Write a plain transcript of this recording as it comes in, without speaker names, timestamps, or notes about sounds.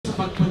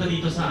nagpunta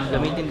dito sa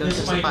ano,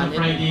 despite na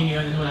Friday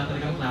ngayon and wala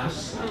talagang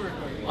class.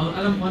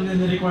 Alam ko na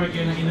ni-require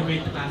kayo ng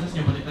innovate classes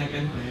niyo, pati tech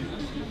and prep.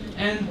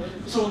 And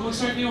so,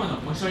 mag-start yung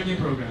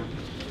program.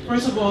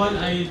 First of all,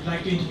 I'd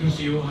like to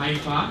introduce you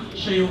Haifa.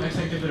 Siya yung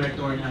Executive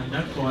Director ng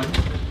DevCon.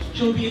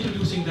 She'll be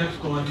introducing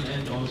DevCon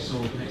and also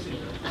next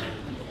week.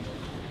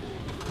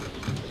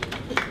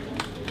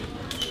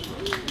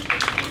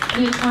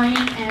 Good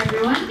morning,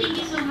 everyone.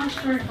 Thank you so much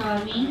for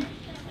coming.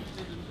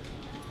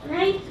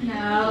 Right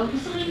now,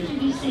 gusto ko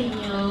introduce sa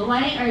inyo,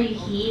 why are you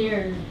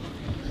here?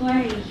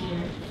 Why are you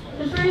here?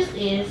 The first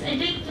is,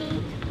 I'd like to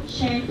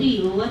share to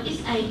you what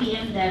is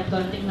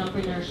IBM-DevCon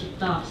Techpreneurship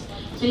Talks.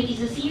 So it is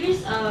a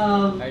series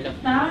of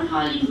town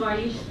hall in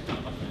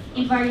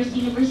various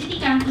university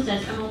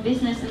campuses among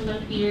business and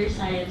computer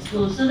science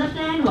schools. So the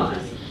plan was,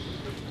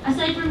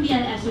 aside from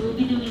BLS, we will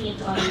be doing it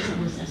to other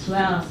schools as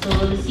well.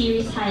 So the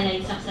series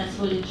highlights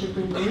successful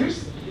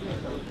entrepreneurs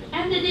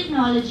and the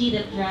technology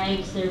that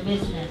drives their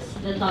business.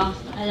 The talk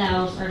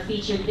allows our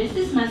featured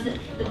businessman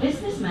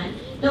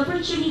the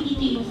opportunity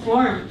to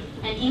inform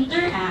and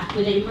interact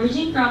with the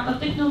emerging crop of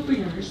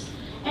technopreneurs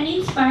and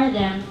inspire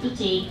them to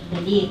take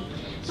the lead.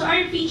 So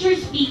our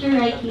featured speaker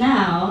right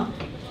now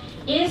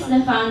is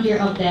the founder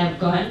of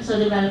DevCon, so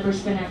Developers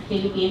Connect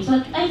Philippines.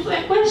 So I have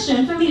a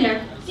question,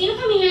 familiar? Sino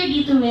familiar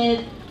dito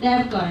with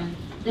DevCon,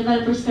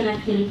 Developers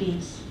Connect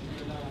Philippines?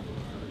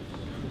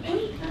 Oh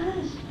my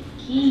gosh.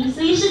 Okay, so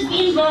you should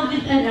be involved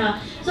with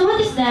So what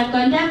is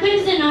DevCon? DevCon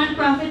is a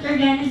non-profit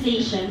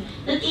organization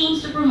that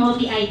aims to promote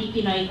the IT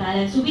Pinoy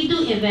talent. So we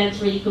do events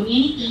for the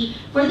community,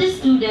 for the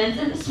students,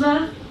 and as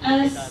well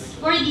as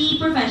for the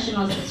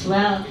professionals as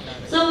well.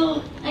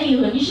 So,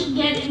 ayun, you should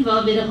get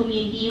involved with the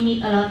community. You meet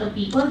a lot of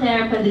people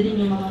there, pwede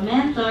din yung mga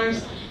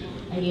mentors.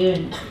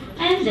 Ayun.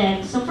 And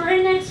then, so for our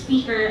next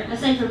speaker,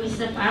 aside from he's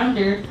the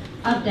founder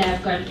of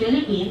DevCon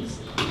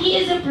Philippines,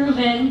 he is a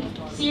proven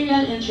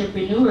serial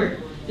entrepreneur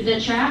with a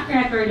track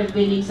record of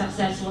building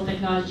successful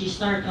technology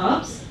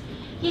startups.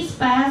 His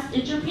past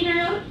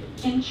entrepreneurial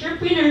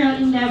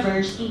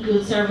endeavors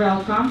include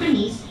several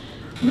companies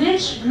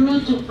which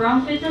grew to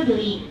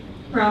profitability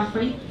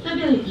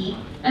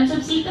and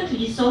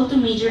subsequently sold to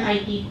major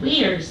IT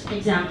players.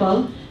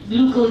 Example,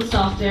 Blue Code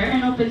Software,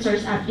 an open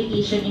source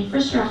application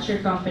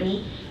infrastructure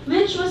company,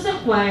 which was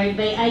acquired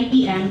by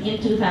IBM in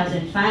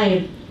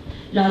 2005.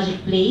 Logic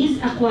Plays,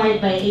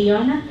 acquired by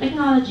Aeona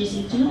Technologies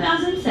in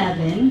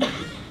 2007,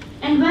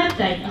 and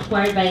WebTech,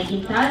 acquired by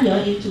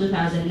Intalio in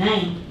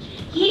 2009.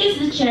 He is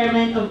the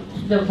chairman of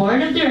the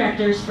board of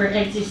directors for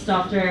Exist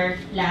Software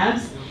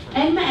Labs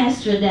and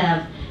Maestro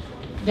Dev.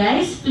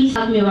 Guys, please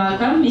help me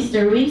welcome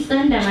Mr.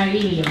 Winston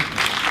Damarillo.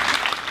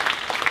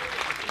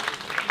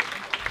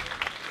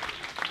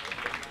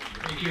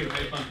 Thank you,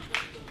 Haifa.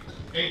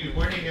 Hey, good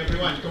morning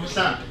everyone.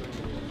 Kumusta?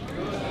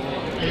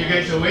 Are you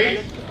guys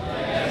awake?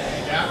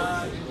 Yes.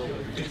 Yeah?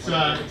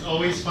 It's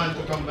always fun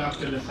to come back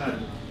to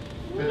Salle.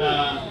 But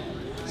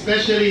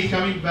especially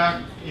coming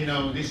back, you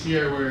know, this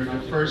year where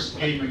the first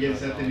game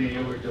against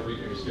Ateneo were the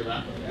winners,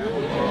 diba?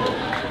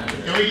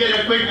 Can we get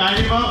a quick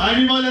animo?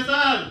 Animo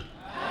Salle!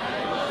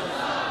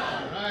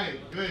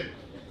 Alright, good.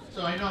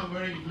 So I know I'm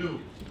wearing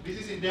blue. This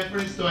is in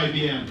deference to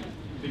IBM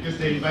because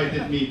they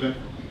invited me, but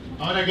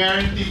I want to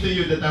guarantee to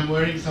you that I'm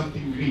wearing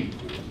something green.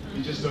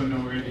 You just don't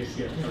know where it is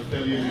yet. I'll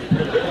tell you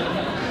later.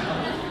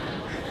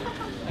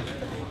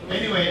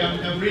 Anyway,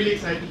 I'm really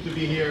excited to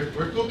be here.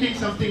 We're cooking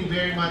something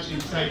very much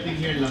exciting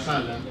here in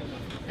Salle,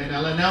 and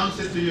I'll announce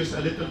it to you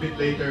a little bit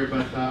later,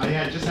 but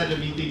I just had a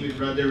meeting with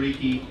Brother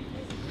Ricky,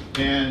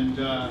 and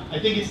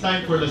I think it's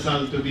time for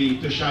Salle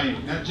to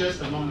shine, not just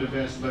among the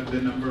best, but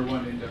the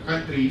 #1 in the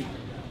country,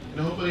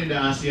 and hopefully in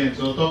the ASEAN,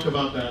 so I'll talk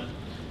about that.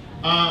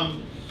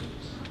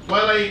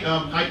 While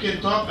I can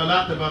talk a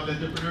lot about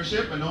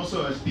entrepreneurship and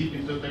also as deep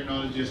into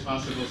technology as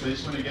possible, so I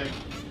just want to get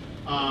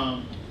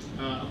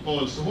a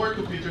poll. So who are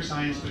computer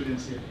science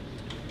students here?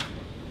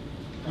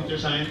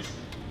 Computer science?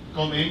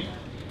 Coming?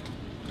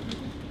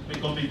 May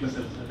comment ba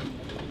sila?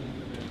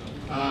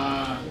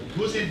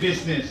 Who's in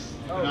business?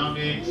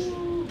 Economics?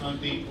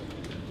 Accounting?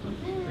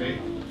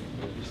 Okay.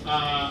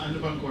 Ano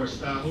bang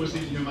course? Who's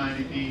in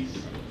humanities?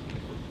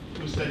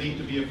 Who's studying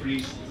to be a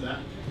priest? Is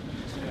that?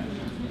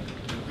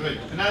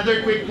 Good.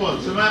 Another quick poll.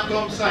 So mga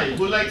comp-sci,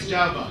 who likes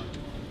Java?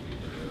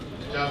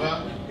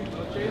 Java?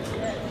 Good.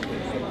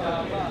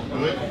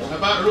 How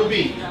about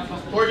Ruby?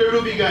 For the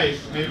Ruby guys,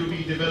 may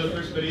Ruby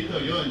developers pa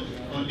dito. Yun,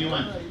 only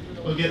one.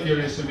 We'll get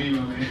your resume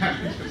mamaya.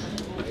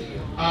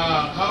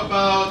 How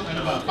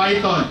about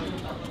Python?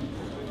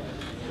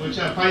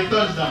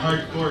 Python's the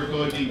hardcore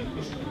coding.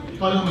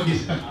 Ikaw lang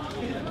mag-isa.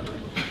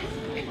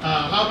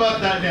 How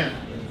about .NET?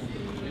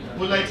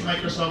 Who likes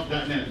Microsoft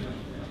 .NET?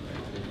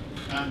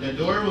 The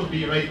door will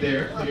be right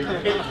there.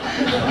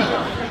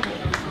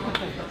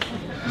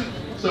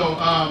 So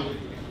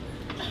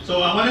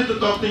I wanted to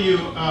talk to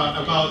you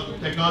about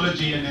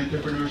technology and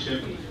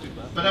entrepreneurship,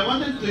 but I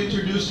wanted to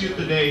introduce you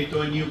today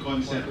to a new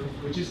concept,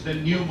 which is the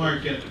new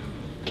market,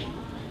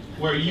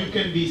 where you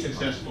can be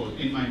successful,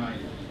 in my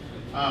mind,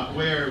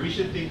 where we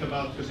should think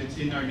about, because it's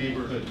in our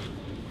neighborhood.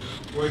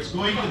 where it's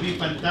going to be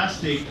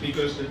fantastic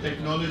because the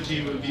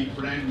technology will be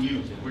brand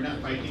new. We're not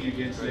fighting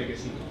against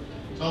legacy.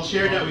 So I'll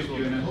share that with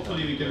you, and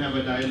hopefully we can have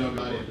a dialogue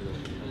about it.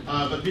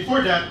 But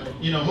before that,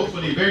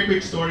 hopefully, very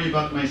quick story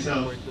about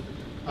myself.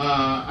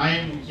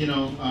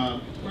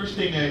 First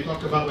thing I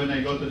talk about when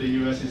I go to the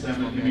US is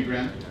I'm an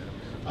immigrant.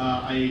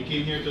 I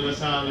came here to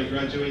LaSalle, I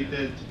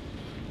graduated,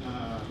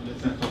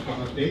 let's not talk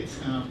about dates.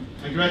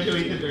 I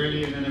graduated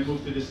early and then I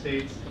moved to the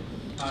States.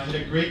 I had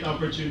a great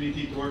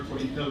opportunity to work for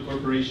Intel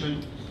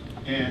Corporation.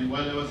 And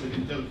while I was at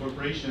Intel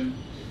Corporation,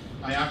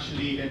 I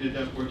actually ended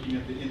up working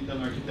at the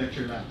Intel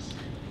Architecture Labs.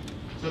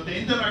 So at the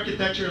Intel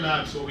Architecture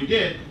Labs, what we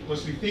did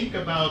was we think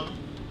about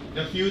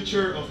the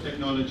future of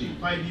technology,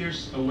 5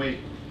 years away.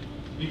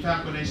 In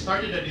fact, when I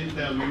started at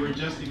Intel, we were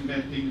just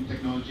inventing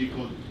technology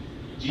called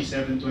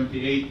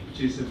G728, which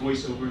is a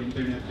voice over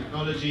internet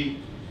technology,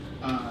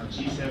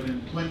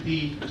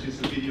 G720, which is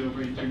a video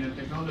over internet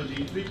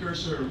technology,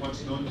 precursor of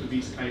what's known to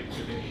be Skype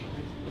today.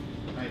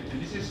 Right?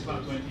 And this is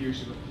about 20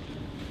 years ago.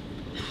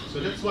 So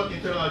that's what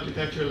Intel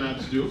Architecture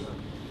Labs do.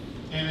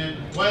 And then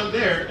while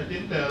there at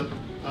Intel,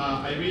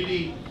 I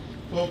really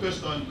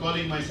focused on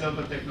calling myself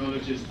a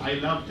technologist. I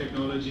love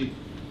technology.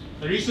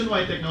 The reason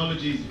why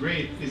technology is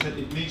great is that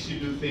it makes you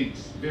do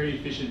things very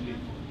efficiently.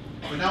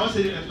 When I was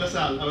at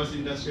LaSalle, I was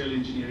industrial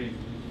engineering.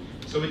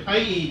 So with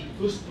IE,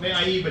 may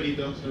IE ba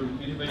dito? So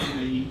anybody in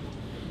IE?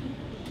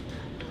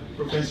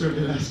 Professor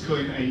Velasco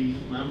in IE,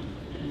 ma'am.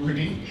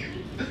 Morning.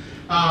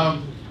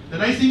 The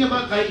nice thing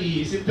about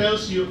IE is it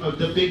tells you of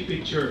the big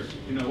picture.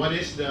 What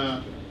is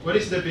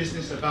the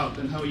business about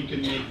and how you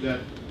can make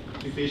that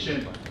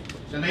efficient.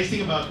 The nice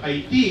thing about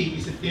IT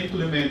is it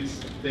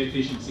implements the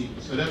efficiency.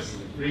 So that's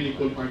really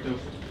cool part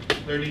of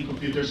learning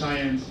computer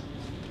science.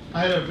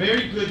 I had a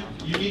very good,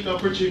 unique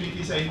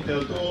opportunities at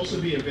Intel to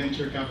also be a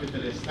venture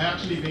capitalist. I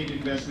actually made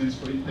investments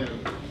for Intel.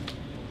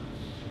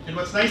 And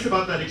what's nice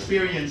about that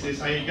experience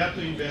is I got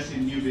to invest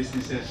in new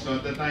businesses. So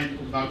at the time,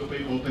 bago pa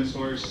yung open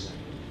source,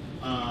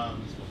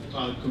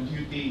 cloud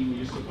computing, we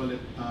used to call it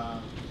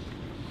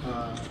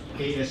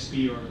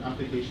ASP or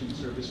Application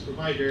Service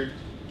Provider,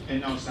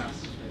 and now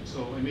SaaS. Right?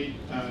 So I made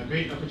a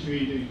great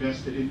opportunity to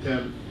invest in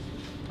Intel.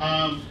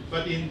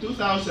 But in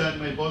 2000,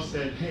 my boss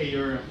said, "Hey,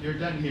 you're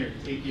done here.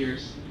 It's 8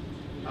 years.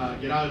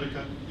 Get out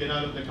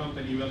of the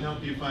company. We'll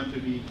help you fund to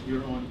be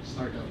your own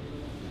startup."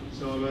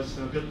 So I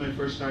built my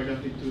first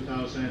startup in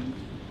 2000.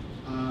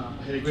 I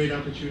had a great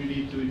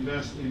opportunity to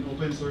invest in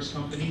open source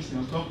companies,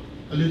 and I'll talk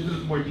a little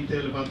bit more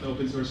detail about the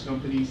open source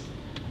companies.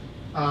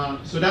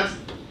 So that's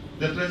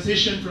the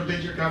transition from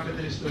venture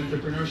capitalist to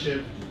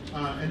entrepreneurship,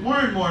 and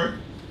more,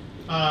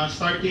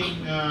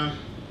 starting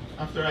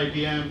after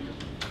IBM.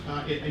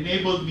 It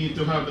enabled me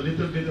to have a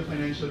little bit of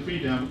financial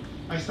freedom.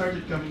 I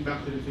started coming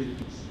back to the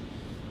Philippines.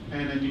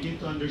 And I began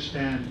to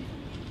understand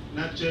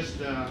not just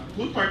the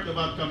cool part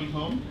about coming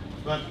home,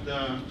 but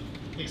the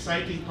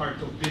exciting part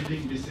of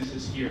building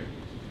businesses here.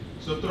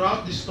 So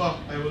throughout this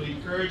talk, I will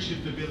encourage you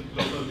to build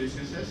global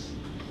businesses,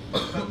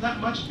 but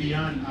not much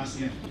beyond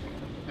ASEAN.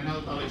 And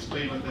I'll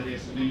explain what that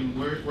is. I mean,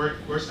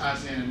 where's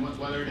ASEAN and what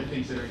are the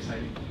things that are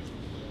exciting?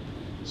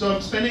 So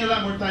I'm spending a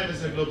lot more time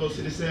as a global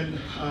citizen.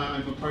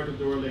 I'm a part of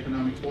the World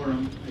Economic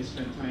Forum. I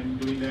spend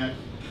time doing that.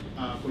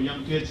 For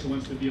young kids who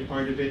wants to be a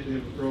part of it, we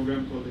have a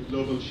program called the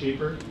Global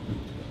Shaper.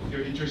 If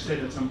you're interested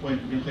at some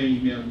point, you can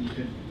email and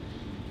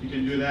you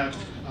can do that.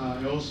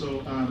 I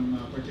also am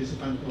a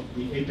participant of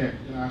the APEC,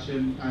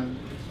 the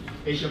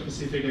Asia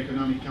Pacific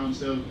Economic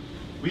Council.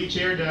 We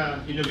chair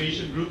the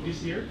innovation group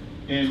this year,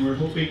 and we're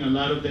hoping a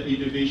lot of the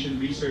innovation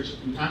research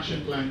and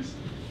action plans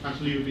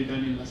actually will be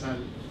done in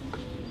LaSalle.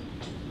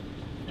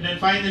 And then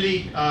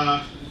finally,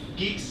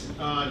 geeks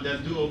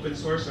that do open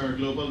source are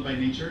global by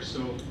nature.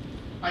 So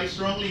I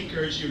strongly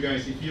encourage you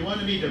guys, if you want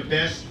to be the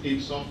best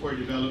in software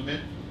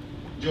development,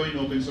 join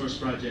open source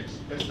projects.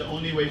 That's the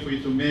only way for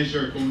you to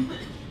measure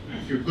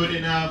if you're good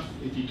enough,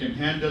 if you can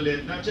handle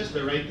it, not just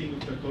the writing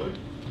of the code,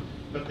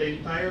 but the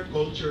entire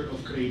culture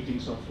of creating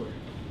software.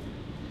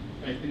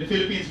 Right? In the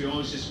Philippines, we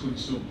always just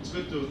consume. It's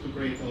good to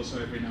create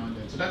also every now and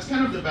then. So that's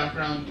kind of the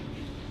background.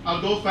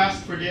 I'll go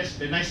fast for this.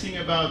 The nice thing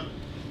about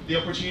the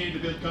opportunity to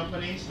build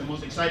companies, the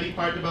most exciting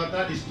part about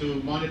that is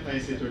to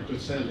monetize it or to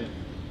sell it.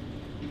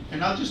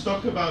 And I'll just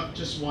talk about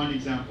just one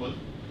example.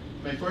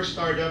 My first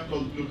startup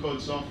called Blue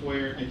Code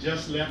Software, I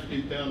just left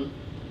Intel.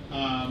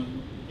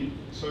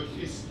 So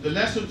the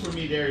lesson for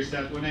me there is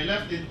that when I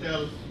left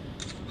Intel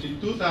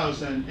in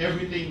 2000,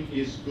 everything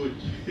is good.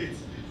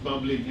 It's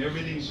bubbling,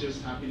 everything's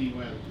just happening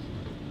well.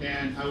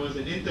 And I was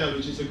at Intel,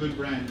 which is a good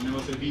brand, and I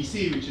was at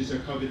VC, which is a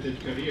coveted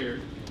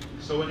career.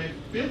 So when I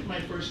built my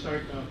first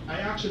startup,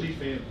 I actually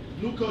failed.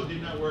 Blue Code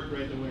did not work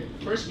right away.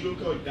 First Blue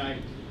Code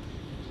died.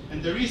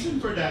 And the reason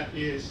for that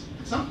is,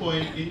 at some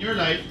point in your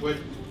life,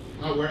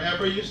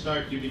 wherever you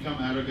start, you become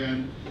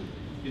arrogant,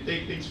 you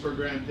take things for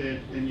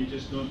granted, and you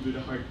just don't do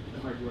the hard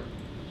work.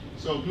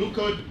 So Blue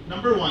Code,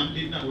 number one,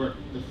 did not work,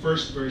 the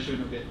first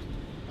version of it.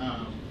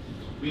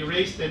 We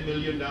raised $10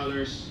 million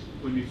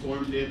when we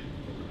formed it.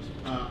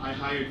 I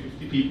hired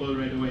 50 people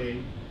right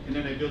away, and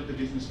then I built the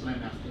business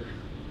plan after.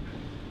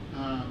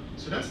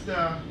 So that's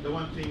the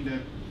one thing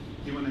that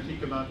you want to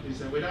think about, is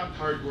that without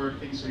hard work,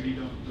 things really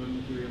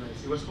don't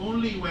materialize. It was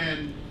only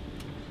when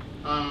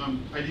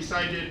I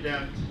decided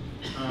that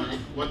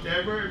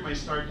whatever my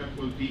startup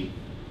will be,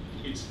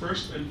 it's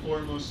first and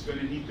foremost going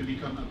to need to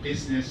become a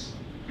business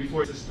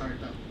before it's a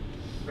startup.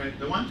 Right?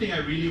 The one thing I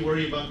really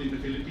worry about in the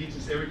Philippines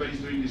is everybody's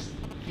doing this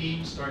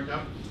team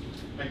startup.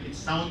 Like, it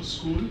sounds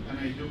cool and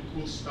I do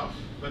cool stuff,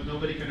 but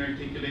nobody can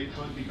articulate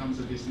how it becomes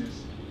a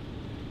business.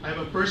 I have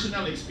a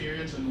personal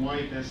experience on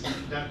why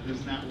that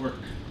does not work.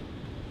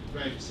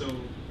 Right? So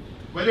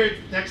whether it's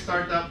a tech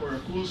startup or a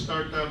cool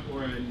startup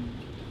or an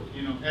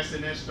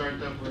SNS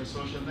startup or a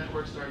social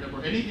network startup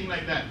or anything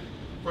like that,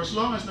 for as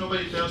long as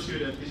nobody tells you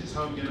that this is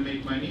how I'm going to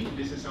make money,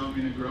 this is how I'm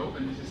going to grow,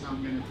 and this is how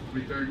I'm going to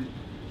return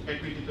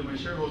equity to my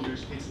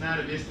shareholders, it's not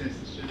a business,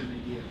 it's just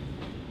an idea.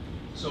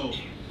 So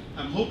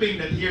I'm hoping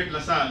that here at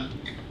LaSalle,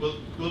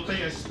 we'll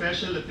pay a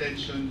special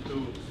attention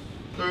to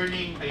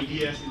turning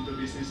ideas into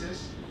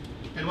businesses.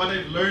 And what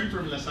I've learned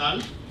from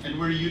LaSalle, and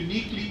we're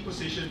uniquely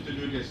positioned to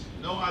do this,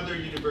 no other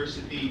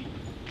university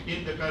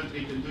in the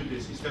country can do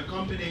this, is the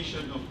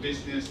combination of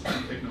business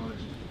and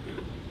technology.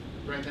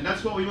 Right? And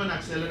that's what we want to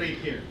accelerate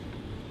here.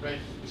 Right?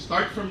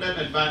 Start from that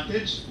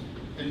advantage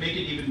and make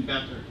it even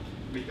better,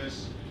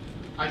 because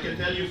I can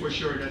tell you for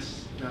sure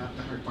that's the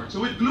hard part.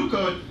 So with Glue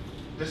Code,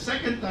 the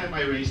second time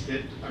I raised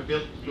it, I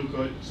built Glue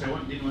Code because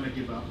I didn't want to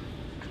give up.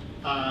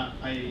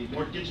 I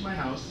mortgaged my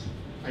house,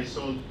 I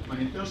sold my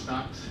Intel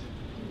stocks,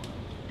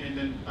 and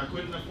then I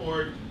couldn't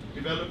afford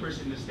developers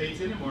in the States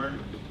anymore.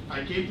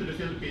 I came to the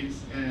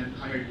Philippines and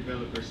hired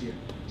developers here.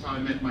 That's how I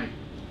met Mike.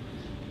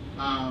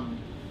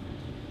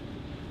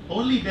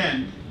 Only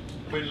then,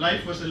 when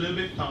life was a little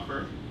bit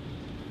tougher,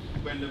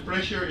 when the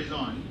pressure is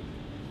on,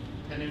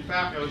 and in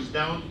fact, I was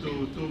down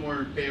to 2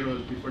 more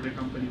payrolls before the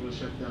company will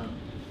shut down,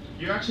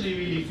 you actually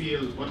really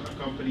feel what a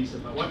company is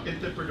about, what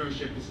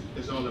entrepreneurship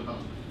is all about.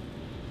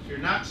 If you're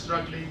not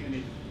struggling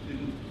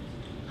and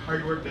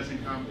hard work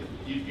doesn't come,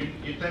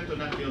 you tend to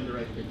not build the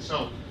right thing.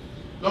 So,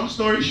 long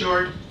story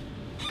short,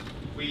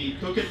 we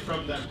took it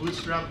from that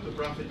bootstrap to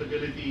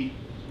profitability.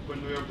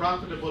 When we were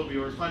profitable, we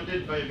were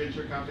funded by a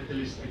venture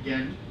capitalist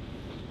again.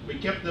 We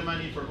kept the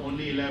money for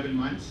only 11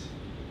 months.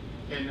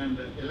 And on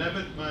the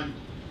 11th month,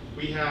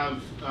 we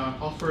have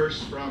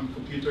offers from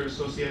Computer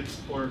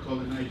Associates, Oracle,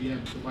 and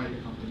IBM to buy the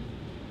company.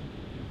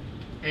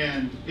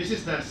 And this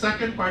is the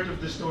second part of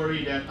the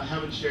story that I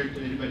haven't shared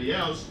to anybody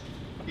else,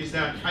 is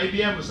that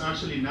IBM was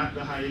actually not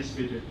the highest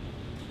bidder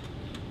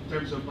in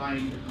terms of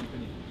buying the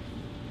company.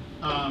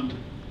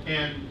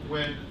 And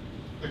when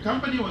the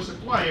company was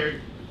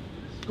acquired,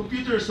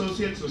 Computer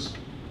Associates was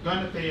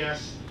gonna pay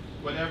us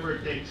whatever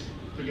it takes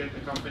to get the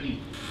company.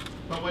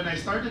 But when I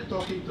started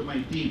talking to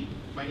my team,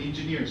 my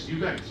engineers, you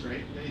guys,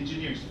 right? The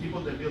engineers,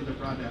 people that build the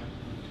product,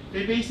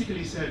 they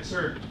basically said,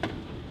 sir,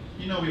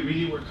 we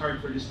really work hard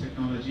for this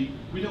technology.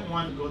 We don't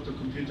want to go to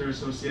Computer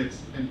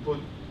Associates and put,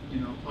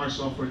 our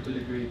software to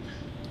the grave.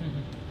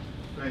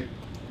 Right?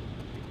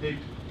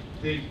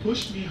 They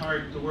pushed me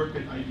hard to work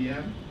with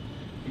IBM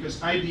because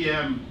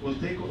IBM will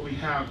take what we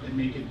have and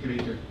make it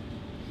greater.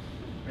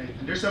 Right?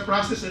 And there's a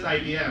process at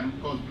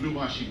IBM called blue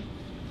washing.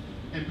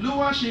 And blue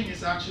washing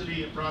is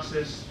actually a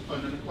process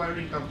on an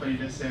acquiring company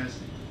that says,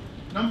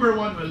 number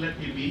 1, we'll let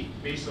you be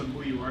based on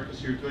who you are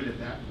because you're good at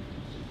that.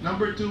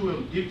 Number 2,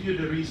 we'll give you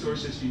the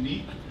resources you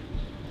need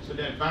so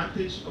the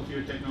advantage of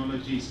your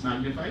technology is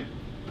magnified.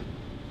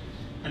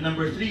 And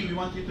number 3, we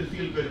want you to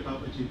feel good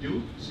about what you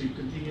do so you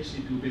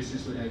continuously do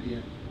business with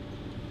IBM.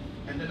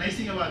 And the nice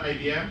thing about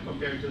IBM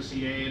compared to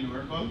CA and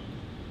Oracle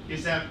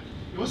is that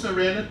it was a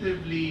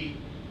relatively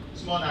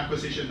small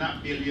acquisition,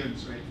 not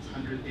billions, right?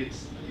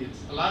 It's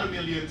a lot of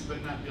millions,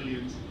 but not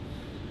billions.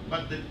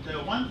 But the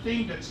one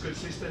thing that's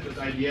consistent with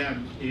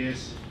IBM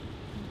is,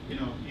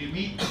 you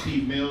meet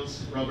Steve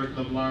Mills, Robert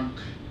LeBlanc,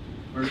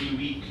 Marie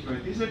Week,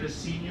 right? These are the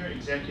senior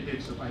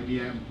executives of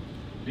IBM.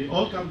 They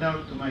all come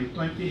down to my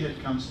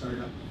 20-headcount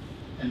startup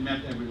and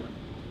met everyone.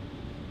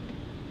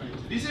 Right?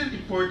 So this is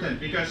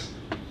important because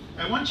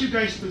I want you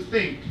guys to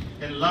think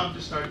and love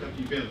the startup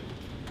you build.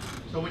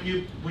 So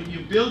when you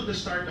build the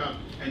startup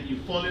and you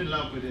fall in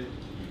love with it,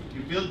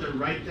 you build the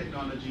right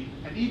technology,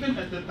 and even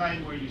at the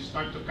time where you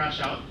start to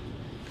cash out,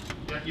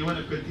 that you want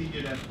to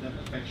continue that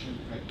affection,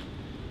 right?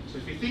 So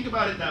if you think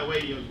about it that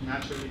way, you'll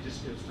naturally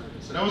just get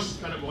started. So that was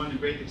kind of one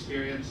great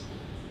experience.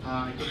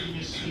 I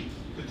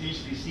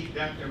continuously seek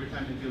that every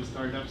time I build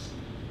startups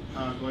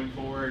going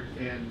forward.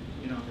 And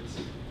it's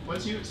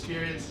once you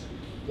experience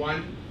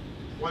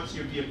once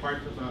you be a part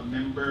of a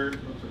member of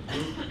a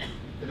group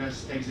that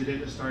has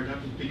exited a startup,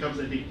 it becomes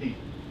addicting.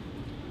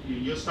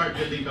 You'll start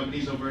building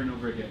companies over and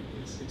over again.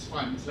 It's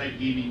fun. It's like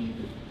gaming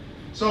even.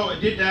 So I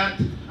did that.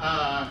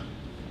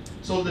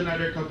 Sold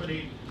another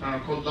company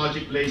called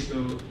Logic Blaze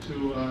to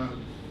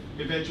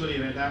eventually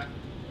Red Hat,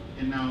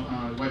 and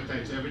now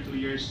Webtype. So every 2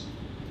 years,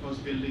 I was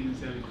building and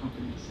selling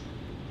companies.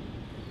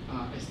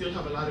 I still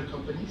have a lot of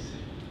companies.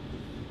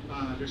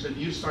 There's a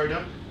new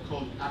startup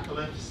called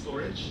Akaleth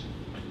Storage.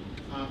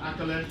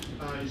 Akaleth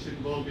is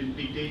involved in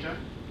big data.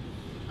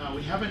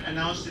 We haven't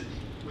announced it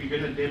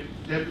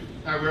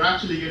we're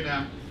actually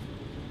gonna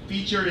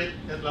feature it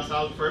at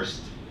LaSalle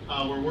first.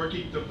 We're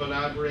working to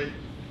collaborate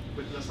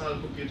with LaSalle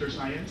Computer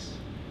Science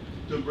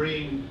to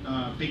bring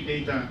big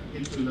data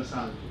into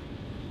LaSalle.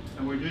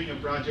 And we're doing a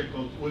project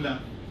called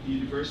ULA, the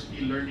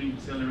University Learning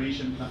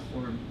Acceleration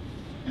Platform.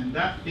 And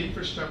that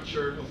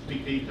infrastructure of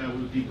big data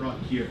will be brought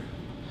here,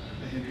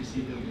 the Henry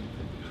C. building.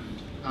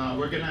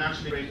 We're gonna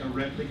actually create a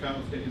replica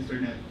of the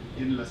internet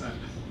in LaSalle.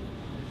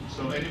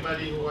 So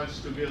anybody who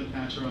wants to build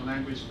natural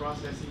language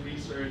processing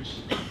research,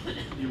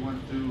 you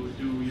want to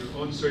do your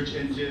own search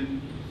engine,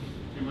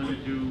 you want to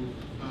do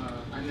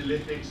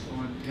analytics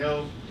on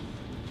health,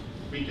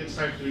 we can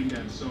start doing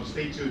that. So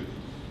stay tuned.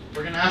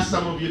 We're going to ask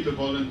some of you to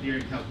volunteer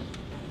and help.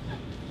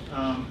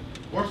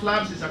 Morph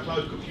Labs is a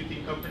cloud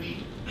computing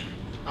company.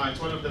 It's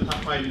one of the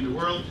top 5 in the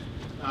world.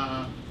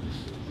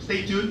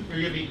 Stay tuned. There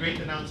are going to be great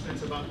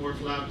announcements about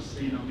Morph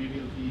Labs. You know, maybe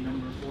it'll be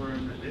number 4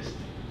 on the list.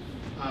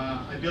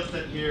 I built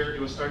that here. It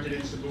was started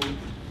in Cebu,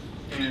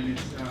 and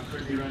it's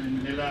currently run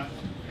in Manila.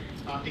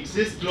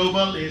 Exist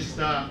Global is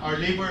our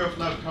labor of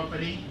love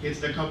company. It's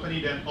the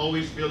company that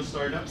always builds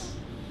startups.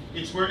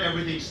 It's where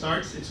everything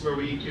starts. It's where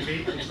we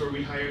incubate. It's where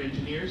we hire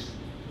engineers.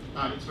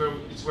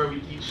 It's where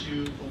we teach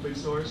you open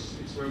source.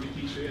 It's where we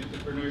teach you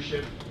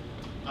entrepreneurship.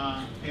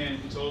 And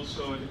it's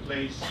also the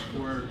place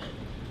where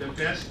the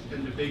best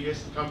and the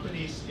biggest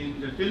companies in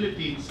the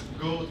Philippines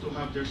go to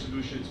have their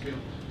solutions built.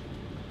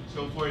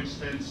 So for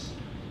instance,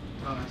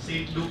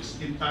 St. Luke's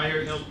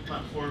entire health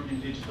platform in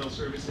digital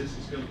services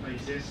is built by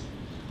Exist.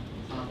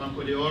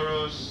 Banco de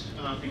Oro's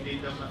big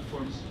data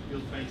platforms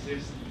built by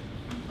Exist.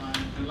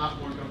 And a lot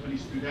more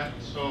companies do that.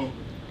 So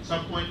at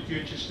some point, if you're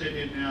interested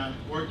in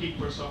working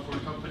for a software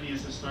company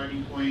as a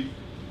starting point,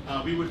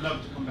 we would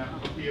love to come back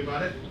and talk to you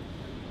about it.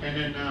 And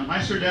then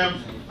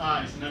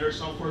MeisterDev is another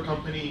software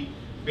company.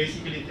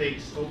 Basically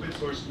takes open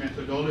source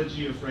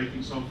methodology of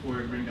writing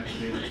software and bring that to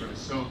data for us.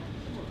 So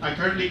I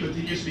currently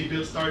continuously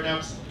build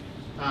startups.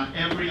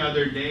 Every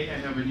other day I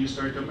have a new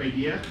startup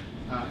idea.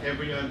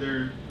 Every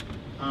other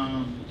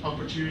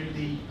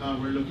opportunity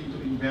we're looking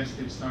to invest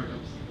in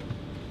startups.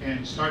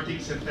 And starting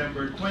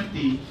September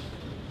 20,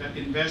 that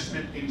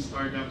investment in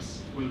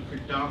startups will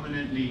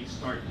predominantly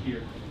start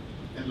here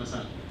at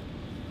LaSalle.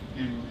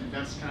 And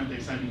that's kind of the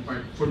exciting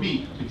part for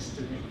me, at least.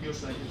 It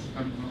feels like it's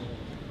coming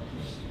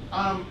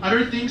home.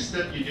 Other things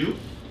that you do,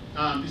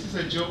 this is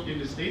a joke in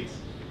the States.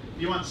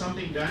 If you want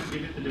something done,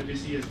 give it to the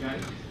busiest guy.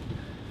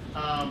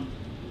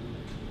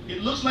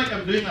 It looks like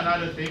I'm doing a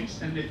lot of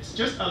things, and it's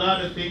just a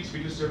lot of things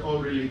because they're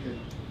all related.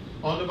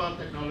 All about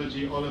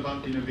technology, all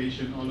about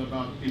innovation, all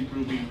about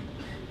improving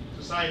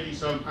society.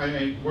 So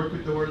I work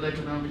with the World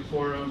Economic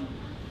Forum,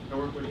 I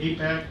work with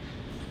APEC,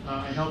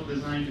 I help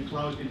design the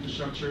cloud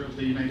infrastructure of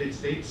the United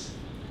States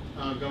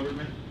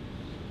government,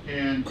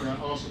 and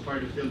also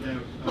part of field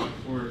dev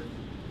for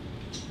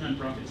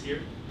nonprofits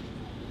here.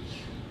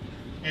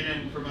 And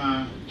then from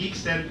a geek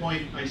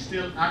standpoint, I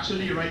still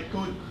actually write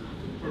code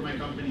for my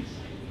companies.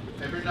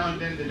 Every now and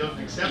then they don't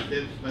accept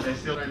it, but I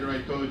still try to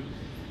write code.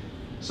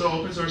 So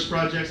open source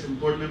projects, I'm a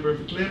board member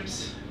of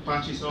Eclipse,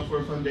 Apache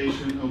Software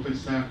Foundation,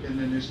 OpenStack, and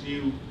then there's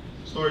new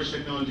storage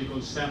technology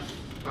called Ceph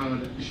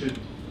that you should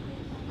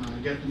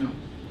get to know.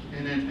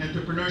 And then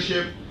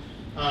entrepreneurship,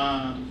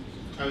 I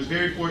was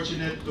very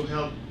fortunate to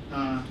help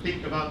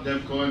think about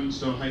DevCon,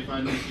 so high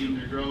funding team,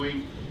 they're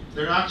growing.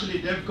 They're actually,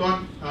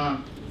 DevCon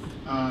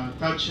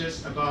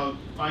touches about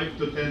 5,000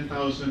 to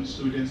 10,000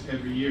 students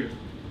every year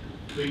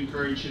to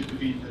encourage you to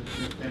be in the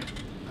tech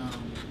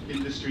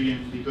industry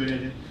and be good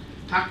at it.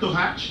 Hack to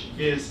Hatch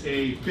is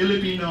a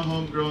Filipino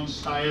homegrown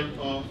style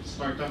of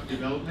startup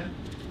development.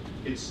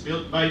 It's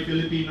built by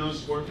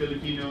Filipinos for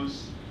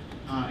Filipinos,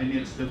 and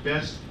it's the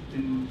best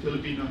in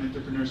Filipino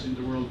entrepreneurs in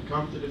the world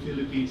come to the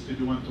Philippines to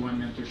do one-to-one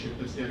mentorship.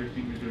 That's the other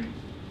thing we're doing.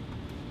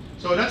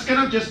 So that's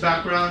kind of just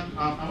background.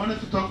 I wanted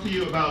to talk to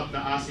you about the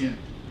ASEAN.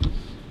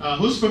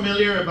 Who's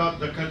familiar about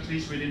the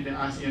countries within the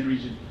ASEAN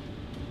region?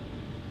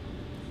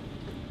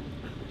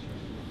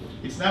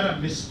 It's not a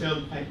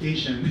misspelled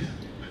Asian.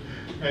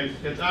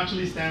 It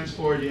actually stands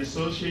for the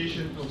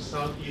Association of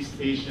Southeast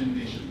Asian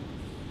Nations.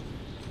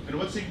 And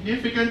what's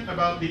significant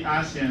about the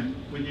ASEAN,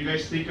 when you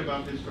guys think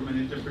about this from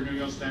an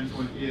entrepreneurial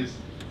standpoint, is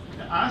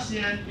the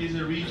ASEAN is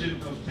a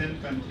region of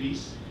 10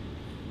 countries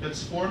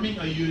that's forming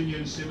a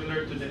union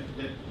similar to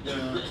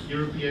the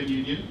European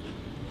Union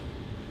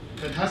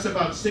that has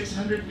about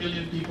 600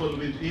 million people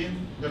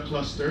within the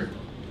cluster,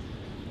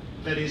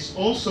 that is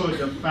also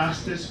the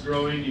fastest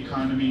growing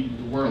economy in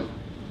the world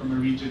from a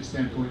region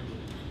standpoint.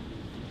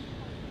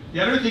 The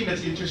other thing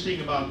that's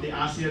interesting about the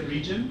ASEAN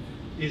region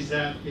is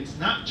that it's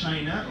not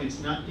China, it's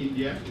not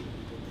India,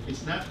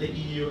 it's not the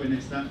EU, and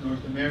it's not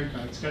North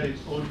America. It's got its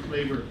own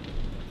flavor.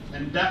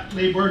 And that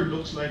flavor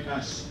looks like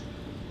us.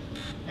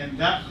 And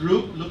that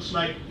group looks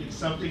like it's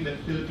something that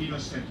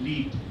Filipinos can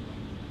lead.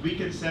 We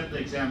can set the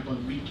example.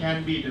 We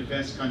can be the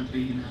best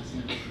country in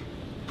ASEAN.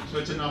 So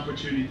it's an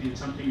opportunity. It's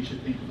something you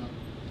should think about.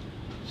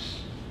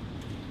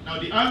 Now,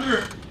 the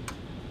other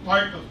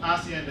part of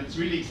ASEAN that's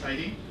really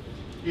exciting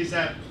is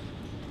that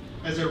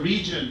as a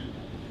region,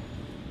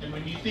 And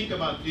when you think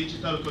about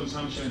digital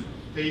consumption,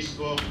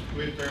 Facebook,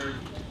 Twitter,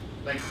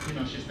 like, you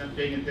know, she's not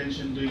paying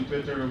attention doing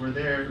Twitter over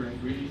there, right?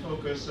 Really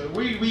focused. So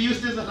we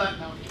use this a lot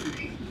now.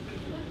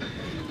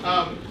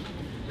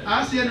 The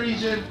ASEAN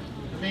region,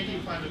 I'm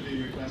making fun of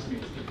your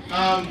classmates.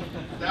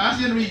 The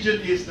ASEAN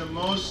region is the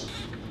most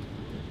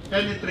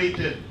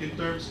penetrated in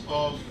terms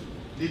of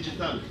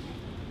digital.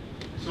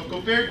 So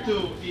compared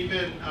to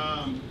even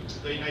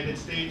the United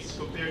States,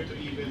 compared to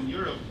even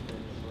Europe,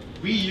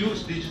 we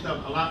use digital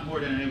a lot more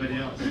than anybody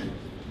else.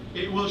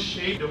 It will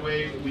shape the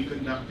way we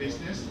conduct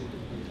business,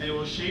 and it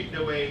will shape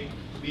the way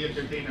we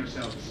entertain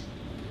ourselves.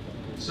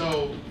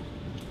 So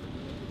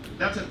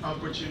that's an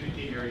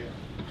opportunity area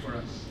for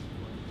us.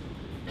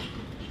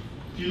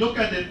 If you look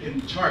at it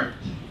in chart,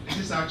 this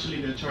is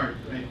actually the chart,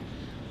 right?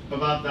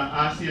 About the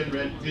ASEAN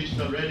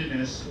digital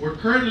readiness. We're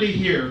currently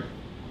here,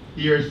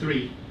 year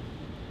 3.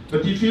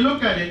 But if you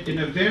look at it in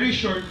a very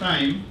short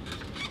time,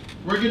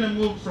 we're going to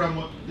move from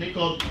what they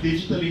call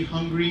digitally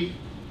hungry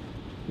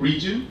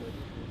region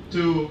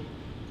to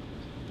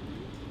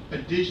a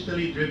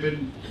digitally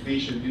driven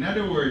nation. In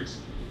other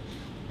words,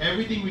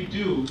 everything we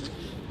do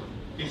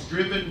is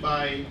driven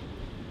by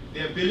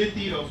the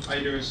ability of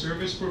either a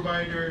service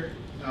provider,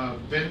 a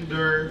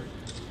vendor,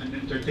 an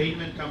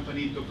entertainment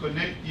company to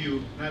connect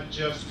you, not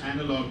just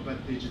analog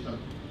but digital.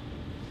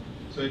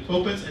 So it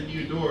opens a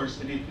new doors,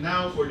 and it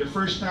now, for the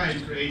first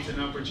time, creates an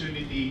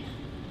opportunity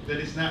that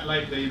is not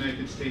like the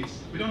United States.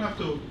 We don't have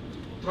to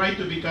try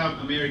to become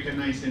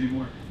Americanized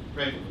anymore,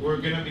 right? We're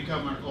gonna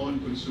become our own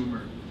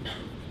consumer.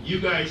 You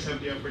guys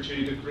have the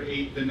opportunity to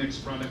create the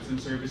next products and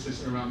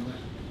services around that.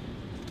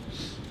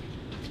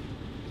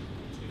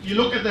 If you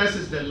look at us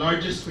as the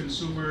largest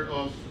consumer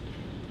of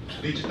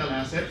digital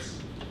assets,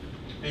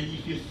 and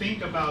if you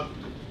think about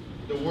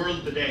the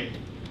world today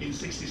in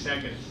 60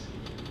 seconds,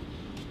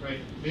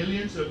 right?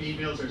 Millions of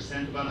emails are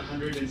sent, about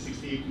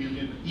 168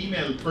 million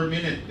email per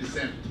minute is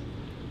sent,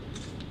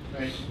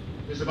 right?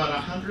 There's about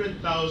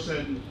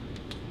 100,000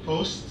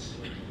 posts.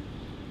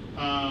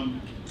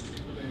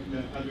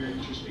 The other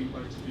interesting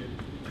parts of it.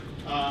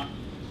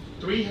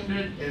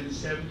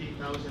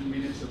 370,000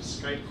 minutes of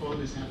Skype call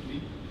is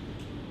happening.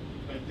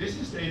 But this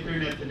is the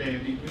internet today.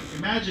 I mean,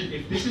 imagine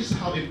if this is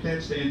how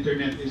intense the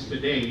internet is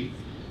today,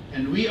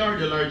 and we are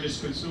the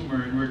largest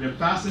consumer and we're the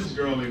fastest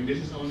growing, this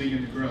is only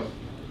going to grow,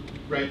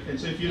 right? And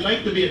so if you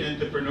like to be an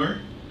entrepreneur,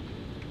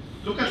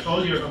 look at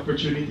all your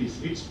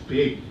opportunities. It's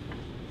big,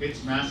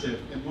 it's massive,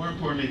 and more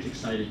importantly, it's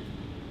exciting.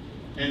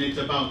 And it's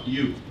about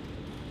you.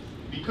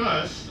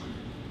 Because,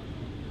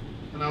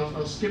 and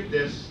I'll skip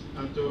this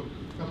to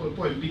a couple of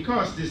points,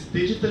 because this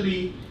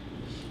digitally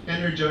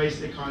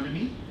energized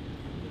economy,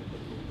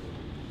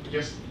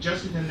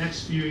 just in the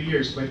next few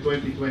years, by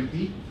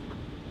 2020,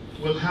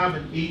 we'll have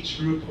an age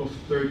group of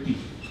 30.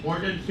 More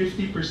than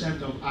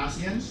 50% of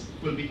ASEANs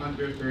will be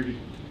under 30.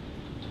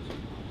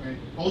 Right?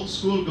 Old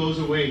school goes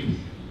away.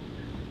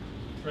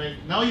 Right?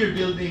 Now you're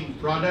building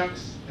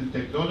products and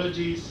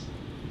technologies,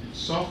 and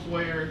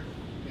software,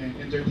 and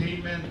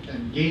entertainment,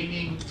 and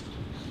gaming,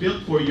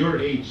 built for your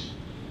age.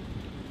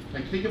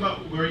 Like, think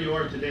about where you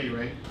are today,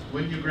 right?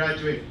 When you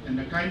graduate, and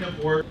the kind of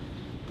work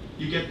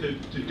you get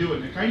to do,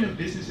 and the kind of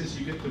businesses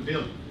you get to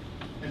build,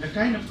 and the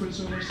kind of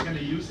consumers going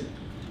to use it.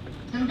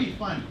 It's going to be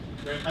fun,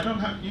 right? I don't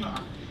have, you know,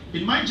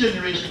 in my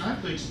generation, I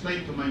have to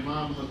explain to my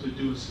mom how to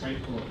do a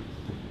Skype call,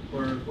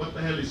 or what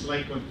the hell is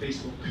like on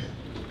Facebook.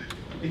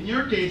 In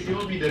your case, it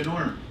will be the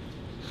norm.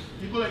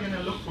 People are going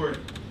to look for it.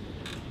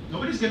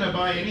 Nobody's going to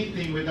buy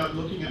anything without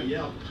looking at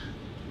Yelp,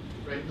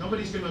 right?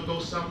 Nobody's going to go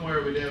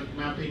somewhere without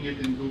mapping it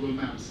in Google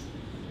Maps,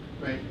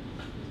 right?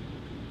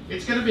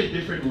 It's going to be a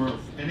different world,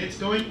 and it's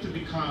going to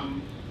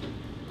become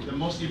the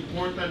most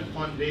important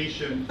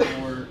foundation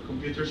for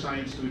computer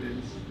science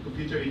students,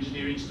 computer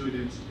engineering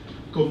students,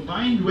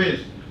 combined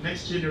with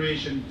next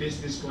generation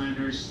business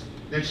planners,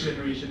 next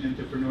generation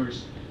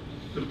entrepreneurs,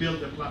 to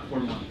build a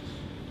platform on.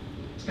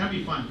 It's going to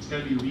be fun. It's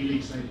going to be really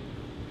exciting.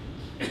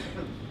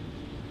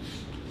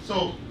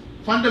 So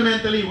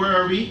fundamentally, where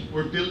are we?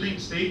 We're building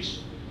stage.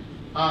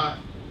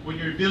 When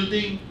you're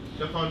building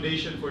the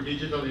foundation for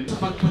digital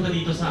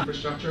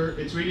infrastructure,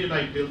 it's really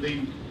like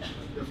building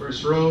the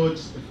first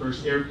roads, the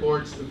first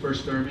airports, the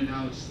first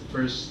terminals, the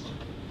first,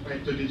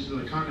 right, to digital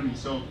economy.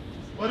 So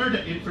what are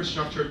the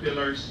infrastructure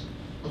pillars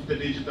of the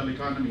digital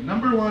economy?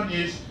 Number one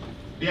is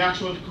the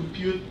actual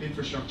compute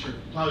infrastructure,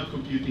 cloud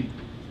computing.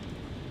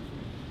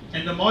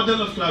 And the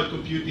model of cloud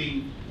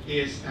computing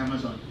is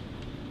Amazon.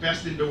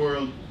 Best in the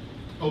world,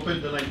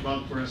 opened the light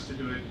bulb for us to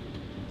do it.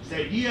 It's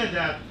the idea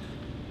that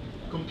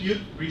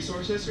compute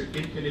resources are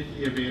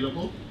infinitely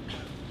available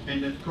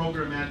and then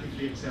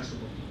programmatically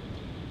accessible.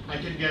 I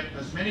can get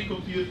as many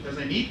compute as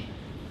I need,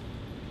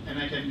 and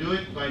I can do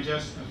it by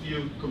just a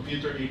few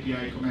computer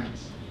API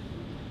commands.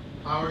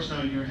 Power's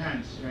now in your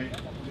hands, right?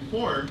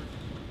 Before,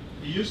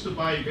 you used to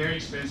buy very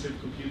expensive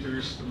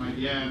computers from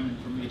IBM and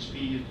from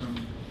HP and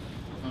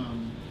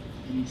from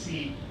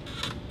NEC,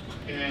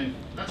 and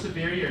that's a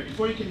barrier.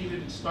 Before you can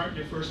even start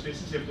your first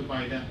business, you have to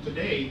buy that.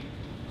 Today,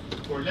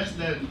 for less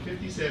than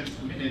 50 cents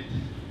a minute,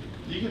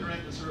 you can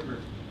rent a server.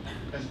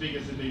 as big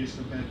as the biggest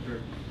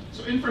competitor.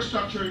 So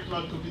infrastructure,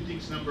 cloud computing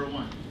is number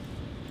one,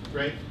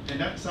 right? And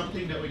that's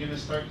something that we're going to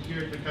start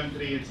here in the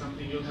country. It's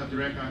something you'll have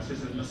direct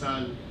access at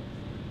Salle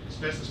as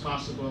best as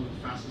possible,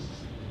 fastest,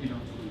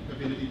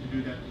 ability to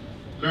do that.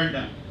 Learn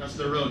that. That's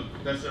the road.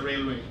 That's the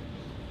railway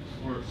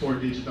for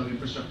digital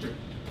infrastructure.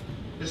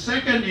 The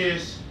second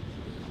is,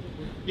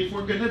 if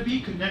we're going to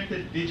be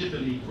connected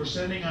digitally, we're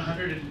sending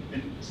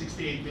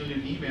 168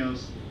 million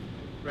emails,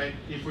 right?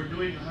 If we're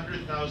doing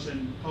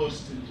 100,000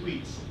 posts and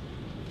tweets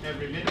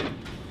every minute,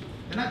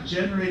 and that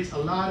generates a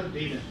lot of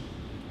data.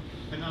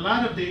 And a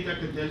lot of data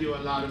can tell you a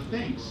lot of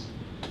things,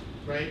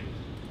 right?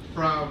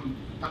 From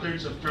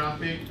patterns of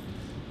traffic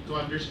to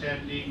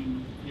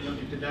understanding,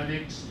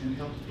 epidemics and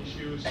health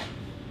issues.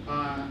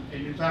 And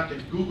in fact,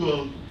 at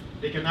Google,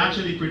 they can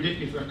actually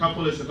predict if a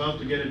couple is about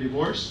to get a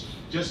divorce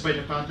just by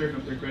the pattern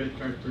of their credit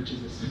card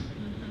purchases.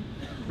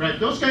 Right,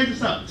 those kinds of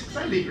stuff. It's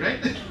exciting,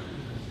 right?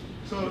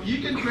 So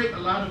you can create a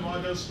lot of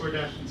models for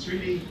that. It's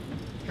really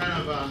kind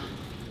of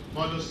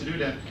models to do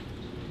that.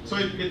 So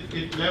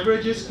it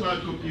leverages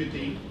cloud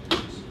computing.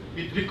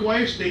 It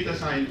requires data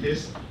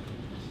scientists.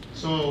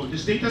 So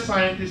this data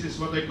scientist is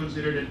what I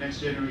consider the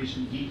next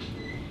generation geek.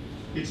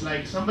 It's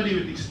like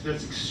somebody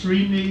that's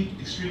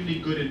extremely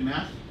good in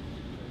math,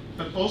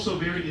 but also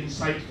very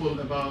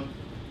insightful about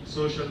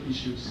social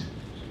issues.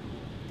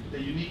 The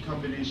unique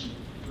combination,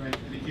 right?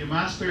 And if you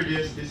master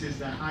this, this is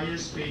the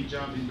highest paid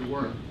job in the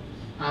world,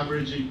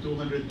 averaging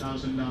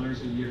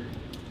 $200,000 a year.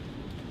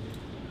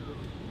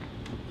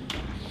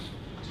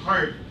 It's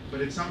hard,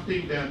 but it's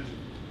something that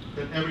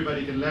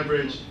everybody can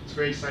leverage. It's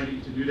very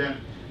exciting to do that.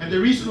 And the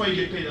reason why you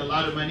get paid a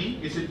lot of money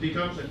is it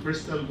becomes a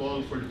crystal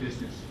ball for the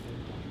business,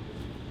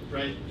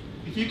 right?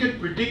 If you can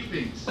predict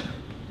things,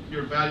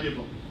 you're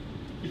valuable.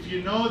 If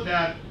you know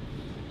that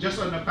just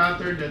on a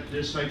pattern that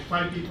there's like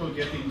 5 people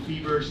getting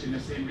fevers in the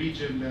same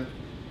region, that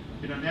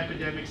an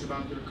epidemic's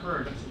about to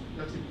occur,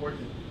 that's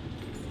important,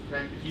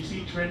 right? If you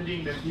see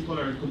trending that people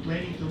are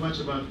complaining too much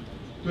about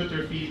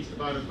Twitter feeds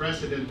about a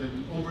president and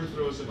an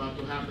overthrow is about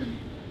to happen,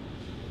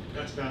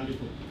 that's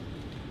valuable.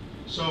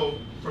 So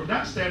from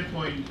that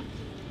standpoint,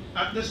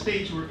 at the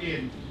stage we're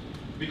in,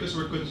 because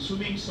we're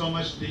consuming so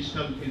much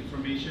digital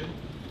information,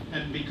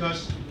 and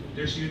because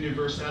there's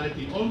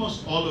universality,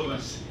 almost all of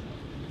us,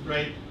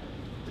 right,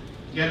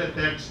 get a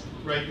text,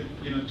 write,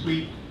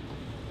 tweet,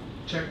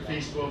 check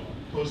Facebook,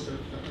 post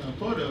a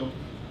photo.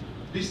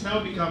 This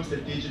now becomes the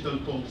digital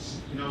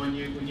pulse.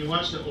 When you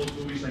watch the old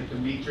movies like The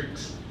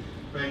Matrix,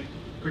 right,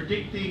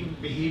 predicting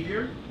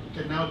behavior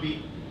can now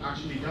be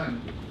actually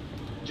done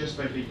just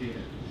by big data.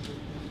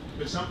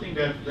 It's something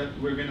that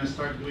we're going to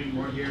start doing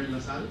more here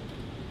in Salle.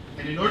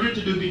 And in order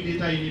to do big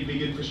data, you need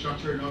big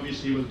infrastructure, and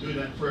obviously we'll do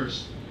that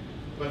first.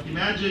 But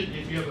imagine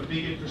if you have a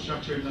big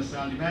infrastructure in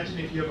Salle. Imagine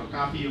if you have a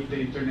copy of the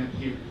internet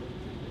here.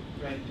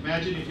 Right?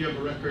 Imagine if you have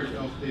a record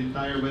of the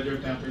entire weather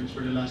patterns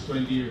for the last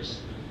 20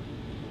 years.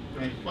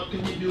 Right? What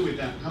can you do with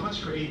that? How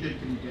much creative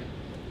can you get?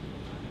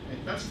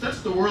 Right?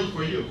 That's the world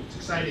for you. It's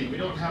exciting. We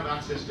don't have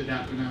access to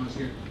that when I was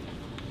here.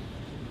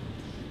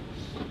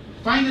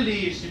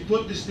 Finally, is you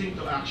put this thing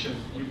to action.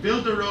 You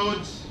build the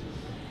roads,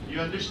 you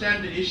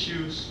understand the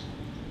issues,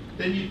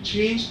 then you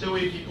change the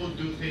way people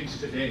do things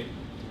today,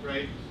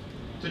 right?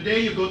 Today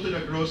you go to the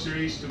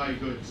groceries to buy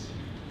goods,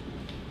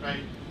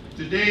 right?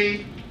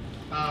 Today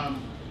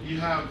you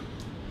have,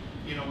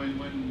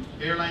 when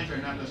airlines are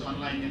not as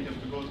online yet, you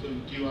have to go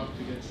to queue up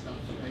to get stuff,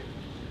 right?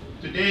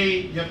 Today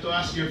you have to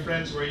ask your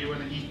friends where you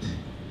want to eat,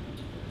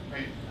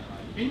 right?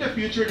 In the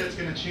future, that's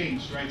going to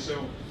change, right?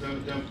 So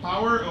the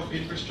power of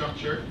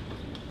infrastructure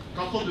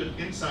coupled with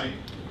insight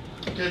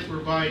can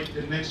provide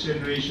the next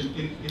generation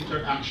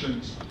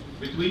interactions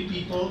between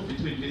people,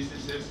 between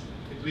businesses,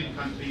 between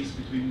countries,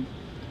 between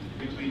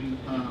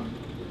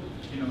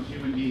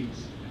human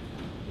beings.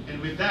 And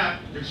with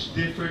that, there's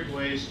different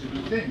ways to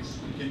do things.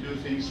 You can do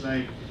things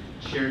like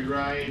shared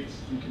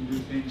rides. You can do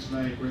things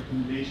like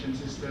recommendation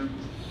systems.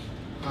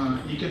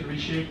 You can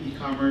reshape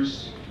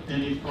e-commerce.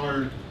 And if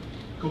our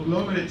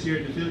conglomerates here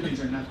in the Philippines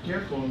are not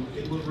careful,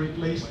 it will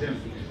replace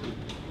them.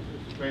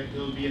 Right?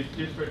 There will be a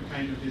different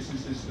kind of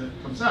businesses that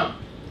comes up,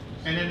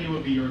 and then it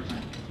will be your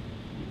time.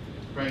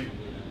 Right?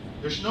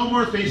 There's no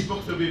more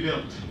Facebook to be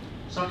built.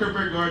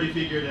 Zuckerberg already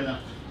figured that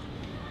out.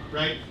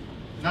 Right?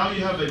 Now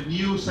you have a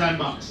new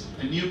sandbox,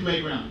 a new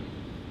playground.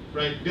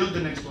 Right? Build the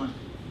next one.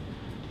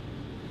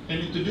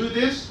 And to do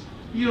this,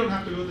 you don't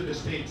have to go to the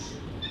States.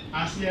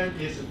 ASEAN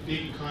is a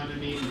big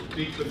economy with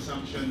big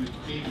consumption,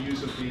 with big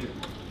use of data.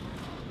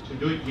 So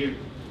do it here.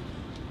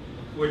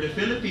 Where the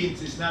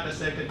Philippines is not a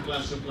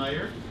second-class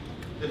supplier,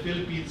 the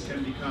Philippines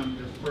can become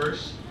the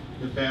first,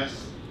 the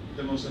best,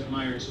 the most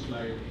admired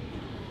supplier.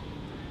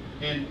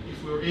 And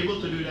if we were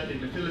able to do that in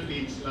the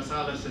Philippines, La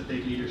Salle has to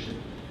take leadership.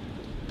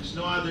 There's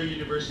no other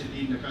university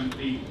in the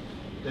country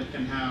that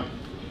can have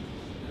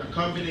a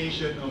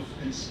combination of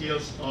and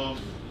skills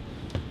of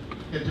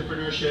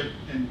entrepreneurship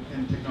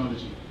and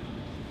technology.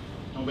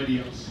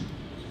 Nobody else,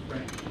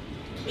 right?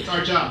 It's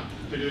our job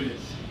to do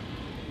this.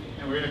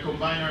 And we're going to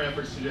combine our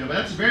efforts to do it. But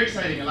that's very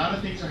exciting. A lot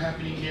of things are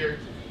happening here.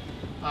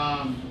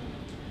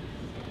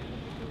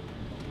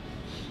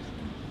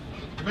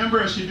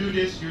 Remember, as you do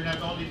this, you're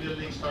not only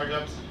building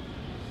startups,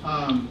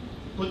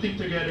 putting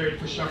together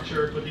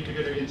infrastructure, putting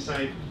together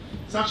insight.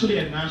 It's actually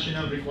a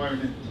national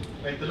requirement.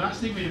 Right? The last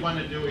thing we want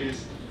to do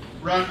is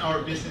run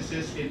our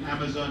businesses in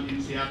Amazon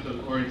in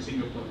Seattle or in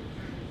Singapore.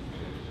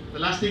 The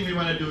last thing we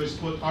want to do is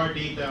put our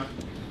data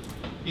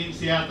in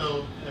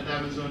Seattle at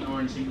Amazon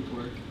or in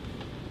Singapore.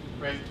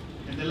 Right?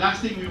 And the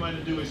last thing we want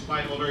to do is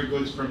buy all our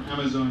goods from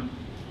Amazon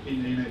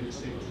in the United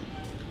States.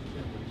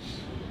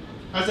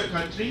 As a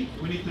country,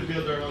 we need to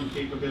build our own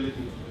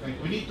capability.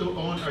 Right? We need to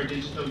own our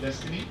digital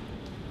destiny.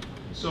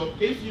 So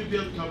if you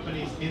build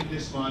companies in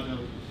this model,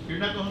 you're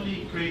not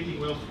only creating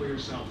wealth for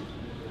yourself,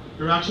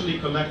 you're actually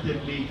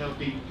collectively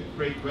helping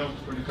create wealth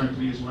for the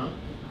country as well.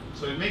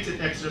 So it makes it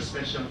extra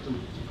special to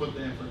put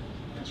the effort.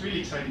 It's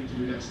really exciting to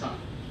do that stuff.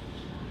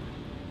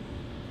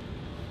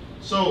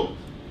 So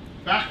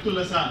back to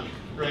LaSalle,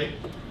 right?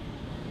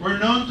 We're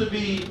known to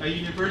be a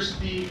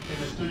university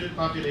and a student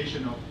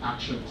population of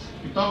actions.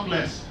 We talk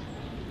less.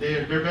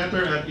 They're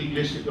better at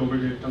English over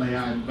there,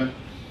 Kalayaan, but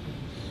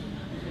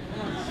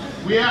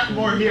we act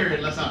more here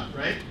in LaSalle,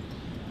 right?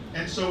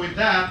 And so with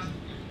that,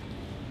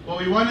 what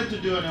we wanted to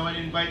do, and I want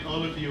to invite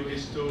all of you,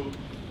 is to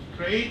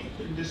create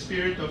the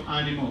spirit of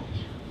animo,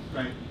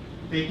 right?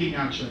 Taking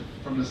action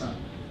from LaSalle.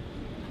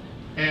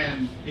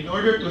 And in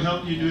order to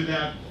help you do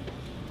that,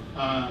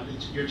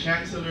 your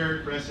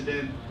chancellor,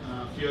 president,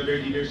 a few other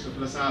leaders of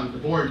LaSalle, the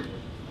board,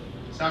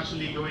 is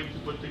actually going to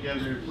put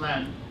together a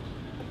plan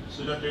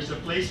so that there's a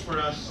place for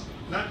us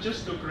not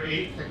just to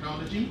create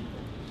technology,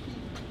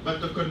 but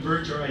to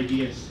converge our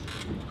ideas,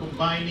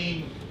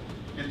 combining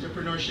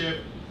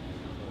entrepreneurship,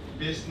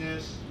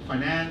 business,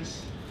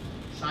 finance,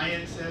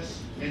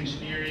 sciences,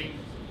 engineering,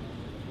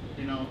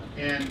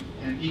 and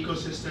an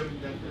ecosystem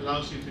that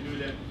allows you to do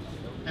that.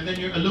 And then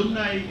your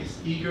alumni is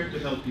eager to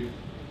help you,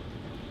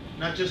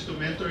 not just to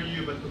mentor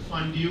you, but to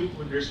fund you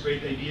when there's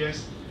great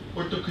ideas,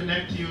 or to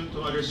connect you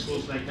to other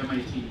schools like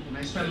MIT. And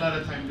I spent a lot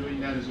of time doing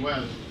that as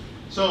well.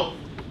 So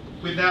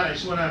with that, I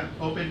just want to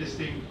open this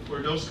thing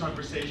for those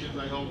conversations.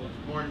 I hope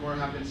more and more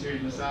happens here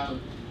in LaSalle.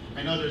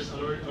 I know there's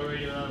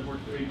already a lot of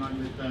work going on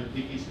with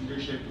Dickie's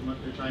leadership and what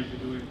they're trying to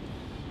do in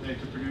the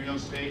entrepreneurial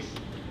space.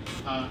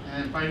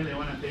 And finally, I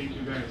want to thank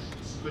you guys.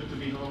 It's good to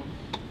be home,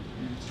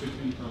 and it's good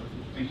to meet all of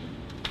you. Thank you.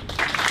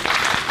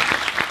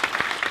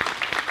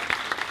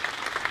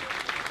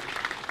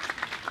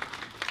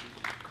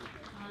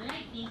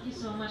 Alright, thank you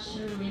so much,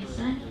 Sir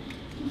Wilson.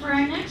 For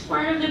our next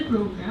part of the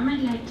program,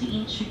 I'd like to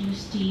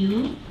introduce to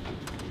you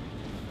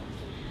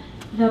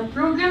the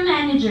program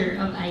manager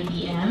of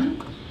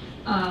IBM.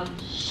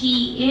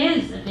 She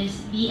is a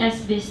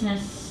BS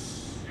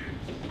Business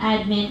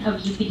Admin of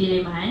UP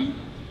Diliman.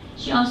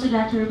 She also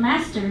got her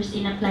Master's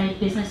in Applied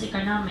Business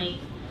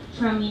Economics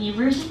from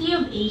University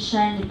of Asia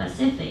and the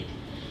Pacific.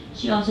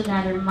 She also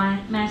got her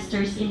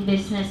Master's in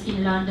Business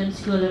in London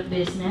School of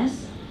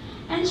Business.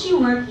 And she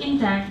worked in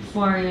tech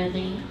for her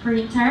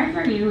entire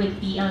career with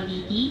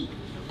PLDT,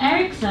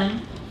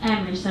 Ericsson,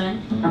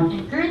 Emerson,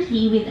 and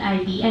currently with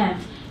IBM.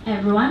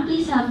 Everyone,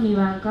 please help me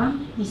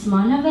welcome Ms.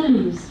 Mona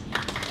Veluz.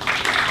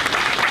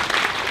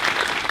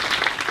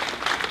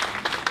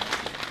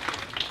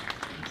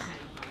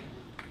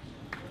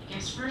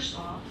 First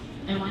off,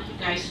 I want you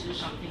guys to do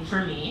something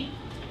for me.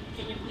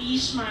 Can you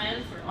please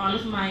smile for all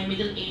of my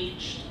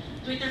middle-aged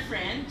Twitter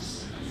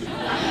friends?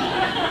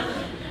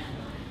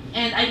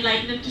 And I'd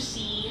like them to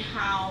see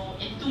how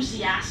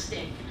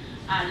enthusiastic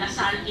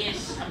LaSalle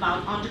is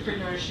about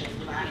entrepreneurship,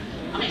 diba?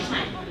 Okay,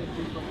 smile.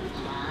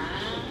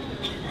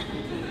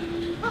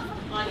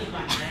 Oh,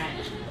 diba?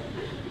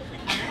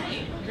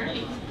 Alright,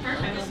 great,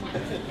 perfect.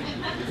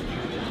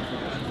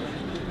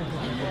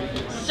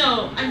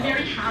 So, I'm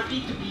very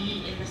happy to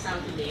be in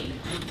LaSalle today.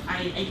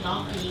 I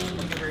love being in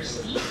the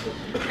university,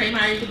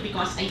 primarily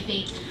because I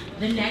think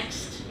the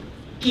next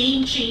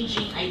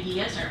game-changing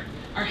ideas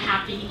are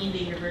happening in the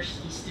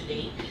universities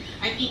today.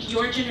 I think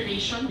your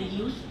generation, the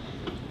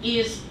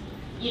youth,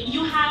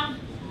 you have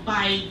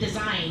by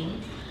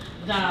design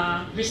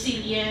the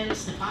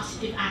resilience, the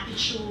positive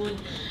attitude,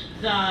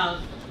 the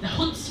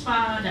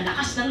chutzpah, the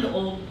lakas ng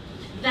loob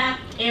that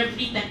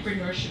every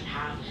techpreneur should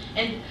have.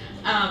 And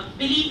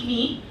believe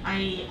me,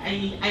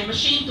 I'm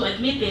ashamed to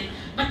admit it,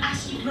 but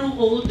as you grow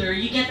older,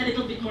 you get a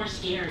little bit more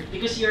scared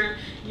because you're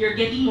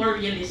getting more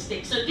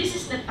realistic. So this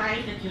is the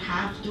time that you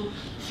have to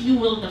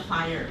fuel the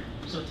fire,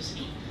 so to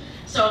speak.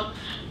 So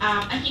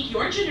I think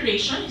your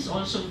generation is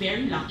also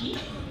very lucky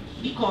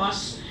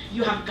because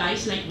you have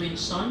guys like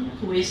Winston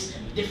who is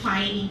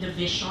defining the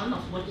vision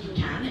of what you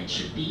can and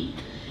should be.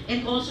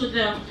 And also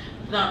there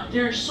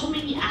are so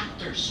many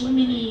actors, so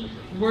many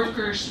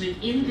workers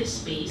within this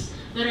space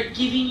that are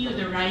giving you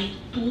the right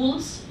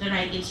tools, the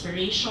right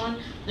inspiration,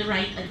 the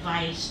right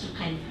advice to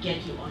kind of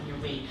get you on your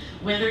way.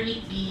 Whether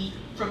it be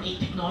from a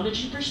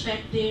technology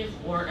perspective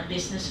or a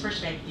business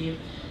perspective,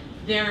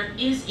 there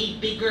is a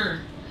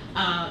bigger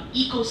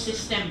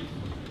ecosystem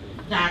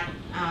that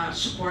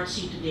supports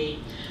you today.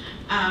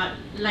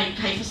 Like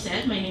Haifa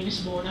said, my name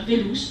is Mona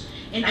Veluz,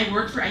 and I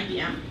work for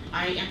IBM.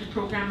 I am the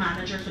program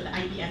manager for the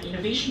IBM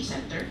Innovation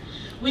Center,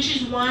 which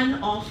is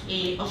one of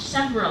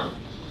several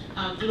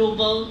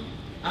global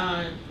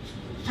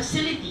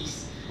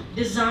facilities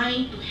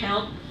designed to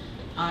help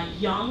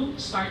young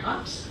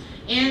startups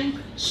and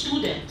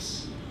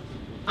students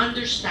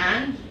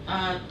understand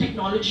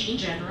technology in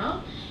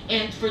general,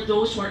 and for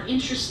those who are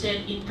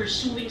interested in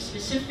pursuing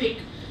specific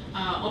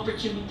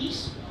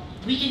opportunities,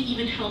 we can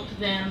even help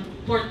them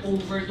port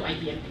over to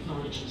IBM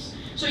technologies.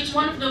 So it's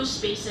one of those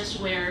spaces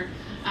where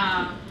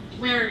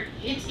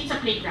it's a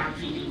playground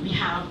really. We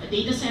have a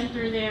data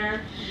center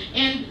there,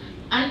 and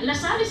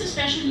Salle is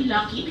especially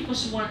lucky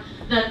because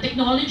the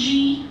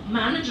technology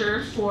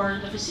manager for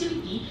the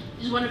facility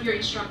is one of your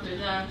instructors,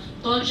 the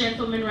tall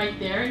gentleman right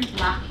there in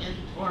black and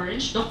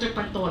orange, Dr.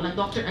 Pantola,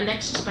 Dr.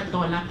 Alexis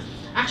Pantola,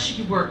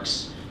 actually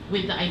works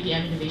with the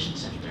IBM Innovation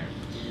Center.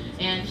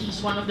 And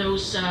he's one of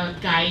those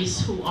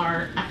guys who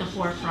are at the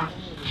forefront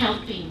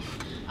helping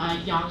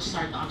young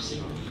startups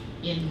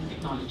in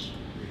technology.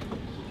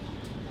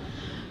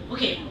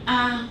 Okay,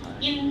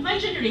 in my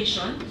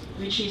generation,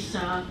 which is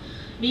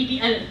maybe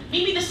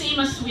the same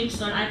as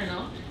Winston, I don't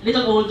know, a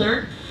little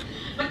older.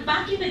 But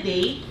back in the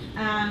day,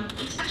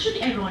 it's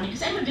actually ironic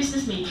because I'm a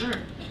business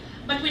major.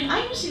 But when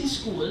I was in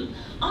school,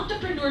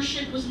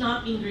 entrepreneurship was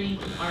not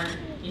ingrained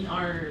in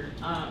our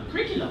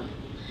curriculum.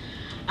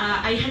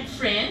 I had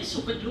friends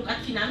who could look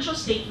at financial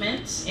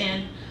statements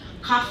and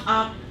cough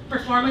up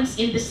performance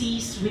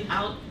indices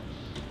without,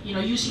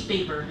 using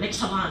paper, like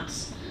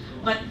savants.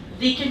 But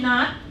they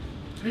cannot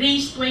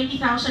raise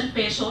 20,000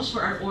 pesos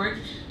for our org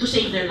to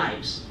save their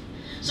lives.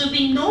 So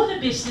they know the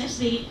business.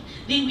 We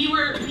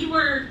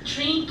were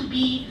trained to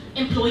be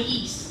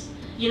employees.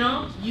 You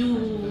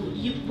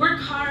work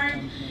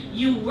hard,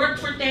 you work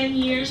for 10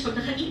 years, pag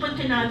nakaipon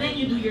ka na, then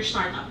you do your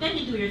startup, then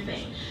you do your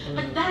thing.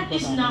 But that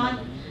is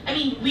not,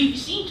 we've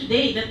seen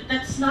today that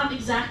that's not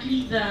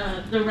exactly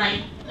the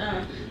right,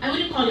 I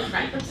wouldn't call it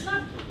right, but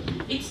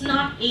it's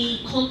not a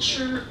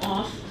culture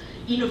of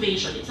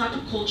innovation. It's not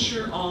a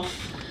culture of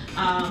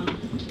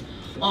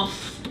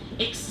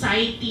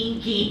exciting,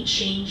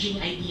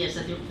 game-changing ideas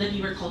that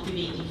we were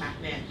cultivating back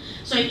then.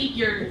 So I think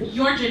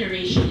your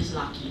generation is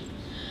lucky.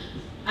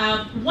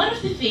 One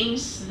of the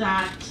things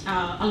that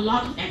a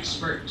lot of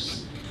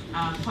experts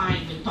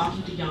find when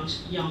talking to young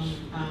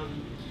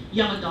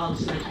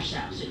adults like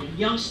yourselves and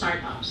young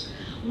startups,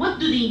 what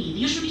do they need? They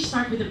usually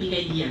start with a big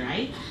idea,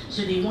 right?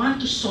 So they want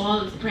to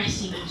solve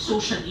pressing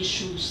social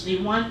issues. They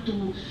want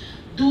to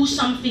do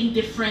something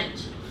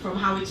different from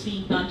how it's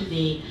being done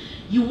today.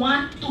 You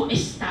want to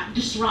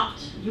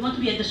disrupt. You want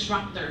to be a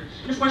disruptor.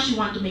 And of course, you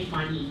want to make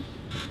money.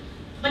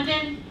 But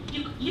then,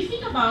 you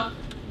think about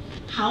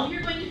how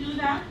you're going to do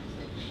that.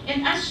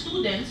 And as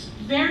students,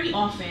 very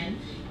often,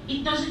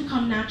 it doesn't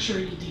come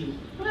naturally to you.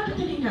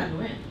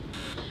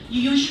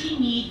 You usually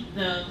need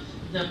the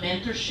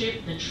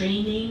mentorship, the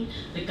training,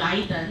 the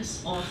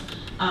guidance of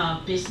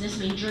business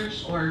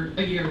majors or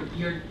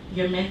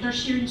your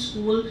mentors here in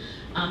school,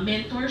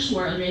 mentors who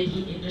are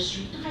already in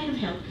industry to kind of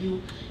help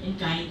you and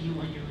guide you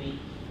on your way.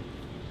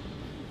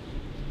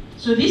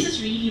 So this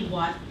is really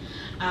what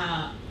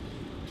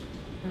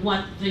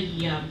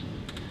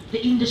the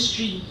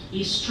industry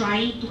is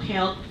trying to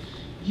help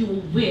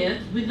you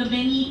with the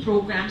many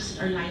programs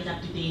that are lined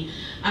up today.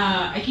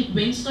 I think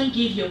Winston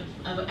gave you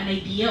an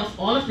idea of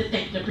all of the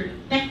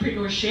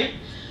techpreneurship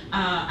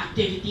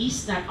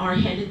activities that are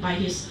headed by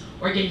his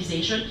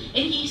organization,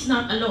 and he's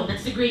not alone.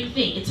 That's the great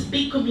thing. It's a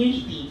big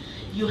community.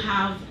 You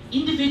have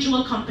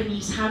individual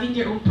companies having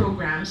their own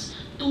programs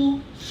to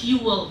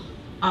fuel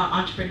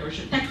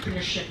entrepreneurship,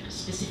 techpreneurship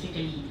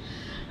specifically.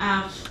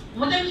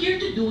 What I'm here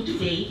to do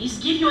today is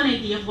give you an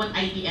idea of what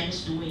IBM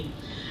is doing.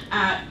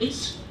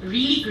 It's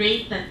really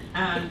great that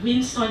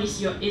Winston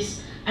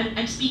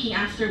I'm speaking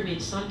after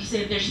Winston because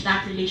there's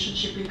that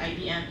relationship with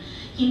IBM.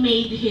 He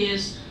made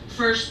his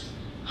first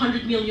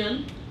 100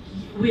 million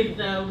with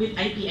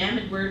IBM,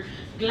 and we're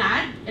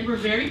glad and we're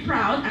very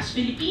proud as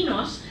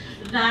Filipinos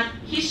that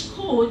his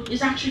code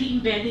is actually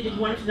embedded in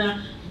one of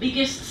the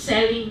biggest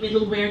selling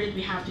middleware that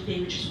we have today,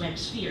 which is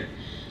WebSphere.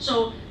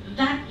 So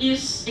that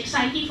is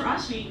exciting for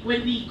us.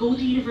 When we go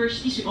to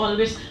universities, we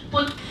always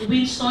put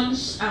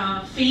Winston's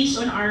face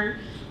on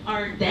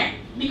our deck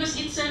because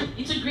it's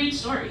a great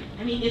story.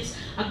 It's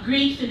a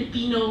great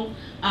Filipino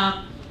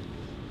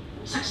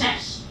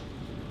success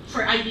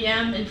for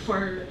IBM and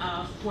for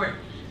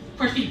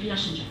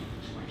Filipinos in general,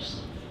 of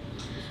course.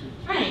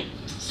 All right.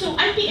 So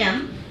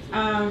IBM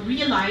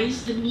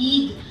realized the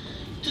need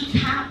to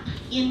tap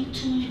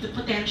into the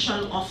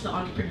potential of the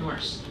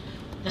entrepreneurs,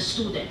 the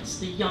students,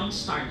 the young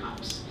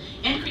startups,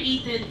 and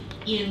created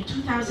in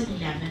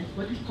 2011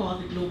 what we call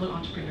the Global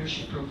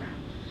Entrepreneurship Program.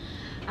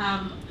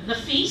 The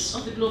face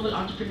of the Global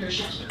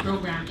Entrepreneurship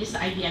Program is the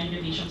IBM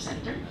Innovation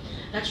Center.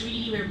 That's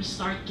really where we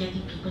start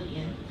getting people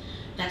in.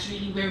 That's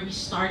really where we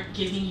start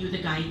giving you the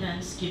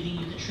guidance, giving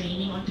you the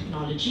training on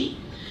technology,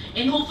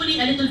 and hopefully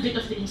a little bit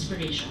of the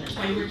inspiration. That's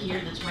why we're here.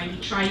 That's why we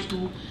try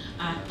to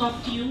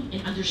talk to you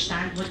and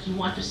understand what you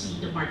want to see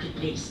in the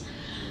marketplace.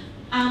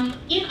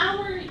 In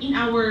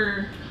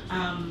our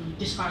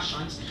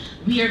discussions,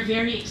 we are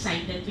very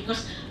excited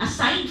because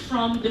aside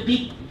from the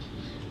big,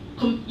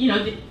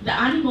 the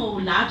Animo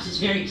Labs is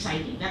very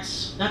exciting.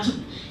 It's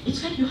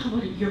like you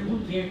have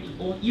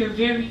your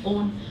very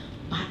own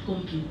bad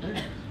computer.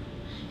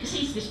 Because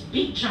it's this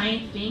big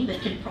giant thing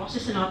that can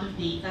process a lot of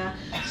data,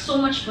 so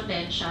much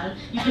potential.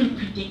 You can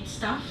predict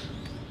stuff.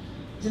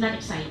 Isn't that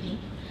exciting?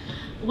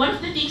 One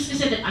of the things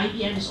that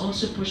IBM is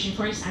also pushing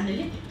for is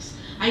analytics.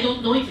 I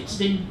don't know if it's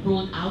been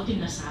rolled out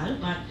in Salle,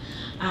 but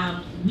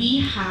we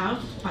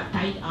have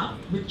tied up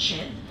with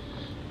CHED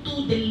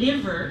to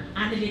deliver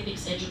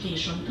analytics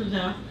education to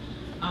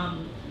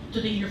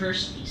the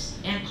universities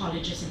and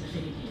colleges in the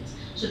Philippines.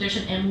 So there's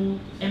an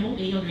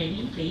MOA already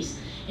in place,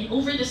 and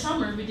over the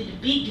summer we did a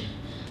big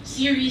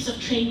series of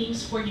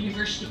trainings for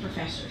university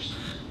professors,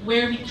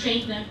 where we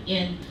trained them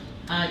in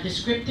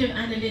descriptive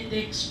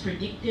analytics,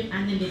 predictive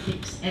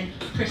analytics, and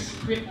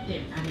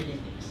prescriptive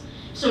analytics.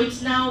 So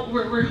it's now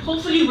we're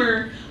hopefully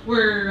enabling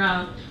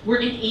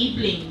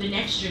the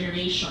next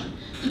generation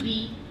to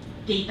be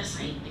data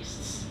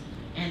scientists,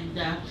 and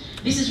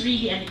this is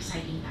really an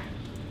exciting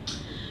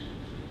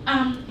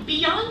time.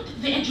 Beyond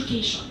the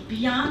education,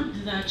 beyond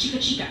the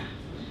chika,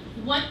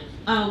 what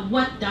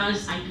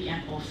does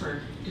IBM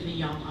offer to the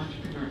young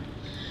entrepreneur?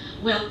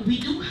 Well, we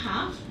do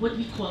have what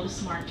we call the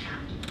Smart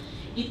Camp.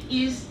 It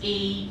is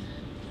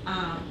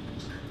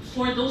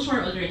for those who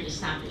are already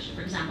established.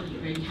 For example, you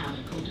already have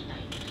a prototype.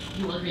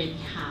 You already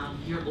have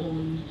your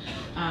own.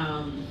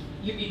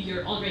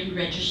 You're already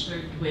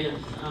registered with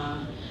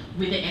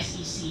the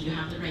SEC. You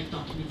have the right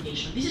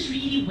documentation. This is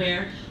really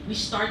where we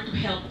start to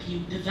help you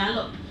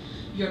develop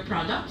your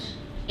product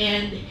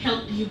and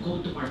help you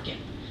go to market.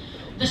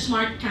 The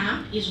Smart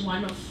Camp is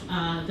one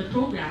of the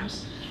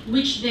programs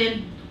which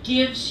then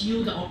gives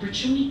you the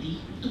opportunity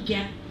to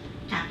get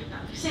capital.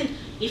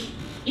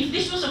 If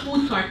this was a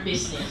food cart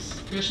business,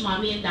 there's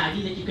mommy and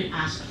daddy that you can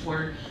ask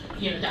for,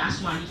 to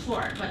ask money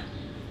for. But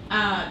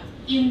I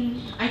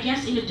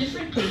guess in a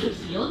different playing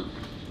field,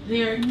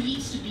 there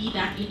needs to be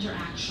that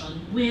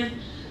interaction with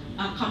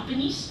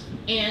companies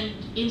and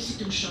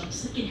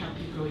institutions that can help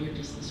you grow your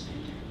business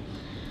better.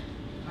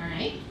 All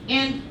right.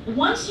 And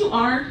once you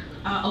are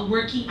a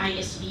working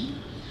ISV,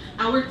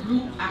 our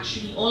group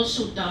actually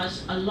also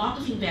does a lot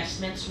of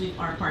investments with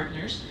our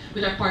partners,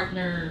 with our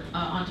partner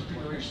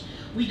entrepreneurs.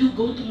 We do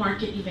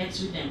go-to-market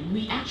events with them.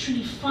 We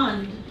actually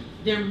fund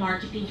their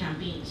marketing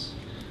campaigns.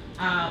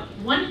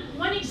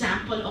 One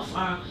example of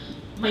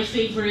my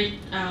favorite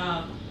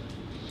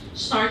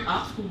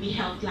startup who we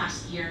helped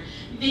last year,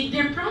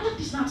 their product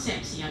is not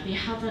sexy. They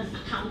have an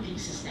accounting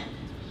system.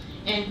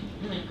 And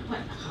you're like, what,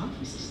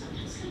 accounting system?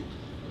 That's like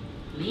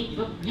lame.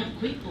 We have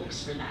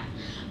QuickBooks for that.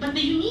 But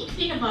the unique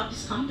thing about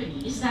this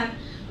company is that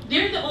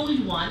they're the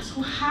only ones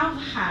who have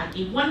had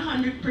a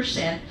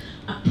 100%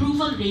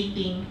 approval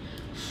rating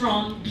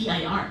from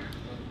BIR.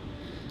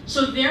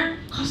 So their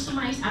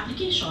customized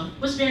application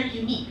was very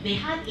unique. They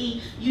had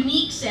a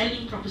unique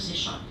selling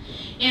proposition.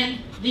 And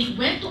they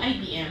went to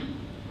IBM.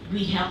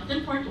 We helped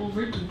them port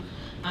over to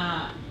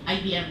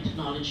IBM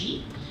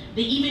technology.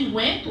 They even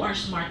went to our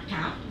Smart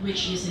Camp,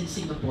 which is in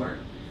Singapore.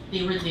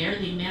 They were there,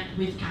 they met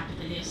with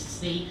capitalists,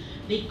 they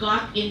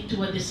got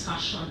into a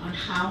discussion on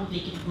how they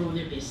can grow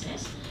their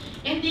business.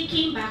 And they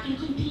came back and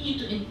continued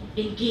to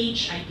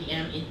engage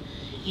IBM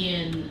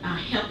in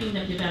helping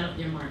them develop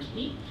their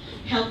marketing,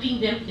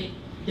 helping them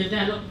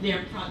develop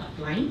their product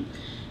line.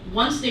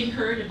 Once they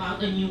heard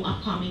about a new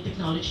upcoming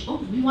technology,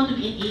 oh, we want to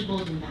be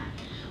enabled in that.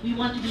 We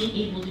want to be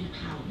enabled in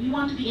cloud. We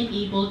want to be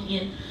enabled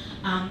in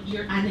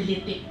your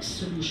analytics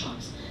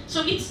solutions.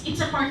 So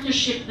it's a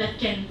partnership that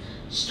can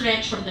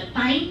stretch from the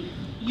time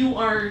you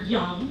are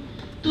young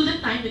to the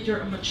time that you're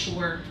a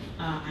mature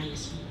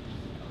ISV.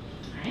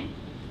 All right?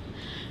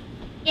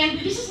 And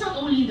this is not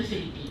only in the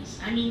Philippines.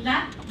 I mean,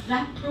 that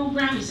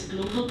program is a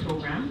global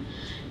program,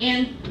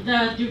 and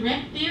the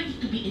directive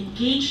to be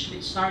engaged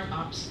with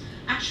startups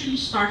actually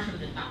start from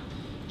the top.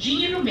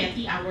 Jeannie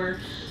Rometti, our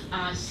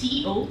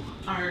CEO,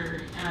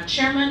 our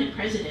chairman and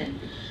president,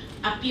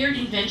 appeared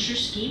in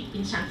VentureScape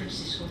in San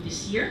Francisco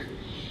this year,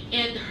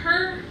 and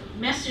her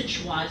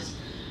message was,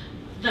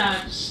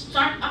 the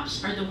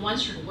startups are the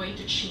ones who are going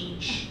to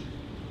change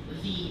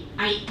the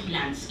IT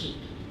landscape.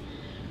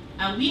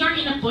 We are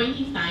in a point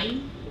in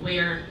time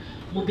where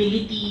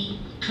mobility,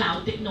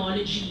 cloud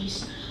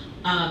technologies,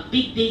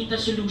 big data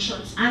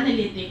solutions,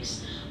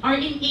 analytics are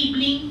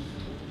enabling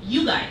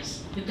you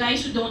guys, the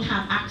guys who don't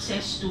have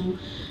access to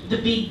the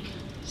big,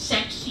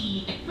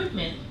 sexy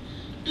equipment,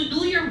 to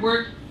do your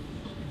work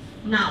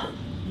now,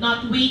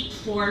 not wait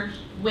for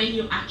when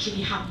you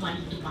actually have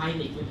money to buy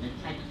the equipment,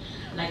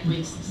 like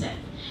Winston said.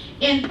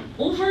 And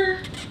over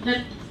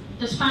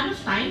the span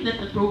of time that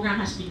the program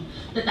has been,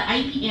 that the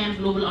IBM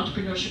Global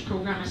Entrepreneurship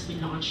Program has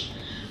been launched,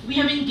 we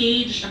have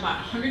engaged about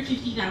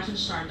 150,000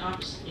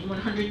 startups in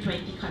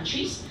 120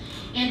 countries,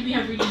 and we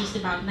have released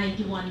about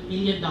 $91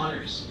 million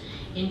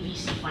in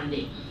VC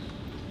funding.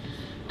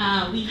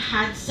 We've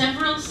had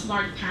several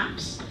Smart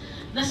Camps.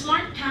 The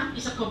Smart Camp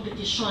is a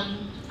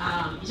competition,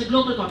 it's a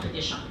global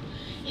competition.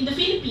 In the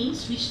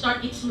Philippines, we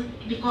start, it's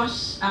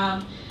because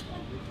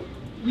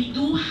we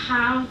do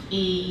have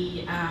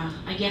a,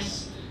 I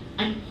guess,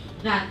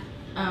 that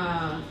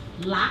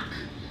lack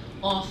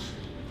of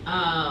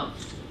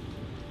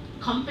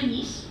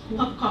companies who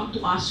have come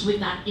to us with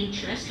that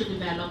interest to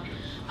develop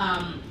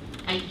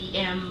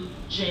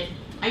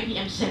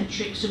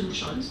IBM-centric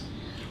solutions.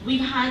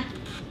 We've had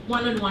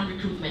one-on-one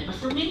recruitment, but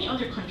for many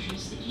other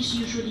countries, it is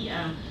usually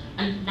a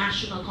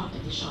national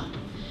competition.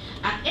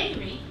 At any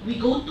rate, we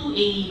go to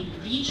a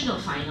regional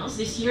finals.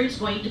 This year it's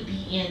going to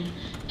be in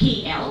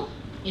KL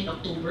in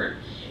October.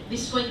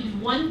 This is going to be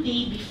one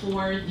day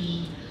before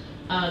the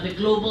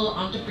Global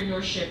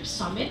Entrepreneurship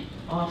Summit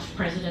of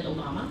President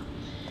Obama.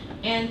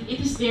 And it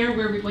is there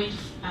where we're going to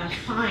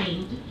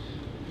find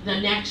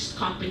the next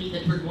company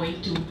that we're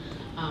going to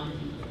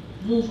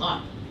move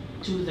up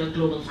to the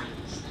global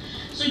finals.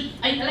 So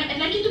I'd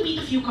like you to meet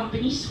a few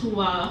companies who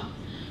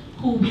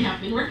we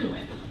have been working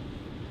with.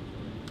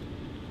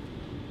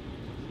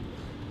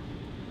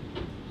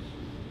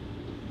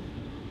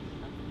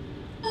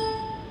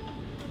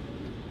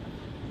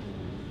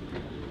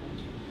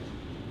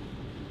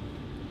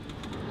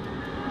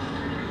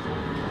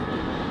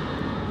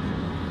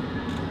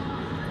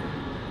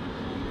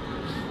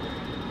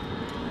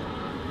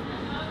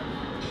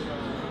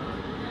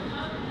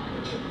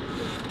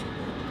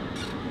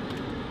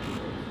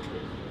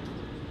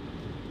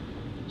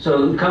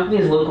 So the company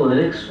is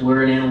Localytics.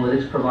 We're an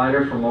analytics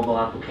provider for mobile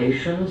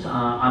applications.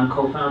 I'm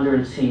co-founder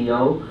and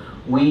CEO.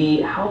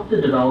 We help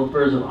the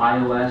developers of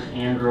iOS,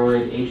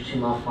 Android,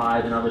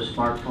 HTML5, and other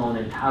smartphone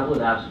and tablet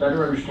apps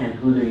better understand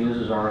who their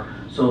users are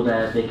so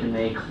that they can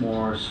make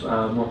more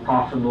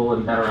profitable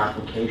and better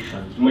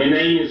applications. My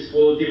name is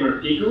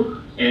Volodymyr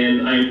Piguk,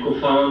 and I'm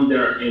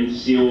co-founder and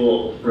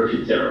CEO of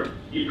Profitero.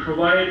 We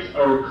provide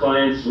our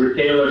clients,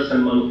 retailers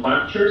and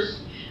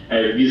manufacturers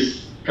with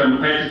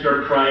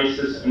competitor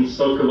prices and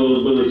stock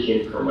availability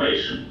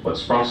information. What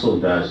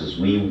Sproxel does is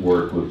we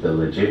work with the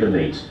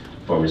legitimate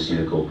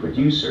pharmaceutical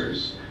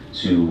producers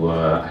to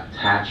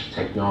attach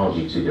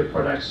technology to their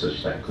products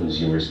such that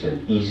consumers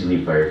can easily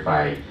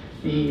verify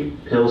the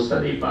pills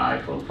that they buy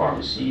from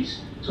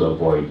pharmacies to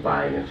avoid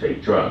buying a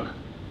fake drug.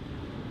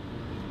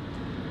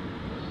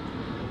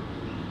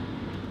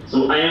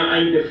 So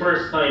I'm the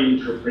first-time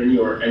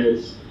entrepreneur, and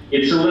it's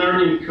a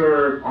learning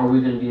curve. Are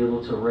we going to be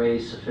able to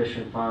raise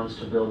sufficient funds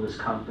to build this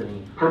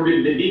company?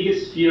 Probably the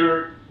biggest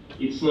fear,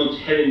 it's not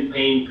having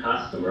paying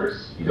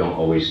customers. You don't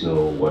always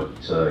know what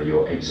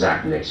your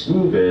exact next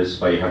move is,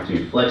 but you have to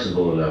be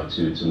flexible enough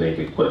to make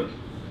it quick.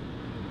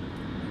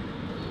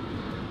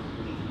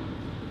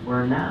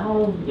 We're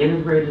now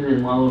integrated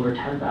in well over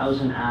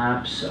 10,000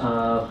 apps.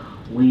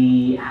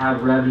 We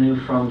have revenue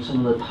from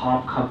some of the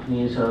top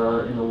companies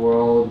in the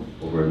world.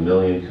 Over 1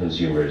 million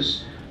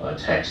consumers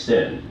text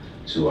in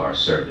to our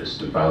service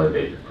to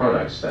validate the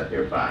products that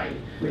they're buying.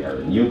 We have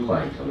a new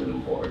client coming on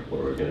board where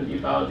we're going to be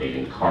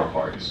validating car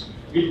parts.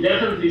 We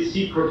definitely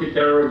see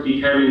Profitero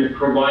becoming a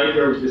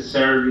provider of the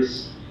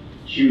service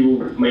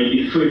to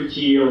maybe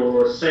 50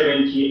 or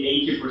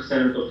 70,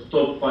 80% of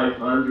top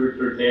 500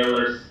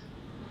 retailers.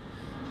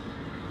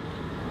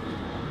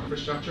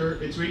 Infrastructure,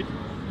 it's really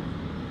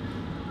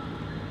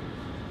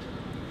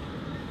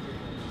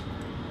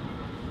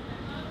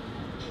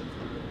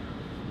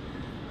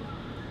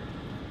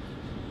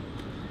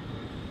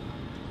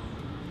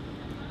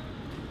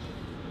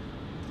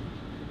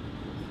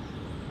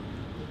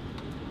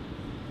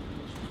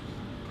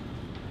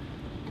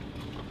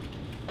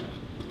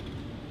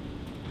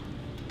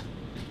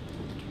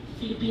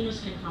Filipinos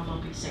can come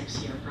up with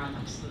sexier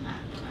products than that.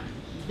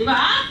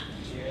 Diba?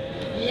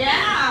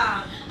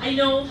 Yeah! I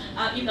know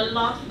in a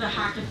lot of the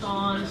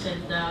hackathons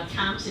and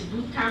camps and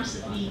boot camps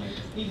that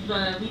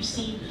we've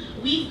seen,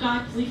 we've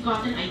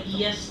gotten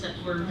ideas that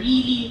were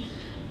really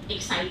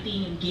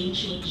exciting and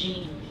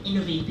game-changing,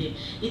 innovative.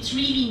 It's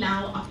really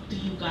now up to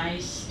you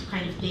guys to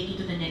kind of take it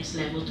to the next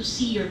level, to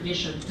see your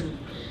vision through.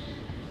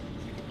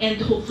 And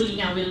hopefully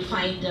now we'll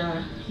find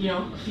a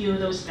few of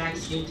those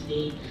guys here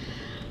today.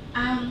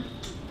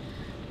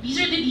 These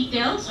are the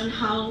details on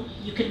how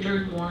you can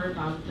learn more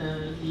about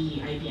the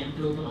IBM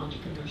Global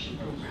Entrepreneurship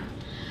Program.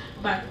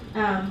 But,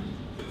 and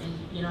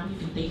you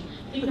can take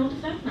note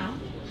of that now.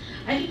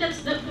 I think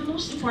that's the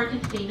most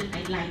important thing that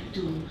I'd like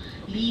to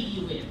leave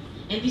you with.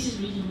 And this is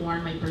really more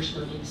my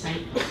personal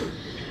insight.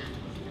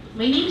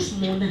 My name is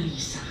Mona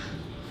Lisa.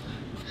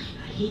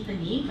 I hate the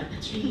name, but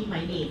that's really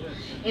my name.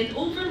 And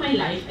over my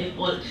life,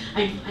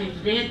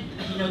 I've read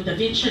Da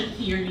Vinci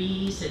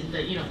theories and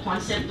the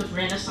concept of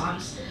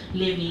Renaissance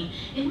living.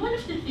 And one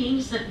of the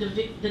things that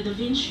the Da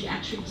Vinci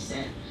actually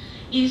said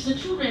is the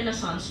true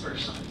Renaissance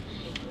person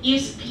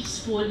is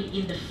peaceful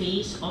in the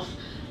face of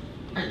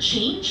a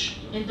change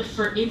and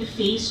in the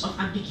face of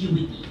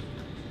ambiguity.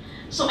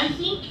 So I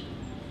think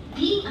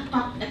being a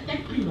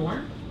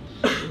techpreneur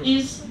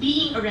is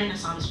being a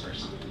Renaissance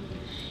person.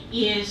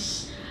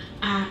 It's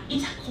a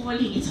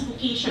calling, it's a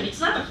vocation. It's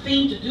not a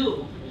thing to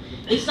do.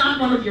 It's not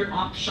one of your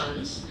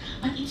options,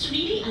 but it's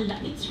really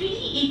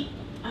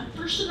a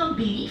personal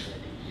belief.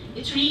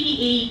 It's really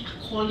a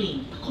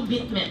calling, a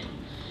commitment.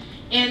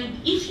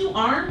 And if you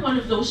are one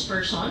of those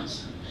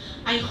persons,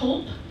 I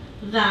hope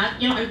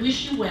that, I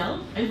wish you well.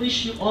 I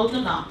wish you all the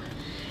luck.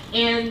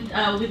 And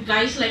with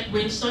guys like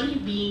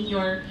Winston being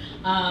your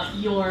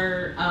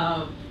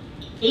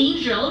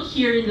angel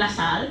here in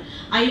Salle,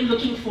 I am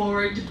looking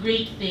forward to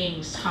great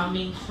things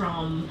coming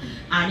from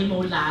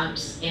Animo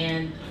Labs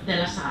and De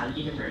La Salle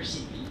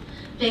University.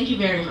 Thank you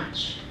very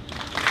much.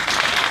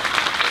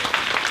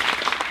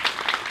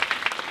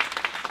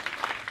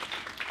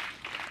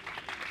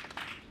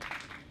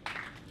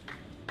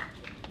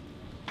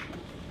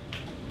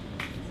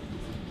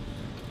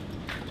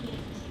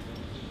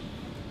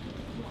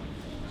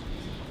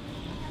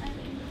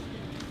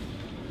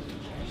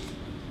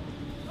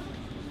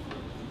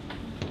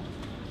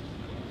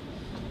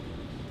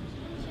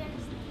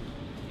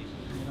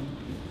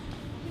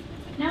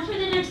 Now for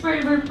the next part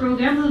of our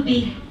program,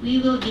 we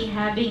will be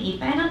having a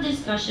panel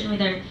discussion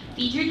with our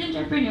featured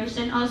entrepreneurs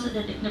and also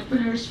the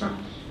technopreneurs from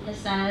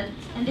Salle,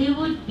 and they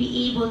would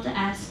be able to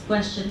ask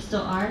questions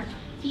to our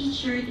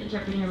featured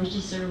entrepreneur, which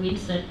is Sir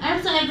Winston.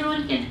 Also,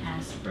 everyone can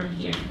ask from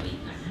here. Wait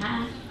lang,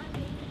 ha?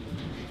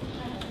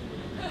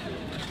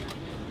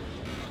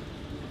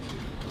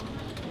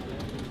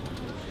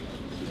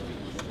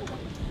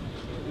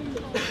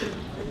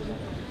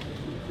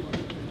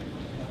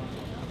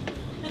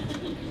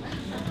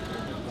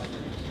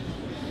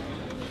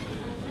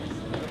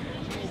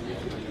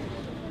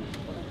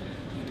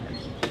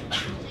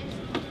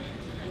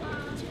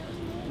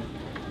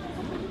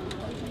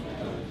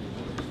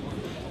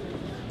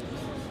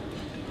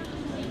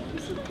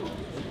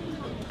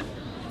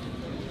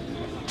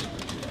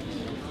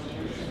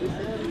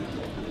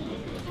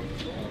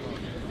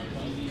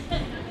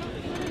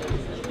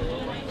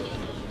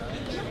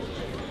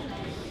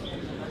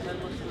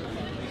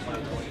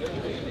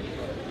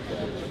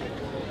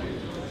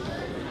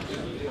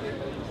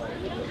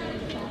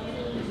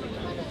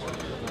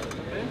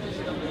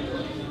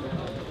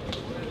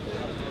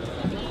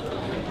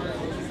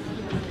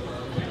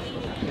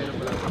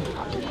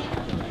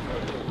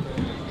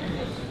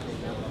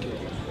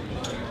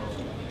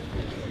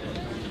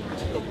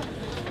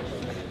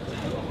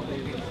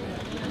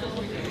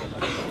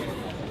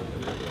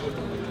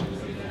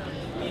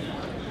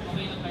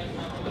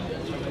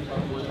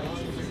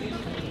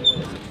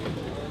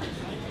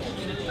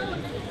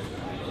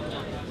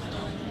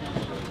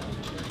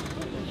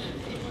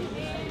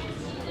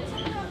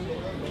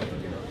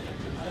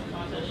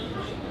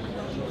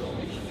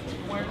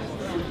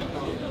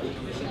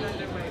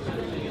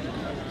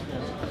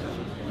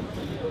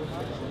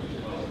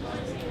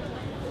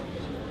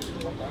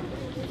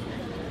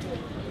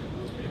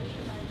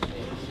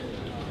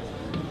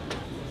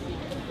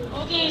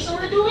 Okay, so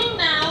we're doing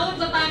now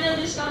the panel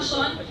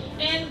discussion,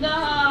 and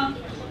the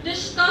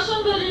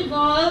discussion will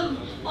revolve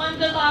on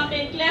the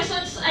topic,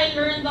 lessons I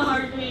learned the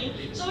hard way.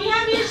 So we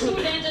have here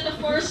students, and of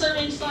course Sir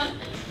Winston.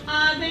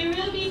 They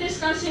will be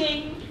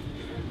discussing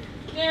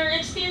their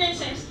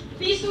experiences.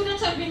 These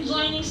students have been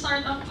joining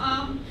startup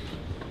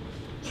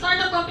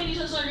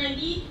competitions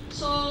already,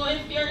 so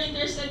if you're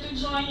interested to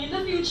join in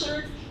the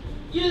future,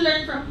 you'll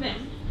learn from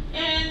them.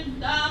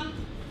 And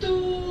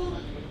to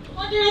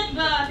moderate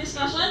the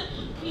discussion,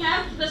 we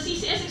have the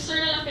CCS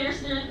External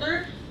Affairs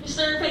Director,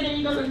 Mr.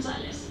 Federico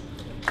Gonzalez.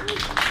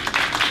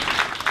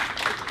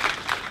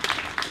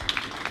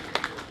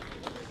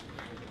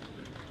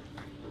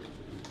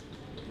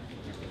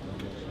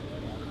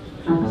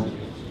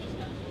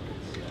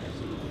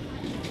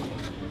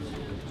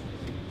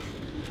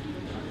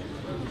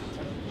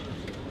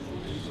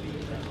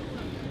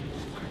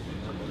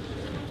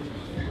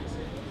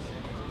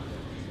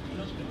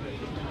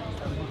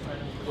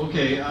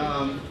 Okay,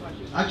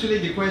 actually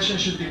the question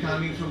should be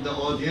coming from the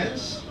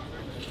audience,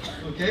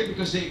 okay,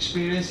 because the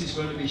experience is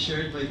going to be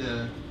shared by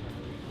the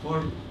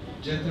four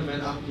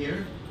gentlemen up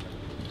here.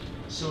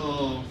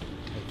 So,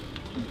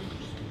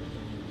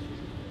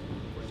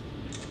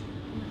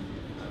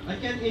 I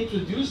can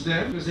introduce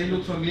them because they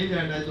look familiar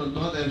and I don't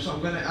know them, so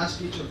I'm going to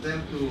ask each of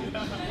them to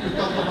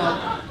talk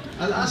about,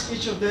 I'll ask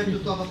each of them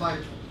to talk about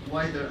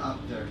why they're up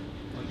there,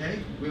 okay?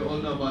 We all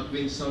know about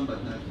Winston,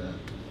 but not the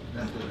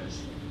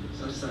rest.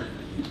 So start.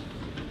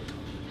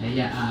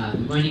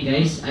 Good morning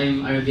guys.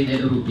 I'm Arvin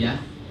L. Urubia.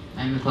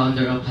 I'm the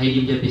founder of High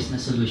India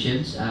Business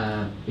Solutions.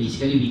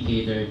 Basically, we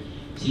cater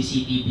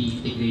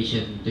CCTV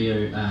integration to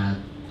your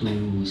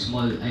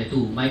to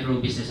micro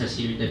businesses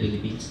here in the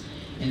Philippines.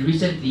 And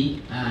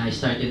recently, I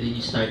started a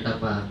new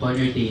startup,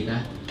 Corner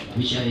Data,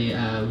 which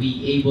we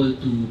able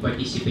to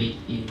participate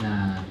in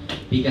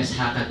biggest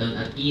hackathon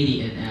at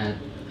ERI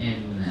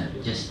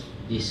and just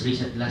this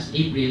recent last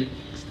April.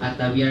 At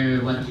we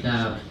are one of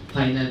the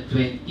final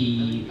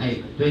 20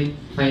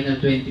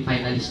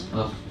 finalists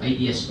of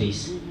Idea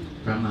Space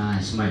from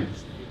Smart.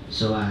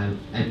 So I'm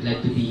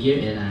glad to be here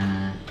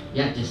and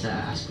just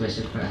ask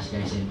questions for us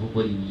guys, and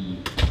hopefully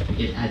we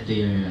can add to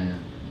your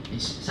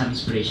some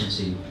inspirations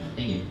to you.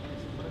 Thank you.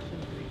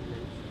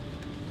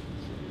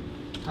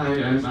 Hi,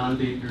 I'm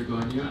Alden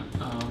Gorgonia,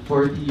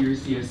 40-year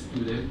CS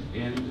student,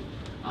 and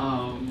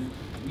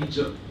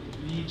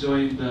we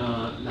joined the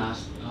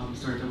last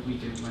startup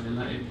week in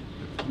Manila, and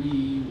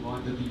we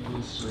won the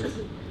People's Choice.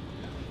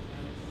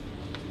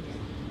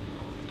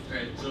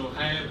 Alright, so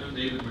hi, I'm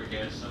David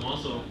Marquez. I'm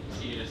also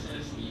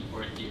CSSE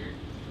 4th year,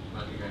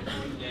 about to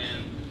graduate.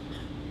 And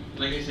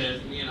like I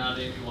said, me and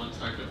Ale, we want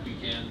Startup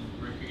Weekend.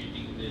 We're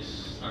creating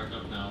this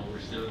startup now.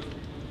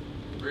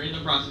 We're in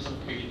the process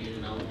of creating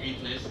it now.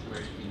 Great list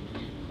where you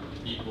can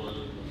give people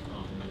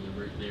the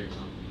work there or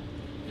something,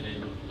 and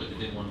then put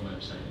it in one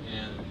website.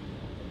 And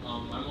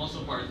I'm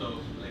also part of,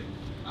 like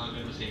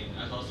Alvin was saying,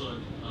 I was also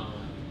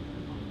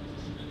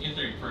an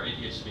intern for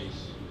ITS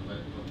Space, but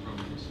from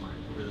Smart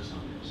over the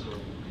summer. So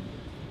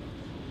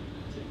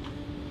that's it.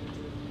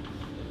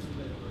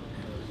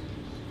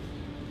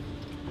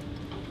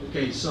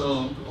 Okay,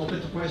 so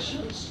open to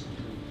questions.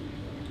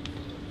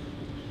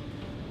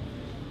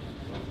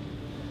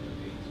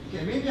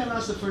 Okay, maybe I'll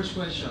ask the first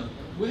question.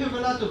 We have a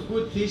lot of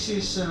good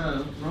thesis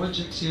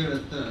projects here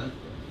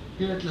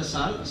at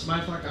LaSalle. As a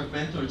matter of fact, I've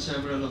mentored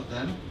several of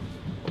them.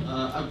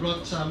 I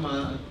brought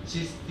some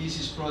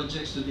thesis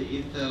projects to the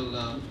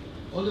Intel,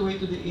 all the way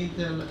to the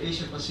Intel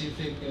Asia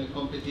Pacific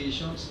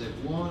competitions.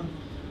 They've won.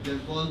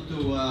 They've gone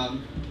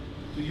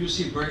to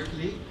UC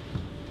Berkeley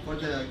for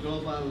the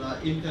global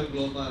Intel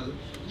Global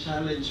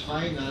Challenge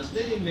Finals.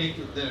 They didn't make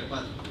it there,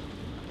 but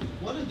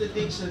one of the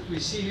things that we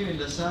see here in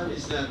LaSalle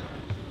is that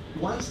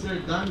once they're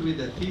done with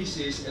the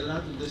thesis, a lot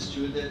of the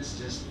students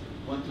just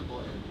want to go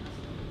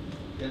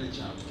and get a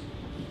job,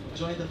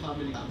 join the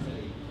family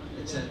company,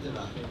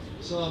 etc.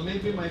 So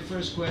maybe my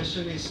first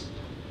question is,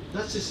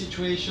 that's a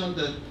situation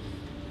that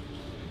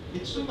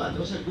it's too bad.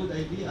 Those are good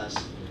ideas.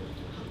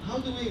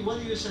 What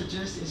do you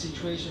suggest in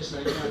situations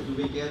like that?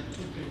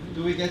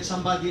 Do we get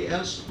somebody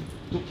else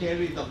to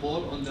carry the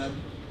ball on that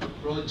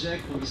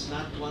project who is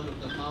not one of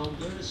the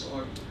founders,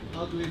 or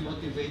how do we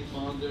motivate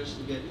founders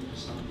to get into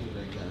something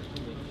like that?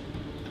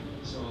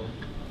 So,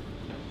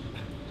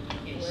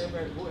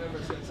 whoever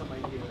said some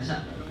ideas.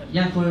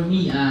 Yeah, for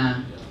me,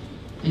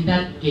 in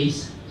that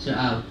case, so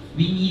I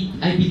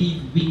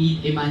believe we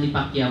need a Manny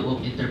Pacquiao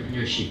of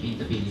entrepreneurship in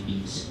the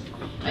Philippines.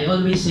 I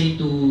always say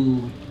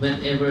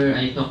whenever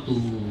I talk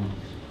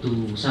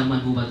to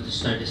someone who wants to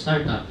start a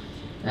startup,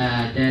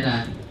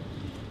 that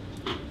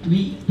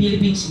we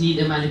Philippines need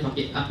a Manny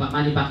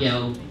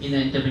Pacquiao in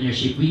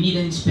entrepreneurship. We need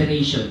an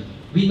inspiration.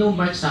 We know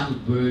Mark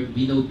Zuckerberg,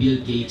 we know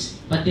Bill Gates,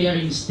 but they are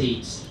in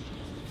States.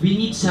 We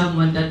need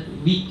someone that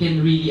we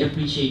can really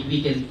appreciate,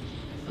 we can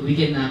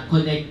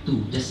connect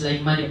to, just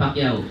like Manny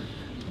Pacquiao.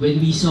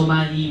 When we saw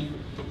Manny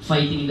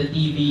fighting in the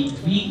TV,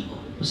 we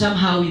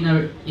somehow in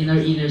our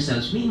inner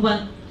selves, we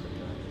want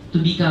to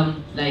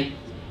become like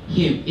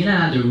him in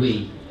another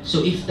way.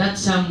 So if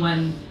that's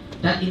someone,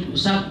 that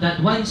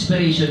one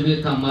inspiration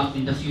will come up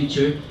in the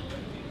future,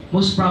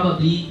 most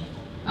probably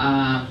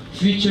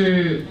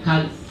future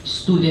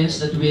students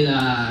that will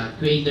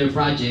create their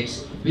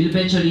projects will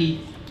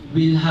eventually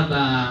have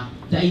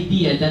the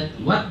idea that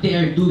what they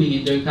are doing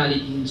in their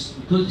college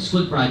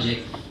school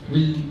project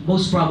will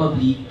most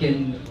probably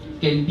can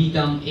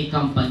become a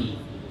company.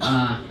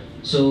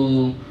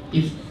 So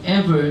if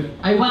ever,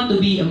 I want to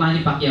be a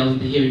Manny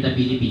Pacquiao here in the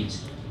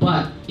Philippines.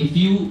 But if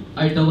you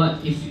are the one,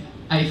 if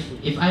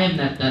I am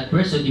not that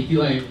person, if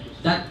you are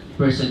that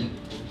person,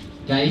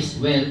 guys,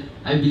 well,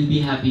 I will be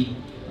happy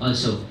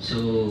also.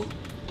 So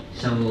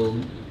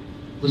kung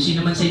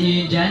sino man sa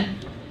inyo yun dyan,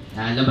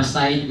 labas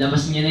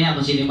niyo na yan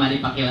kung sino yung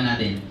Manny Pacquiao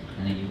natin.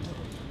 Thank you.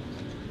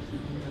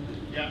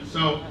 Yeah,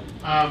 so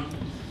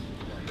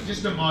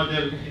just the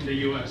model in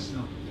the US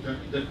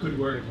that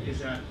could work is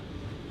that,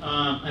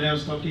 and I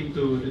was talking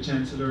to the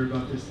Chancellor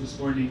about this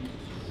morning,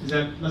 is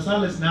that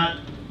LaSalle is not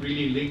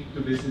really linked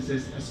to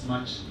businesses as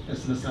much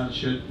as LaSalle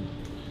should,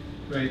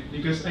 right?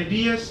 Because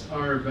ideas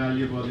are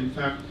valuable. In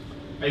fact,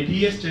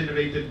 ideas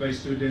generated by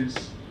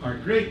students are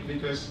great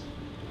because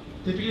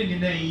typically hindi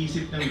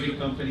naiisip ng big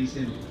companies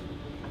in.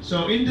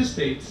 So in the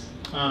States,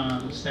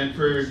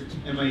 Stanford,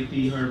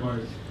 MIT,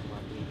 Harvard,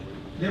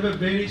 they have a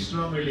very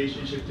strong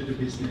relationship to the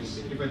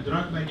business. If a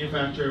drug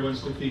manufacturer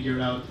wants to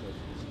figure out,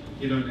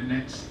 the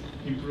next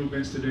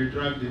improvements to their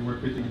drug, they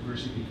work with the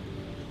university.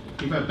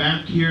 If a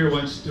bank here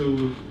wants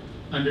to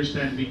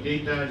understand big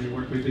data, they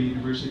work with the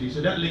university.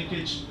 So that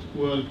linkage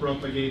will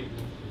propagate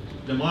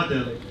the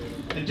model.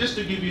 And just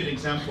to give you an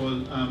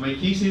example, my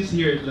thesis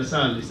here at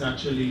LaSalle is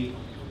actually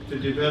to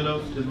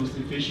develop the most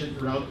efficient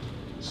route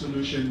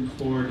solution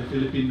for the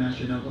Philippine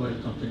National Oil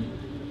Company.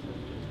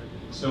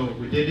 So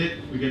we did it,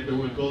 we get the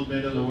World Gold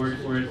Medal Award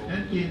for it,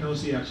 and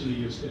PNOC actually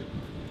used it.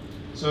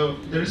 So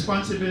the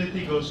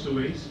responsibility goes two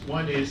ways.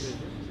 One is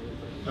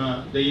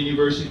the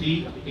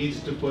university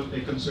needs to put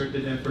a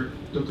concerted effort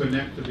to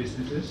connect the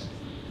businesses.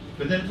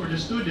 But then for the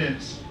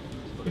students,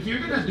 if you're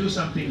gonna do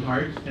something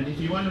hard, and if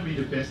you want to be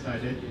the best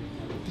at it,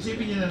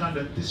 isipin niyo na lang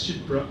that this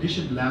should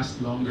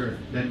last longer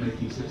than my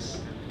thesis.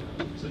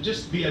 So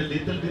just be a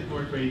little bit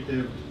more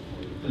creative,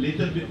 a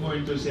little bit more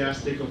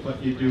enthusiastic of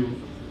what you do.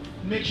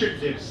 Make sure it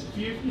lives.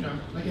 If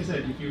like I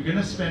said, if you're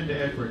gonna spend the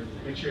effort,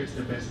 make sure it's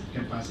the best it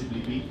can possibly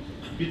be.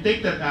 If you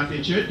take that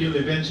attitude, you'll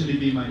eventually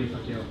be Manny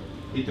Pacquiao.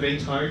 He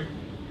trains hard,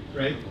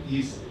 right?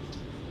 He's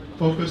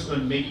focused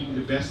on making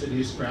the best at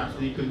his craft,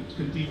 and he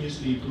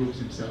continuously improves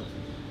himself.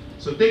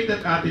 So take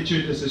that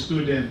attitude as a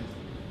student,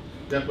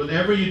 that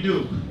whatever you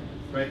do,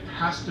 right,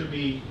 has to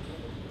be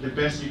the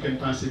best you can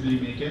possibly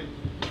make it,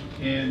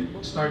 and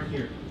start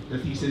here. The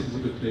thesis is a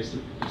good place to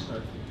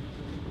start.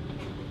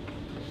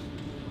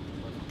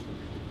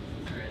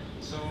 Alright,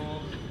 so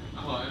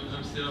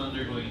I'm still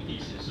undergoing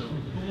thesis. So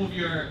who of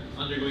you are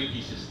undergoing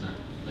thesis now?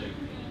 Like,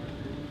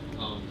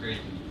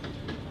 currently?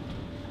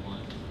 One.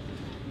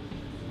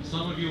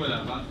 Some of you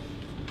wala pa?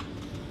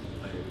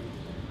 Okay.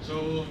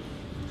 So,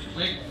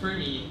 like for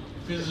me,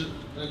 because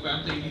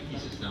I'm taking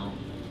thesis now,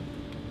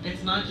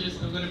 it's not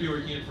just I'm gonna be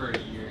working for a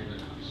year and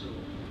a half. So,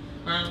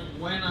 parang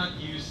why not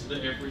use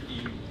the effort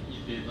you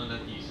did on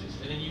that thesis,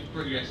 and then you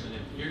progress on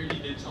it. You already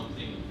did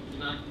something.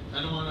 I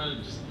don't wanna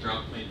just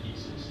drop my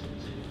thesis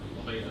and say,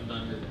 okay, I'm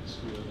done with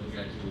school and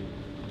graduate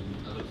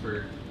and I'll look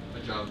for a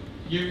job.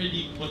 You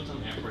already put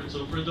some effort.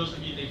 So for those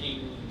of you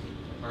thinking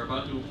or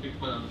about to pick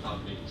one on the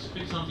topic,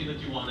 pick something that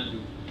you want to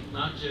do,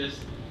 not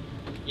just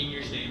in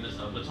your stay in the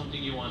Salle, but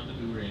something you want to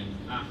do in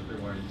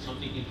afterwards,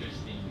 something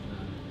interesting.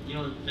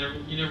 You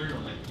never know.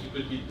 Like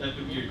that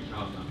could be your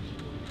job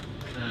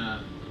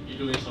actually. You're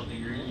doing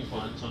something really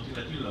fun, something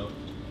that you love.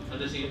 At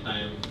the same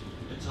time,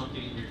 it's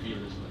something in your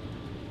field as well.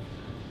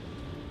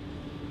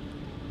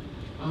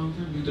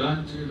 For me, to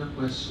answer the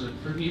question,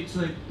 for me it's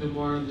like the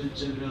more on the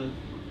general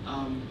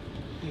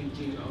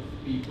thinking of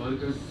people,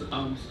 because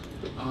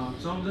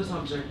some of the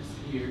subjects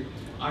here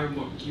are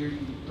more geared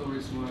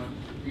towards more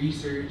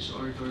research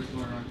or towards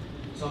more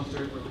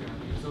software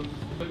programming. So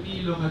when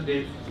we look at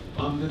it,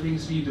 the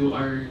things we do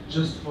are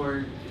just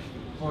for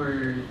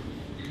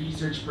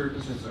research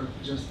purposes or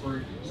just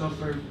for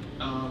software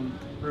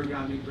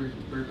programming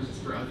purposes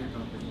for other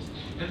companies.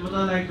 And what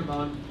I like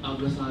about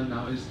LaSalle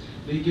now is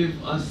they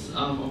give us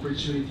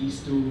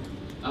opportunities to,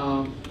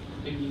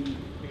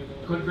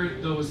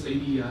 convert those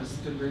ideas,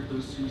 convert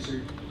those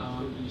research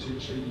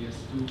ideas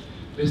to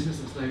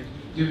businesses, like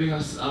giving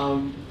us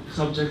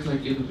subjects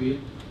like Innovate,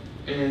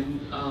 and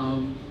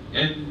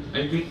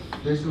I think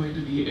there's going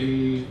to be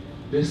a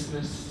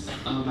business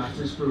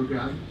master's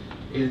program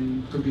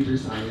in computer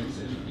science,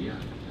 and yeah,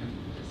 and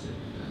that's it.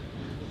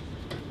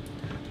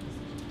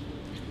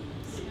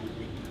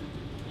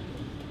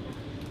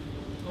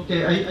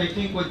 Okay, I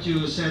think what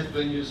you said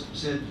when you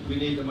said we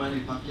need a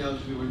Manny Pacquiao,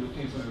 we were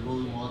looking for a role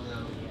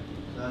model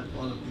that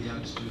all of the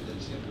young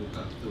students can look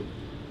up to.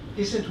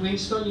 Isn't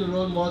Winston your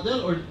role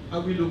model, or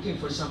are we looking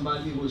for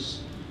somebody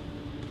who's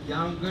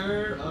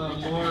younger,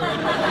 more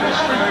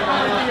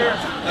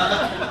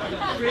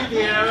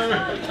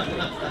prettier?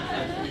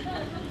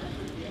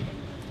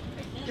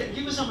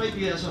 Give us some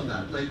ideas on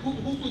that. Like who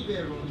could be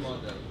a role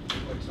model,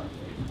 for example?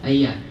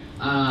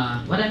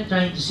 What I'm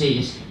trying to say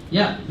is,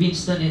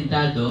 Winston and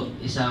Dado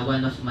is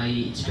one of my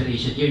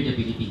inspiration here in the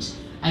Philippines.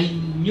 I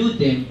knew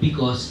them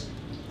because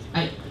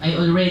I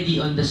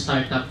already on the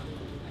startup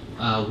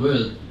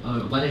world.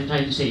 Or what I'm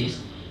trying to say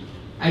is,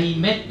 I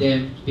met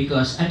them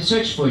because I'm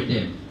searching for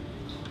them.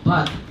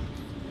 But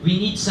we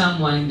need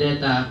someone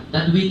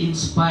that will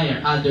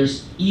inspire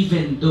others,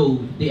 even though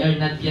they are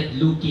not yet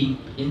looking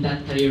in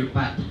that career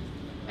path.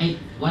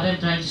 What I'm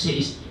trying to say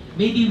is,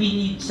 maybe we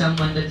need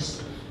someone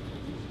that's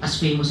as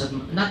famous as,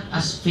 not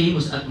as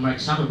famous as Mark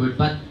Zuckerberg,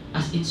 but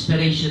as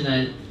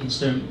inspirational in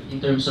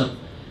terms of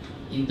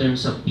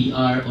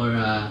PR or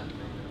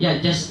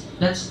that's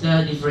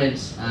the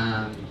difference.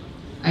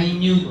 I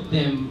knew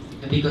them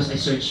because I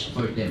searched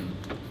for them.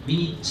 We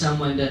need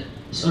someone that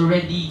is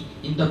already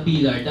in the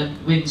pillar, that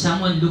when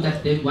someone look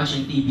at them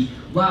watching TV,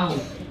 wow.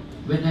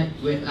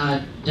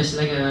 Just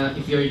like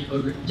if you're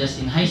just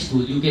in high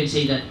school, you can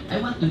say that I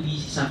want to be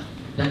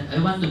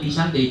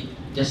someday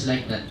just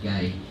like that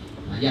guy.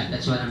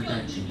 That's what I'm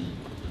trying to say.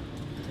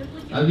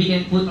 We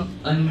can put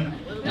on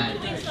that.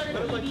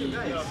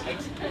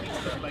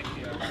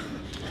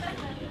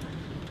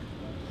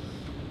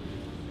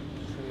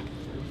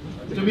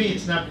 To me,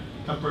 it's not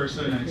a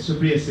person, it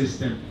should be a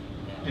system.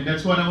 And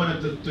that's what I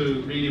wanted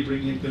to really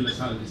bring into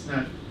LaSalle. It's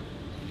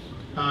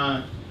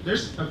not,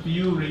 there's a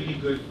few really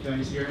good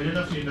guys here. I don't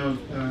know if you know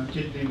a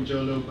kid named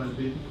Jolo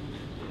Balbin,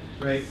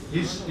 right?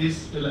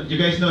 You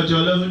guys know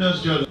Jolo? Who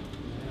knows Jolo?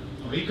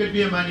 Oh, he could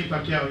be a Manny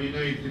Pacquiao. You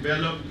know, he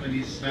developed on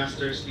his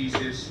master's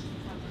thesis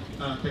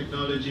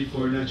technology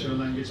for natural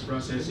language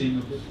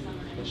processing,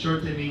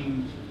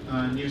 shortening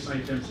news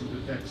items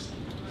into text.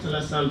 It's a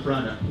LaSalle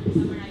product,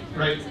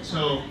 right?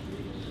 So,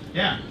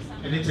 yeah,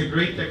 and it's a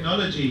great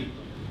technology.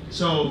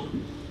 So,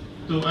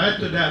 to add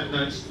to that,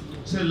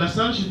 so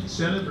LaSalle should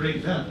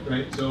celebrate that,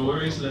 right? So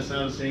where is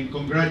LaSalle saying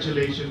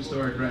congratulations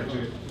to our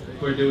graduate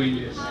for doing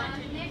this?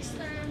 Next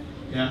term.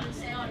 Yeah.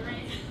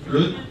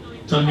 Ruth,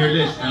 it's on your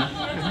list, huh?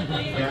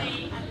 Yeah.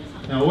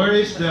 Now, where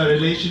is the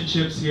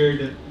relationships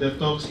here that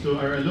talks to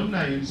our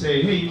alumni and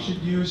say, hey, you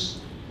should use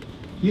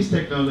his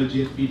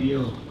technology at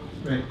BDO,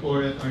 right,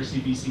 or at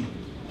RCBC,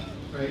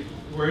 right?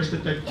 Where's the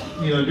there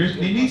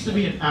needs to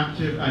be an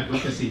active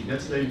advocacy.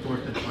 That's the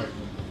important part.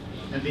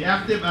 And the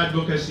active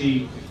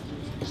advocacy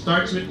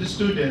starts with the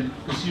student,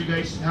 because you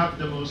guys have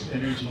the most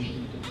energy,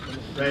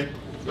 right?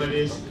 But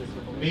is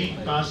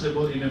made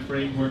possible in a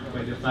framework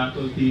by the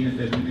faculty and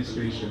the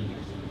administration.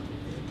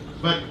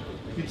 But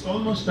it's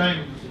almost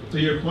time, to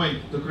your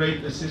point, to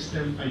create a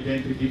system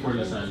identity for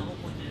LaSalle,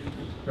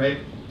 right?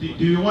 Do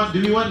you want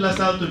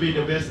LaSalle to be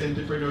the best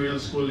entrepreneurial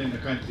school in the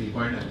country,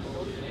 Barnett?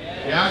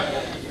 Yeah?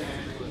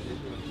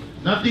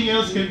 Nothing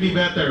else can be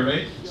better,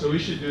 right? So we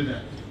should do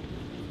that.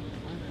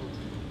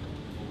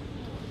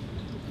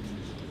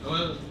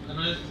 Well,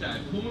 another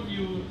thing, whom of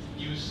you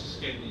use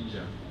Scan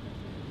Ninja?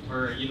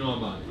 Or you know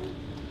about it?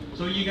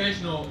 So you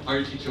guys know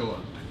Archie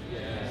Choa?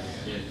 Yes.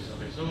 Yes,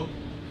 okay. So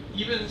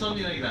even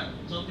something like that,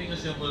 something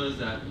as simple as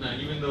that, now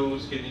even though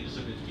Scan Ninja is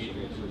a bit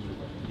catered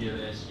to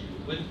DLSU,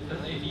 but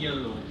that idea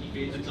alone, he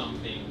created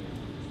something,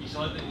 he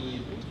saw the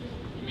need,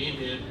 he made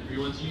it,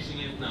 everyone's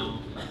using it now,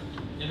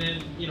 and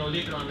then, you know,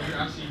 later on, we're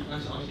actually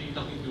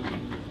talking to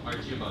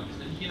Archie about this,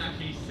 and he can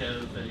actually sell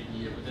the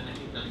idea, but then I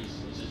think that he's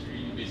just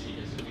really busy,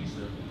 he's doing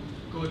stuff.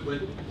 Code,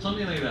 but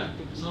something like that.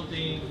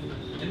 Something,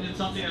 and then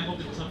something, I hope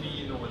it's something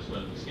you know as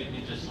well. It's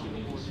getting just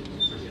something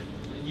super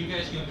simple. And you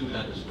guys can do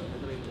that as well.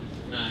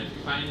 If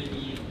you find a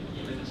need,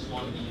 even a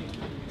small need,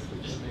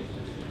 just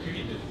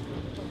create it.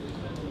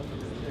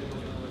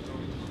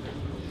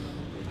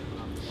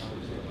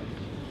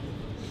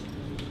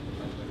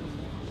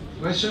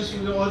 Questions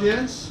from the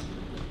audience?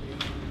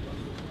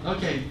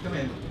 Okay, come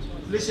in.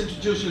 Please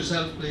introduce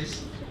yourself,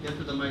 please. Get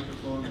to the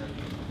microphone.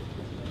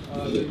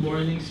 Good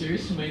morning,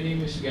 sirs. My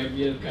name is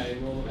Gabriel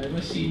Cairo. I'm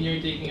a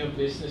senior taking up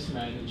business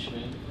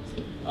management.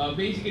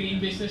 Basically, in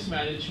business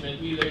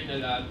management, we learn a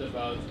lot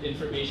about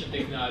information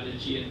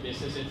technology and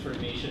business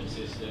information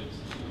systems.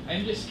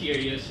 I'm just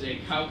curious,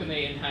 like, how can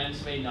I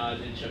enhance my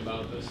knowledge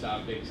about those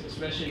topics,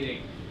 especially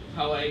like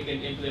how I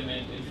can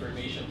implement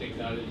information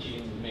technology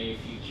in my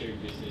future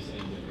business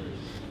endeavors?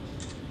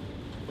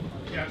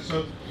 Yeah,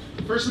 so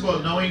first of all,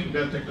 knowing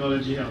that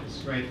technology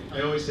helps, right?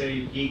 I always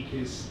say geek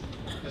is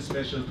a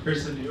special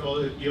person. You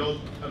all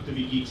have to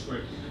be geeks for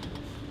it.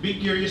 Be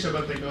curious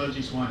about technology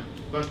is one.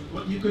 But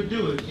what you could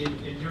do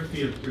in your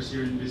field, because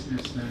you're in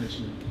business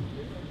management,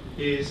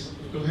 is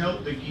to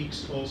help the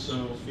geeks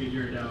also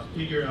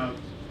figure out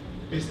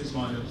business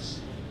models.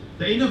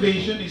 The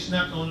innovation is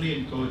not only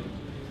in code.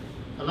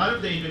 A lot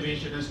of the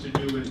innovation has to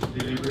do with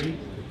delivery,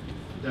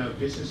 the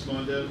business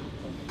model,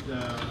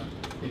 the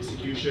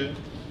execution.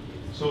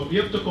 So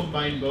you have to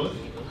combine both.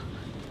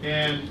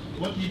 And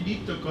what you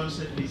need to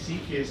constantly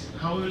seek is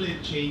how will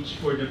it change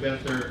for the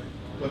better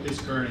what is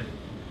current.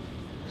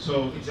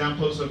 So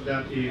examples of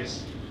that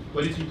is,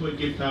 what if people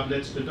give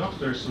tablets to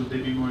doctors, would they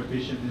be more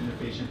efficient in the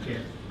patient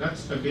care?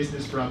 That's a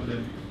business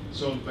problem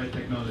solved by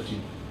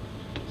technology.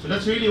 So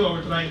that's really what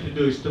we're trying to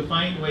do, is to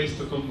find ways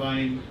to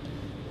combine,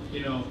 you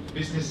know,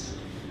 business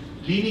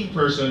leaning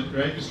person,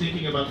 right, who's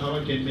thinking about how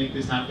I can make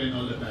this happen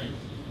all the time.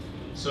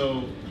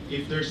 So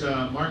if there's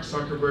a Mark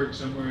Zuckerberg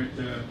somewhere at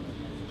the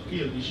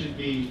field, you should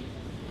be,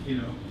 you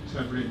know,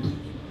 separate,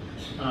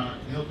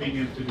 helping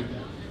him to do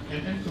that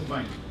and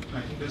combine. I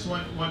think that's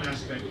one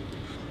aspect.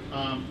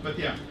 But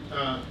yeah,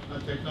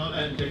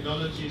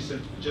 technology is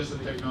just a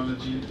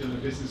technology until a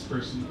business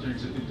person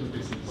turns it into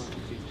business.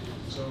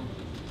 So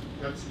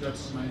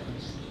that's my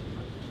advice.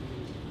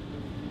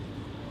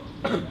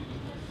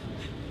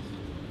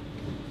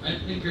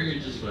 I'd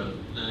encourage as well.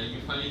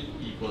 You find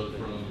people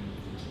from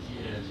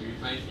CCS, or you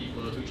find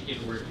people who you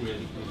can work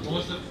with.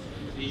 Most of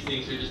these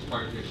things are just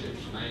partnerships.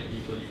 Find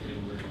people you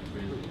can work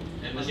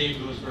with. And the same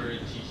goes for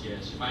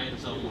CCS. Find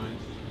someone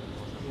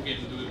who can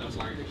do the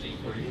marketing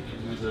for you, can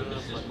do the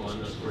business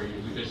models for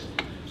you. Because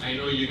I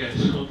know you guys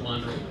don't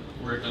want to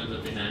work on the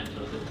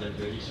financials,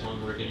 etc. You just want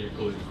to work in your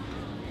code.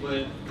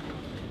 But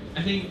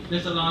I think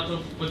there's a lot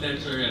of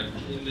potential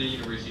in the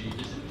university.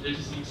 There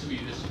just needs to be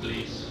this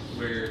place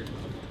where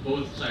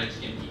both sides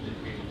can meet and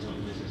create some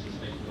businesses.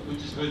 Like,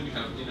 which is good we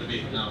have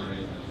Innovate now,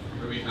 right?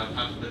 Where we have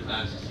half of the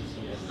class is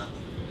CCS, half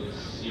is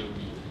COB.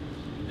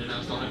 Then I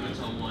was talking with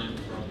someone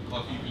from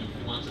Coffee Bean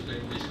who wants to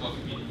turn this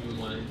Coffee Bean and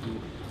want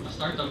into a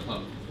startup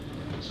hub.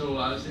 So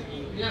I was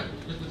thinking, yeah,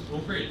 let's go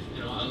for it.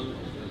 You know, I'll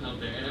help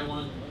there. And I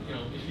want, you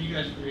know, if you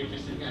guys are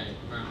interested, guys,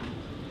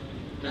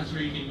 that's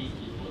where you can meet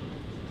people.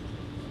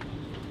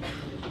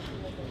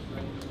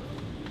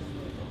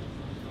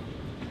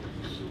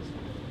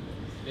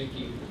 Thank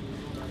you.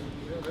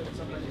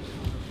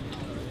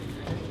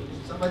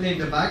 Somebody in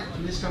the back,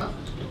 please come up.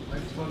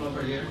 Microphone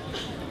over here.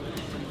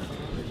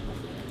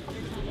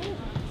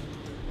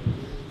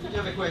 Do you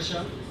have a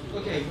question?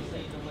 Okay.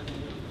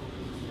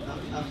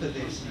 After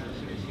this.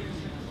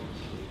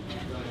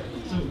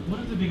 So one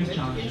of the biggest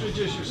challenges...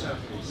 Introduce yourself,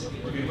 please.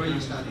 Okay. Where are you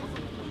studying?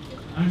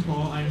 I'm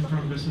Paul. I'm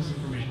from Business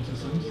Information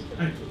Systems.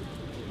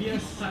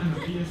 PS.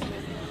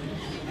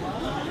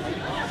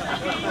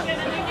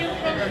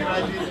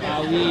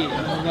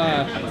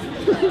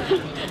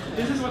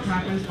 This is what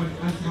happens pag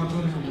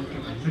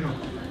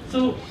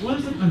So, what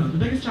is the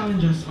biggest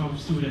challenges of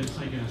students,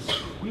 I guess,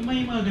 yung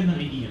may mga gandang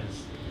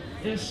ideas,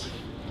 is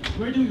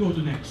where do we go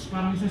to next?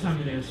 Parang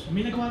sinasabi nila is,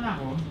 may nagawa na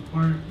ako,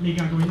 or may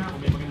gagawin na ako,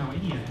 may magandang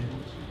idea, and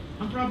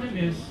ang problem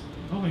is,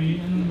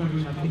 okay, anong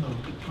gagawin natin to?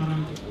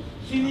 Parang,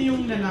 sino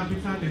yung lalapit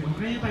sa atin? Kung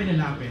kaya tayo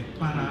lalapit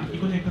para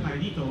i-connect tayo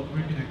dito or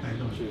connect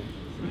tayo doon.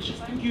 Which is,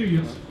 I'm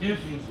curious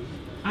if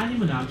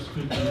Animo Labs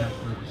could do that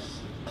for us.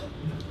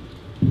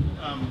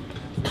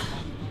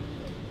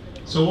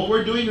 So what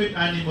we're doing with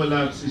Animo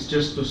Labs is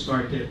just to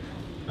start it.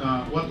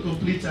 What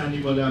completes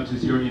Animo Labs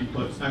is your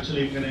input.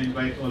 Actually, I'm going to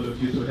invite all of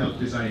you to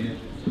help design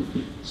it.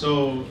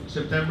 So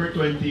September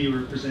 20,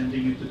 we're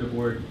presenting it to the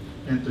board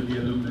and to the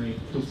alumni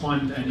to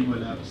fund Animo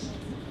Labs.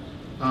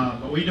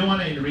 But we don't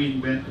want to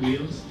reinvent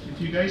wheels.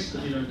 If you guys,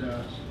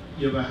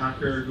 you have a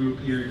hacker group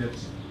here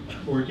that's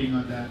working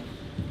on that.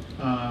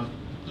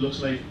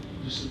 Looks like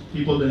just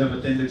people that have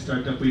attended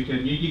Startup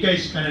Weekend. You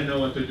guys kind of know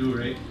what to do,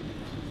 right?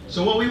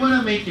 So what we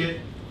want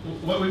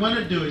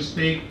to do is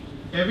take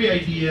every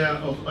idea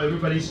of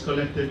everybody's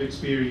collective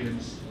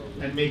experience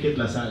and make it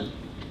LaSalle,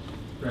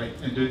 right?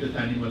 And do it at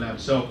Animo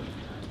Labs. So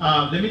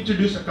let me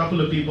introduce a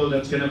couple of people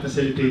that's going to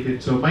facilitate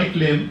it. So Mike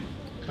Lim,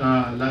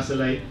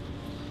 LaSalleite,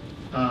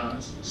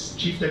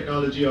 Chief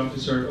Technology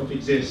Officer of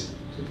Exist.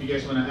 So if you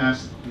guys want to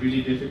ask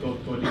really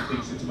difficult coding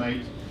things, it's Mike.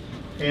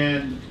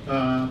 And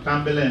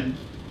Pam Belen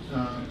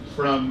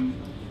from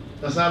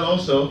LaSalle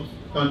also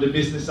on the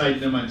business side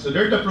naman. So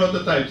they're the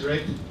prototypes,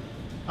 right?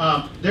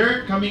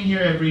 They're coming here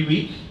every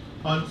week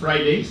on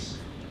Fridays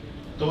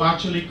to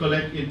actually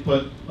collect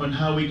input on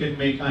how we can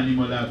make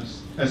Animo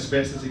Labs as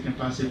best as it can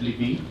possibly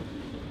be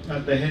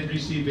at the Henry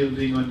C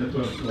building on the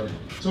 12th floor.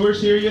 So we're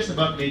serious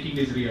about making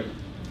this real.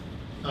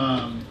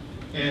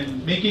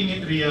 And making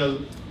it real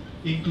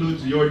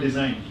includes your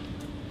design.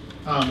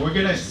 We're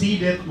gonna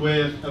seed it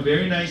with a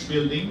very nice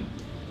building,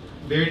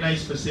 very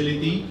nice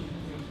facility,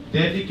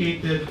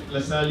 dedicated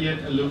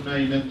LaSallian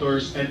alumni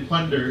mentors and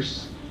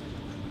funders,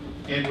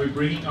 and we're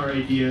bringing our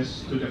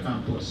ideas to the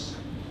campus.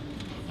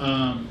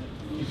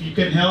 If you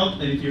can help,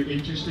 and if you're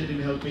interested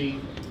in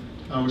helping,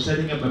 we're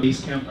setting up a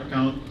Basecamp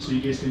account so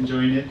you guys can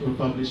join it. We'll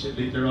publish it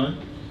later on.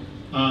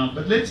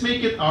 But let's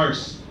make it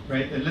ours,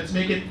 right? And let's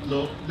make it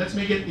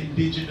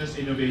indigenous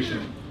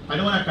innovation. I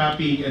don't want to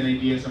copy an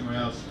idea somewhere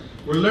else.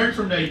 We'll learn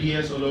from the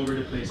ideas all over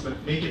the place, but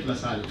make it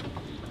LaSalle.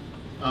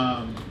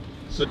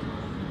 So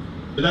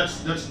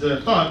that's the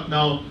thought.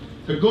 Now,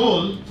 the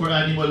goal for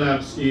Animo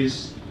Labs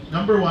is,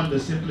 number one, the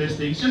simplest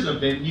thing. It's just a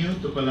venue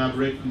to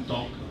collaborate and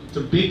talk. It's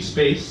a big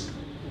space.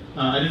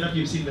 I don't know if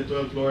you've seen the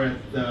 12th floor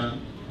at the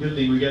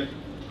building. We get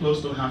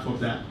close to half of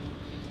that,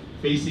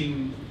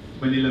 facing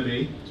Manila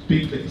Bay. It's a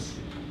big place.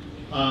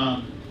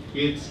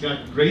 It's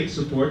got great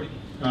support.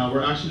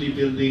 We're actually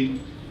building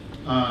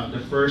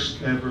the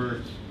first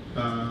ever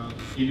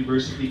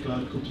university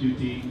cloud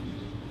computing,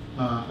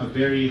 a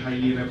very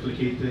highly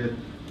replicated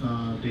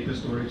data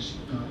storage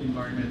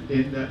environment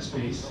in that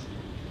space.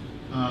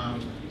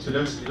 So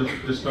that's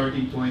the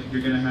starting point.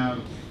 You're going to have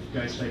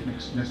guys like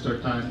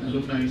Nestor Tan,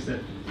 alumni that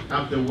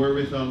have the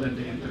wherewithal and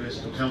the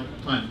interest to help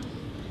fund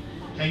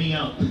hanging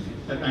out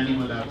at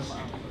Animo Labs.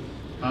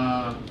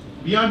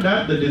 Beyond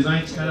that, the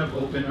design's kind of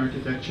open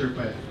architecture,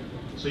 but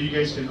so you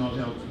guys can all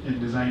help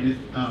and design it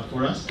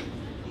for us.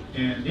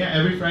 And yeah,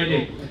 every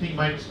Friday, I think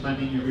Mike's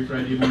planning every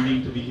Friday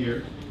morning to be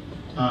here.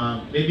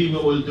 Maybe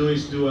what we'll do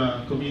is do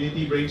a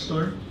community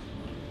brainstorm,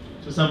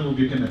 so some of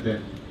you can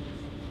attend.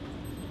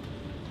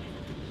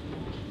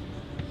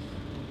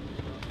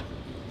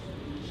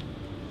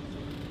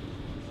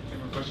 Any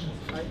more questions?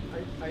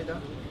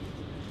 Ida?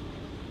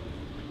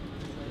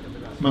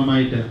 Ma'am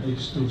Ida, I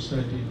used to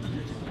study.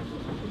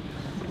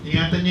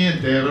 Ingatan niyo yan,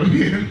 terror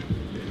yun.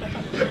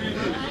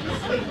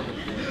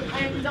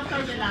 I'm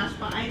Dr.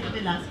 Velasco, Ida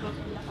Velasco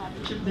from the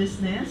College of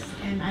Business,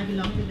 and I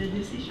belong to the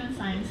Decision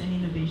Science and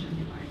Innovation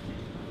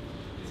Department.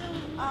 So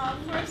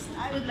first,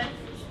 I would like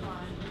to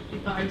respond with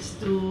regards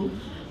to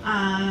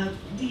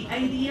the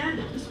idea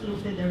that was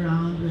floated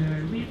around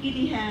where we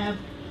really have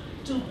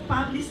to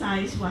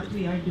publicize what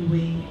we are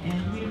doing, and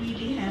we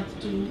really have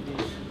to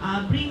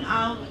bring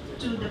out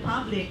to the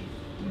public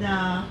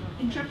the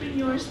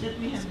entrepreneurs that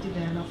we have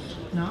developed,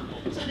 no?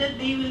 So that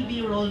they will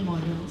be role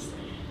models.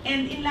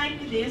 And in line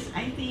with this,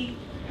 I think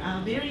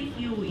very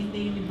few in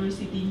the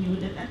university knew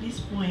that at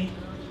this point,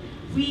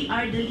 we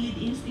are the lead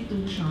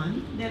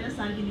institution. De La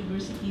Salle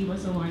University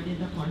was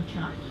awarded a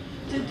contract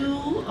to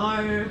do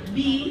or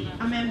be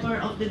a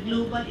member of the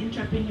Global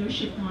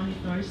Entrepreneurship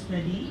Monitor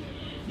study.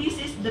 This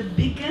is the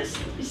biggest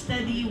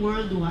study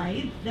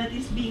worldwide that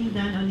is being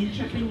done on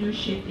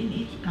entrepreneurship in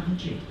each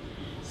country.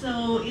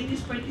 So it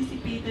is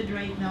participated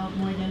right now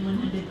more than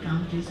 100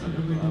 countries all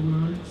over the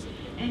world.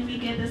 And we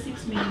get a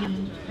 6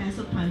 million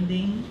peso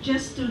funding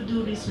just to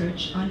do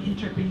research on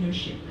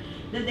entrepreneurship,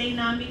 the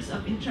dynamics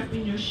of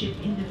entrepreneurship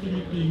in the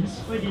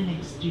Philippines for the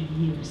next 3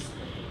 years.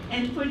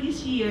 And for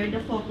this year,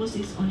 the focus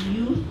is on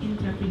youth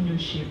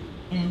entrepreneurship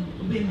and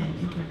women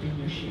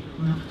entrepreneurship.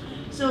 No?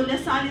 So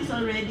LaSalle is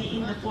already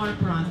in the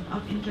forefront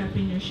of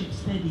entrepreneurship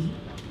study,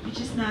 which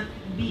is not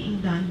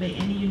being done by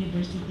any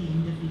university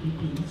in the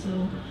Philippines.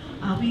 So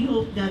we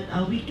hope that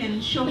we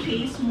can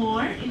showcase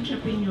more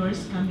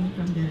entrepreneurs coming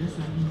from the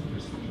LaSalle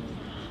University.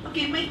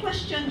 Okay, my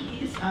question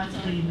is,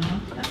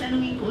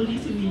 tatanungin ko uli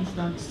si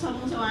Winston.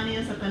 Sawang-sawa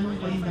niya sa tanong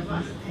ko in the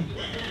past.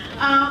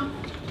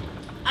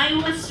 I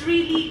was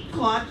really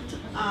caught,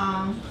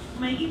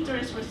 my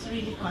interest was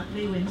really caught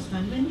by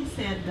Winston when he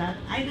said that,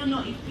 I don't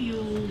know if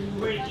you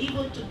were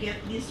able to get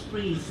this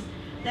phrase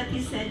that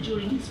he said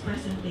during his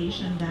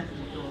presentation, that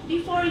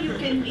before you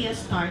can be a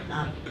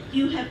startup,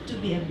 you have to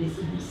be a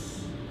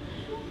business.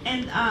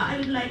 And I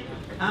would like,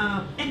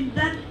 and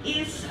that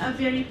is a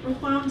very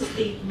profound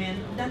statement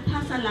that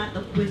has a lot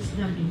of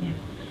wisdom in it.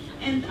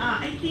 And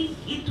I think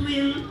it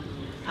will,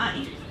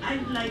 I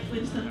would like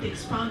Winston to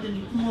expound on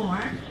it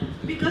more,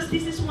 because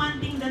this is one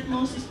thing that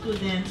most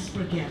students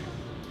forget.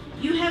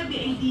 You have the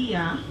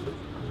idea,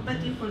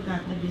 but you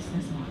forgot the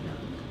business model.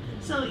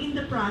 So in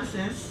the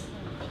process,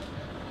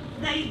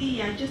 the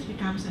idea just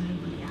becomes an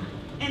idea.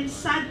 And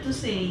sad to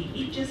say,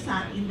 it just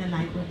sat in the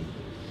library.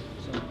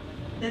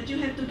 That you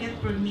have to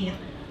get permit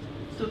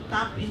to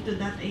tap into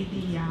that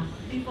idea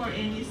before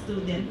any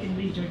student can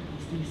read your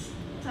thesis.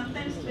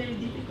 Sometimes it's very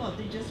difficult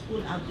to just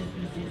pull out the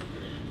thesis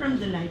from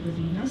the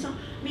library. No? So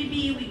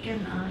maybe we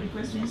can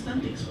request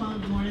Winston to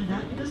expound more on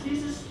that, because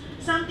this is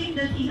something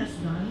that he has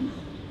done,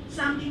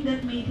 something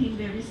that made him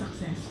very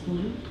successful.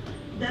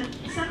 That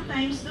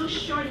sometimes those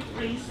short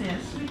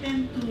phrases, we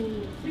tend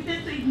to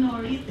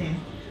ignore it.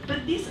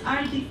 But these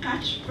are the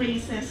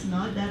catchphrases,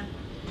 no, that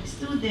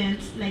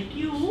students like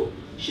you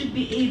should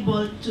be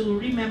able to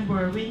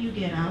remember when you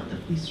get out of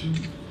this room.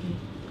 Okay.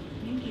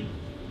 Thank you.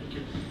 Thank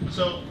you.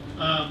 So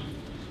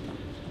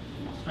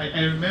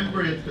I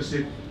remember it because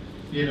it,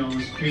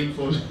 was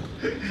painful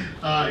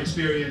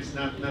experience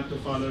not to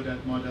follow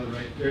that model,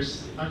 right?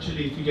 There's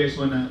actually, if you guys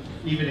wanna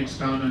even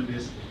expound on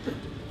this,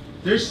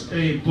 there's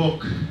a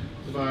book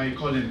by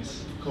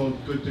Collins called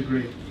Good to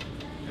Great,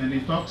 and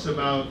it talks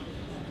about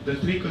the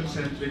 3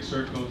 concentric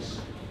circles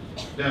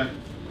that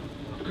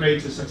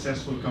creates a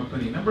successful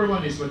company. Number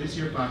 1 is, what is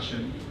your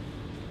passion?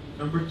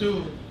 Number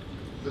 2,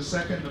 the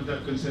second of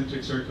that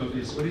concentric circle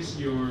is,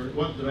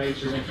 what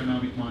drives your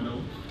economic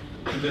model?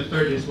 And the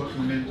third is, what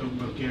momentum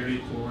will carry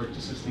it forward to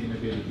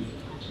sustainability.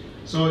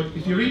 So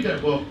if you read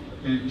that book,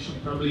 and you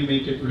should probably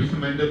make it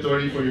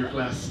mandatory for your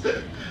class,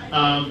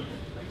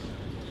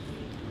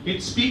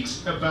 it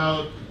speaks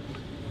about,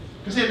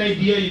 because an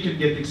idea you can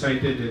get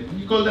excited in.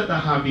 You call that a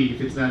hobby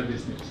if it's not a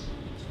business.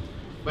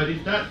 But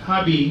if that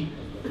hobby,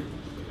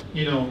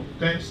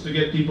 tends to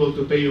get people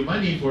to pay you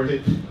money for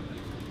it,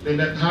 then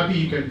that hobby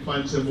you can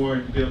fund some more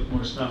and build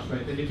more stuff,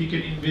 right? And if you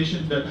can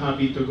envision that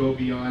hobby to go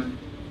beyond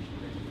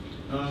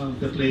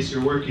the place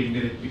you're working,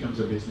 then it becomes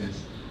a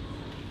business.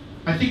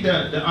 I think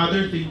the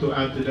other thing to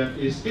add to that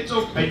is,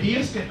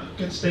 ideas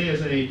can stay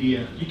as an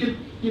idea. You can,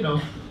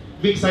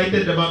 be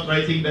excited about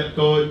writing that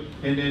code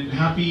and then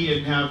happy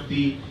and have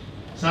the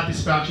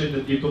satisfaction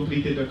that you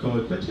completed the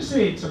code. But just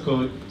say it's a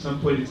code. At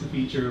some point, it's a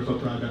feature of a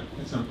product.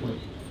 At some point.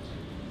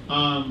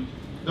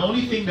 The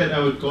only thing that I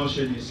would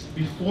caution is,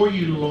 before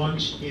you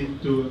launch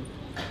into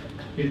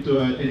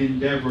an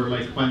endeavor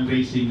like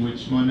fundraising,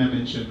 which Mona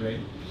mentioned, right?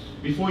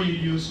 Before you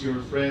use your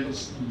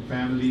friends and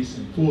families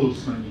and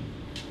fools' money,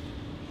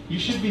 you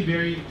should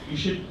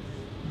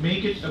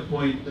make it a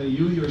point that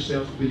you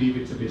yourself believe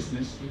it's a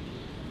business.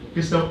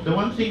 Because the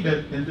one thing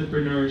that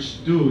entrepreneurs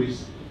do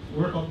is,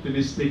 we're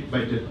optimistic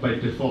by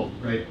default,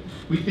 right?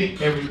 We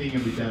think everything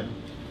can be done.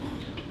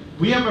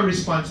 We have a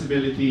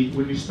responsibility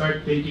when we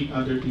start taking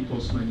other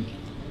people's money,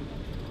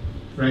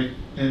 right?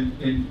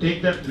 And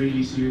take that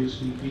really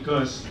seriously,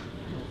 because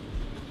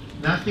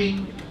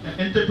an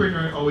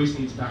entrepreneur always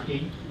needs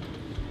backing.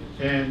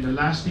 And the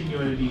last thing you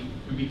want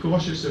to be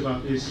cautious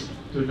about is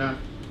to not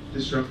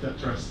disrupt that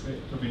trust, right,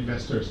 from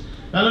investors.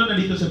 Lalo na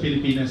dito sa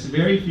Pilipinas,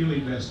 very few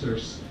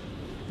investors,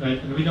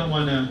 right? And we don't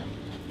want to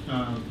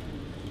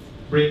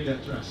break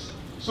that trust.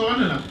 So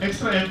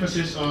extra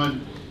emphasis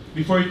on,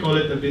 before you call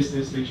it a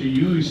business, make sure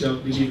you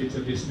yourself believe it's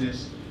a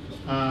business.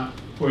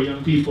 For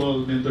young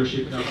people,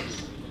 mentorship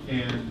helps.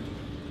 And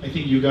I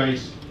think you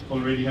guys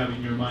already have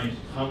in your mind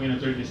how we're going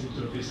to turn this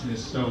into a business.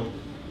 So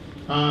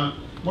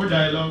more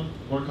dialogue,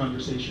 more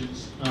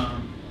conversations,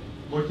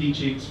 more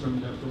teachings from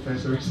the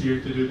professors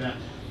here to do that.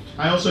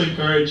 I also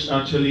encourage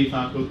actually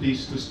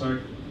faculties to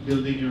start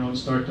building your own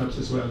startups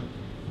as well.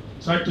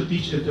 Start to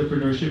teach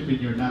entrepreneurship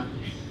when you're not.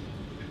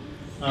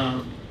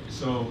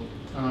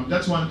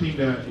 That's one thing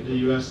that the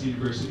US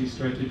universities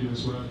try to do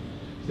as well.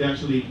 They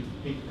actually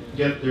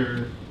get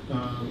their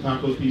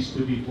faculties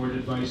to be board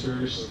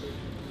advisors,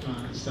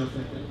 stuff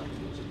like that.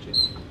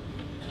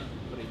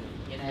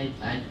 Can I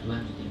add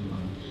one thing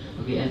more?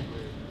 Okay,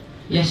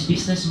 yes,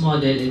 business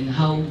model and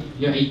how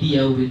your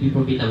idea will be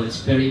profitable is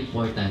very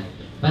important.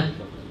 But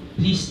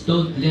please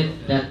don't let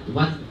that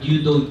what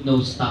you don't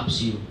know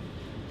stops you.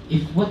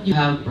 If what you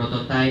have,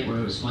 prototype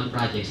or small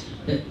projects,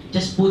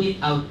 just put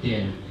it out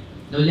there.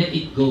 No, let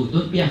it go.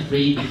 Don't be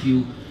afraid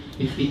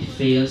if it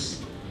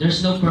fails.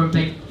 There's no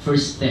perfect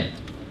first step.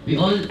 We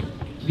all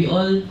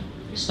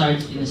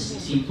start in a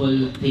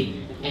simple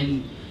thing.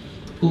 And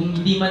kung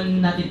hindi man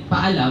natin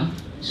paalam,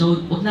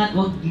 so wag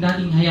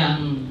nating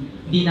hayaang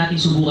hindi natin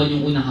subukan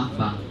yung unang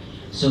hakbang.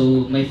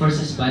 So my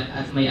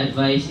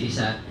advice is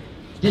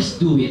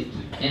just do it.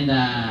 And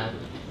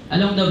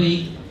along the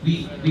way,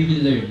 we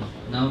will learn.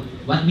 Now,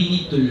 what we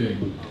need to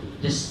learn,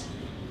 just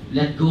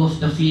let go of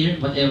the fear,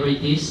 whatever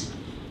it is,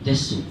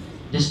 just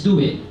do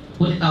it.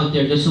 Put it out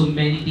there. There's so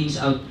many things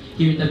out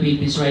here in the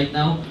Philippines right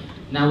now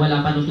na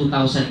wala pa noong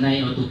 2009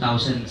 or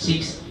 2006.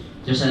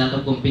 There's a lot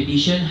of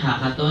competition,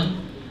 hackathon,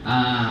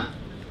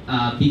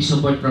 big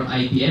support from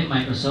IBM,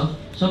 Microsoft,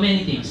 so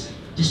many things.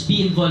 Just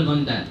be involved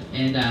on that,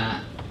 and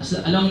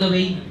along the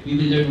way, we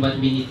will learn what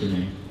we need to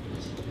learn.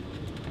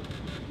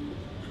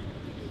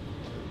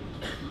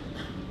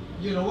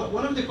 You know,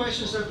 one of the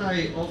questions that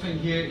I often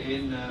hear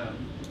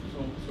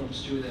from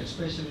students,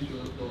 especially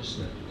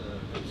those that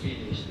have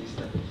finished, is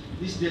that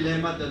this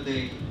dilemma that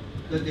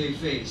they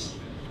face.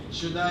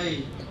 Should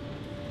I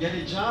get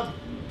a job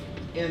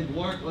and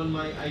work on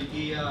my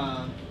idea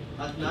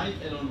at night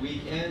and on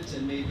weekends,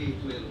 and maybe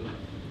it will,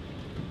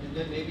 and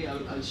then maybe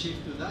I'll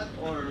shift to that?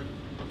 Or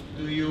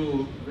do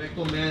you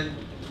recommend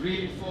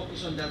really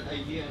focus on that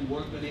idea and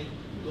work on it?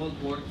 Don't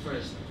work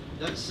first.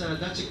 That's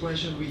a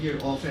question we hear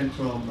often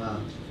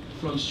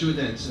from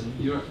students, and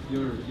your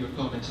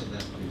comments on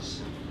that,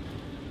 please.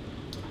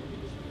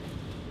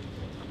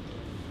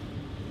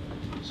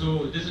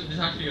 So this is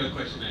actually a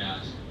question I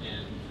asked,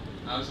 and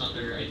I was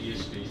under idea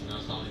space, and I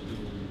was talking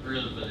to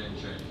Earl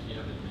Valencia, if you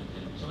haven't met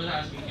him. So I was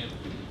asking him,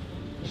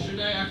 should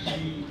I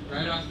actually,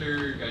 right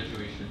after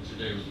graduation,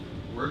 should I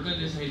work on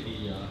this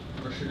idea,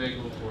 or should I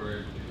go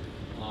for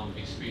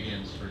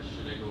experience first?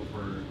 Should I go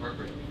for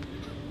corporate?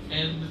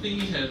 And the thing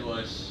he said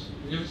was,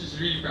 it was just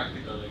really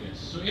practical, I guess.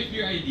 So if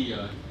your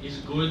idea is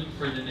good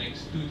for the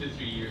next 2 to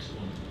 3 years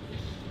only,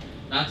 if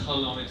that's how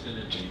long it's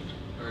gonna take,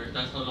 or if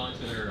that's how long it's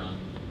gonna run,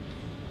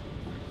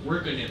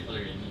 work on it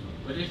already.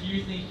 But if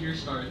you think your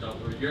startup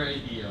or your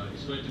idea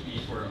is going to be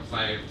for a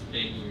 5,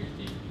 10-year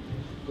thing,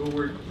 go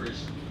work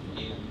first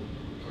in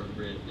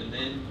corporate, and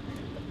then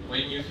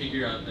when you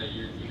figure out that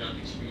you got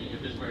experience,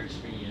 a bit more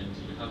experience,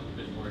 you have a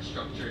bit more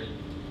structure and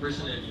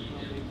personally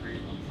and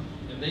creatively,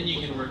 and then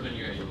you can work on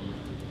your idea.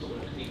 So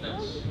I think that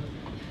was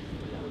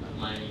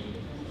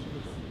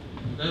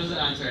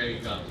the answer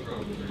I got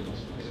from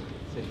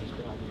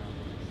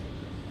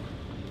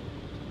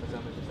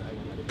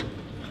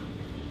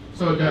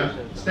So the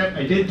step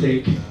I did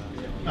take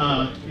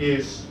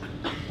is,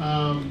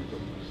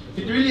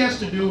 it really has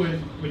to do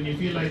with when you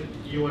feel like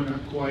you want to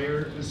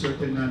acquire a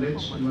certain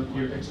knowledge and what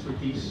your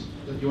expertise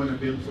that you want to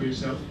build for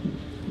yourself.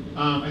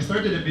 I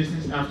started a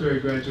business after I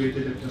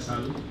graduated at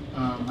Salle.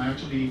 I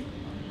actually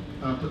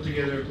put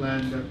together a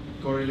plan that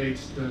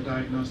correlates the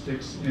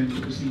diagnostics and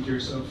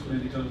procedures of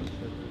medical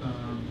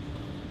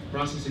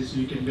processes so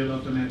you can build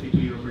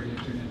automatically over the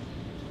internet.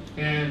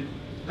 And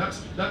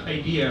that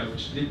idea,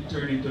 which did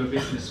turn into a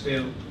business,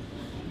 failed.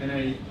 And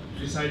I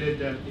decided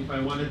that if I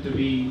wanted to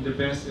be the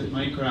best at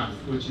my craft,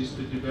 which is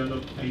to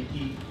develop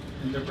IT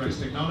enterprise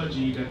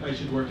technology, that I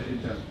should work at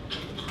Intel.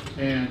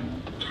 And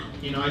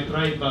I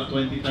tried about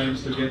 20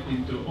 times to get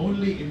into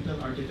only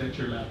Intel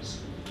architecture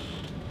labs,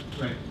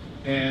 right?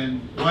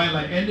 And while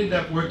I ended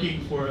up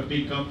working for a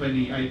big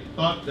company, I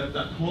thought that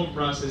whole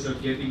process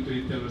of getting to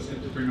Intel was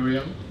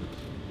entrepreneurial.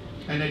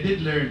 And I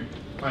did learn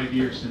 5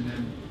 years, and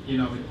then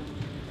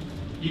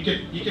you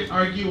can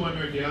argue one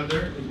or the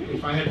other.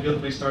 If I had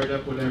built my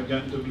startup, would I have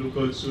gotten to Blue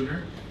Code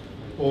sooner?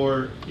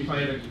 Or if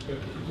I had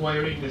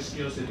acquiring the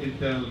skills at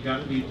Intel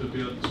got me to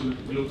build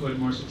Blue Code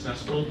more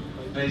successful.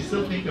 And I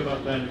still think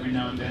about that every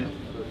now and then.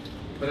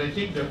 But I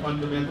think the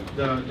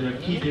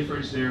key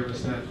difference there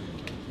was that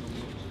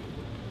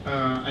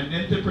an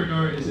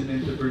entrepreneur is an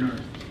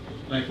entrepreneur.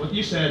 Like what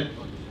you said,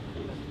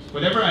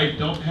 whatever I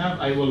don't have,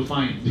 I will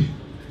find,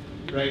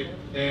 right?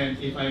 And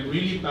if I'm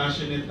really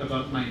passionate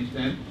about my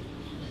intent,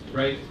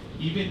 right?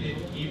 Even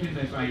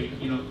if I,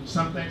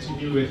 sometimes you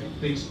deal with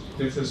things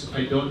that says,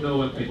 I don't know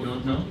what I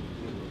don't know.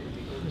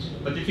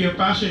 But if your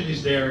passion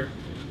is there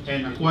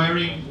and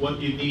acquiring what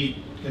you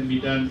need can be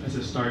done as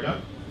a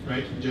startup,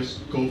 right?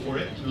 Just go for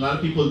it. A lot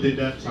of people did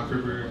that,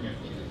 Zuckerberg,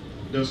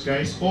 those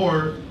guys.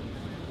 Or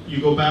you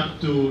go back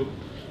to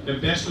the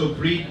best of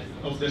breed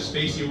of the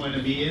space you want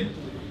to be in.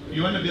 If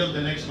you want to build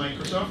the next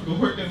Microsoft, go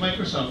work at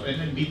Microsoft and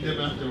then beat them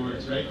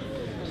afterwards, right?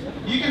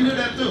 You can do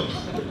that too,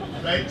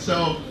 right?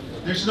 So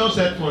there's no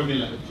set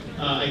formula.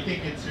 I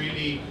think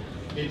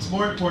it's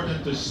more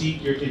important to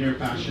seek your inner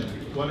passion.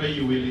 What are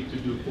you willing to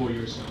do for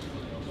yourself?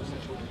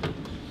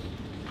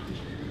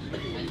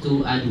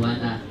 To add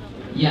one,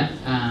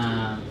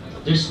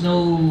 there's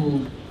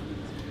no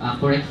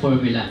correct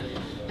formula.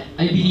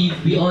 I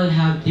believe we all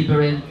have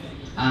different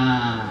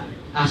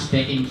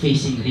aspect in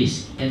facing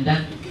risk, and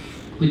that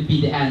could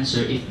be the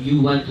answer if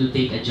you want to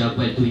take a job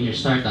while doing your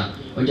startup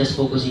or just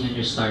focusing on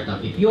your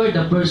startup. If you are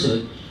the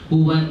person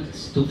who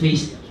wants to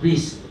face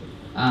risk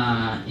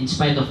in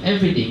spite of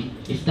everything,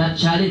 if that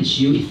challenge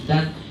you, if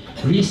that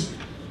risk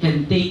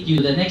can take you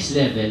to the next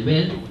level,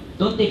 well,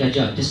 don't take a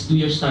job, just do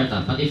your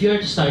startup. But if you're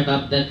a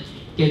startup that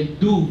can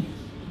do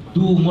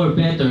more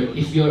better,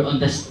 if you're on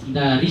the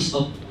risk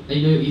of,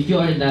 if you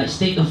are in the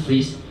state of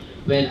risk,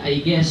 well, I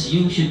guess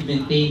you should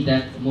maintain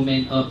that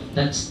moment of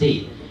that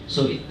state.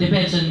 So it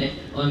depends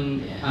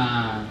on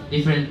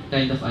different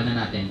kind of ano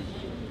natin,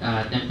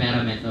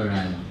 temperament or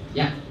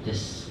yeah,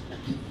 just.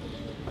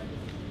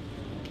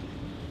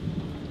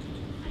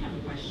 I have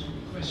a question.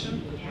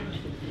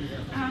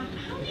 How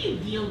do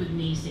you deal with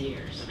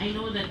naysayers? I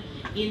know that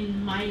in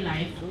my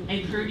life,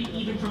 I've heard it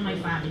even from my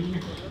family na,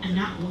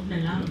 anak, wag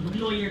na lang,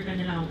 mag-lawyer ka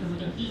na lang, huwag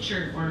ka maging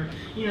teacher, or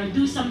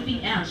do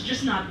something else,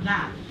 just not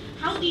that.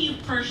 How do you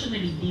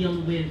personally deal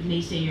with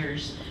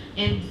naysayers,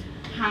 and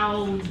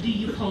how do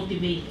you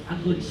cultivate a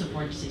good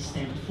support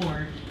system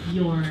for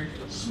your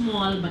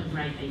small but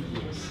bright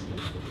ideas?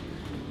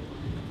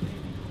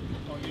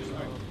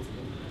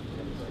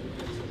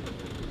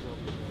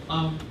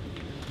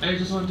 I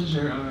just want to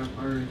share our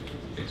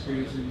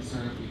experience in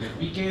Startup Weekend.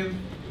 We came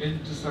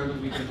into Startup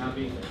Weekend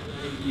having an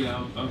idea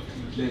of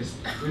List,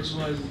 which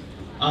was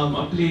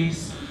a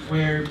place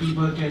where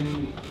people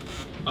can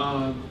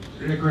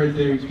record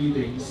their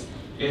greetings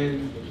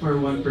for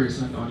one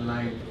person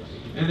online.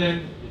 And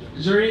then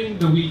during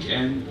the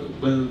weekend,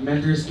 well,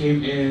 mentors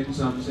came in,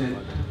 some said,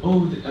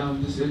 oh,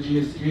 this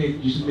idea is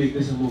great, you should make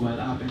this a mobile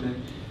app. And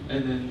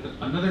then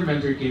another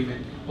mentor came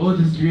in, oh,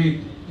 this is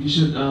great, you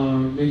should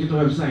make it a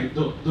website,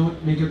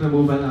 don't make it a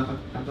mobile app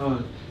at all.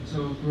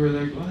 So we were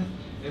like, what?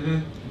 And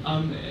then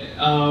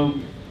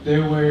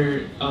there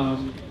were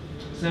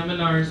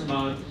seminars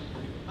about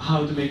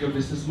how to make a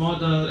business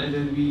model, and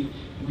then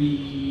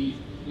we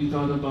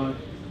thought about,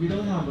 we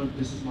don't have a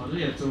business model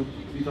yet, so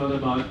we thought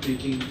about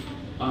making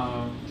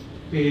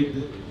paid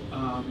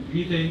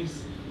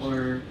greetings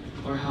or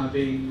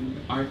having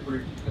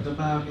artwork at the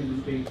back and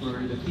then paying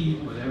for the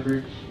theme,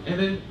 whatever. And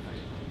then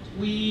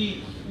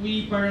we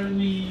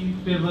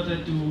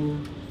pivoted to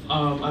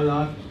a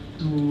lot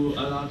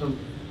of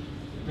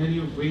many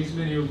ways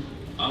in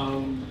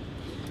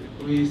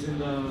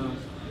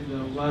the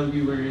while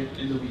we were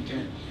in the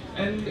weekend.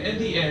 And at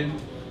the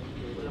end,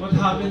 what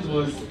happened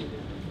was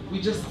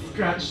we just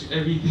scratched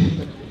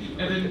everything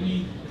and then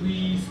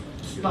we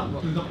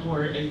stuck to the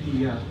core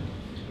idea.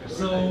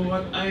 So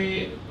what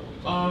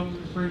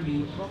for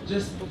me,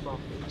 just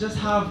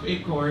have a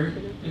core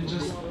and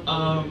just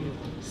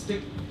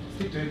stick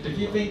to it. If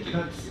you think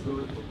that's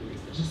good,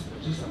 just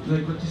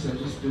like what you said,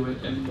 just do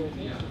it. And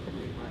yeah,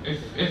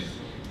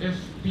 if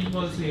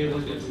people say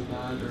that it's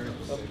bad or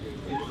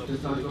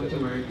it's not going to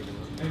work,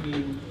 I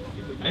mean,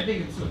 I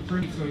think for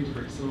me it's going to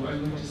work. So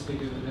I'm going to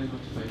stick it and I'm going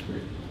to fight for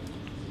it.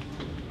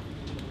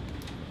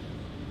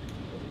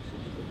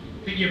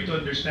 I think you have to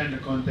understand the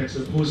context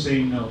of who's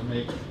saying no,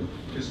 right?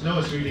 Because no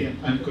is really an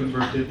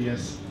unconverted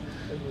yes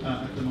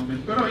at the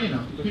moment. But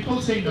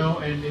people say no,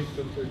 and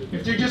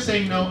if they're just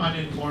saying no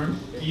uninformed,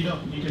 you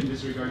can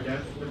disregard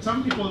that. But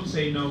some people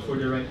say no for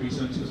the right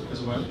reasons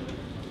as well.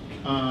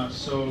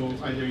 So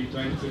either you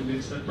try to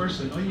convince that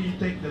person, or you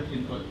take that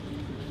input.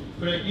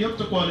 But you have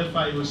to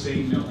qualify who's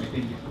saying no. I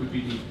think it would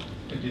be the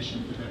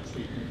addition to that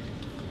statement.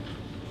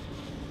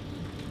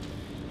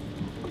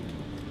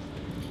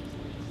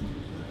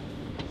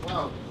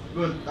 Wow,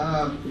 good.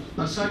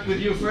 I'll start with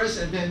you first,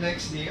 and then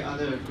next the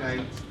other guy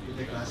with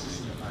the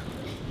glasses in the back.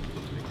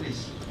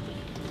 Please.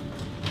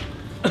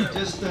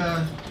 Just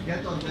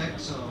get on deck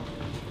so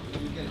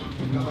you can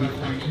cover it. So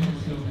my name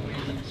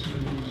is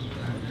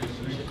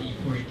University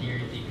fourth year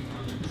taking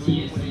on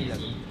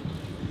CSE.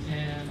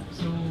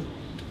 So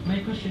my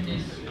question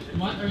is,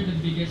 what are the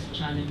biggest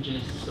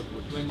challenges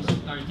when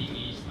starting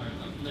a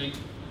startup? Like,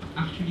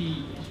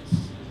 actually,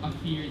 it's a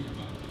fear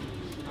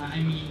about. I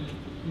mean,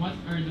 what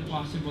are the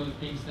possible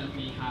things that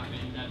may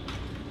happen that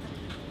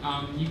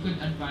you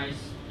could advise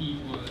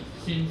people,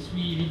 since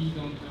we really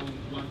don't know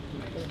what to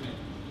expect?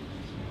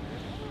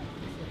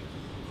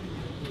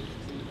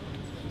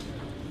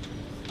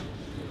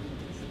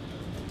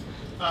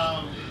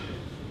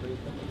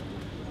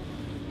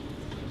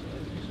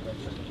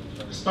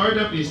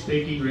 Startup is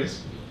taking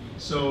risk.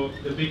 So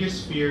the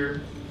biggest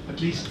fear, at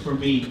least for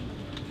me,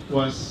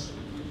 was,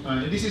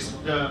 and this is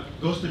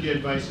goes to the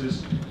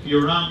advices.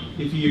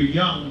 If you're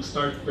young,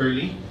 start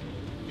early,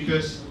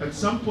 because at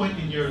some point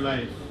in your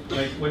life,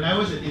 like when I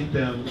was at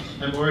Intel,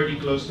 I'm already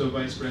close to a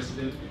vice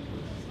president,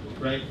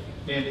 right?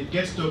 And it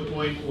gets to a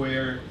point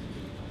where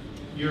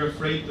you're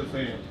afraid to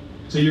fail.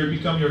 So you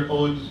become your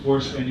own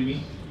worst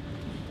enemy,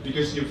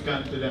 because you've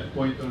gotten to that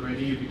point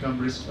already. You become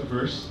risk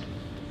averse.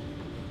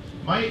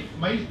 My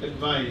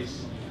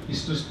advice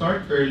is to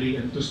start early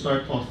and to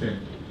start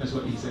often. That's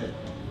what he said,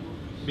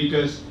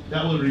 because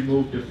that will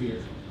remove the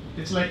fear.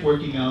 It's like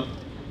working out.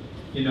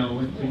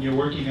 When you're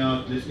working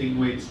out, lifting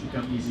weights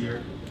become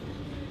easier.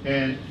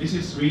 And this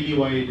is really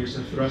why there's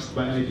a thrust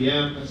by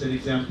IBM. As an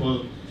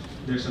example,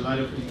 there's a lot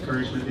of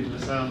encouragement in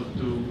Salle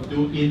to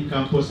do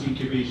in-campus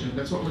incubation.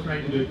 That's what we're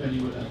trying to do at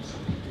Annual Labs.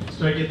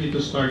 Try getting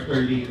to start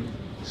early and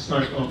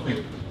start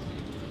often.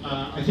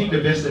 I think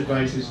the best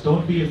advice is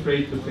don't be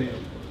afraid to fail,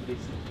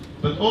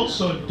 but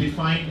also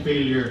define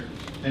failure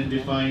and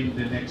define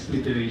the next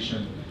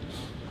iteration.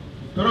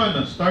 Pero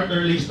start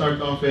early,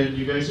 start often.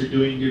 You guys are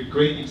doing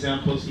great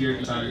examples here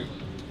in Salle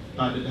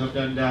that have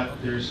done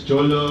that. There's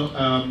Jolo.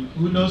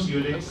 Who knows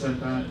Unix?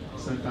 Santana.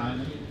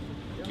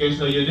 You guys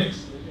know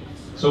Unix?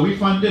 So we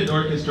funded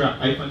Orchestra.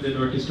 I funded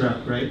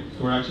Orchestra, right?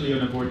 We're actually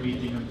on a board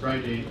meeting on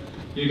Friday.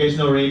 You guys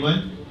know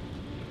Raymond?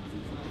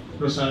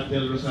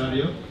 Del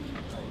Rosario?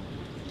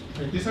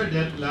 Right, these are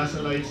the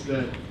Lasalites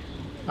that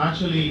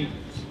actually,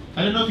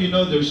 I don't know if you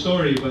know their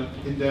story, but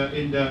in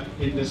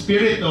the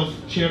spirit of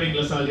sharing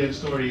Lasallian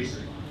stories,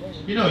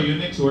 you know,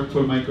 Unix worked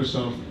for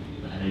Microsoft.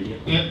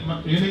 And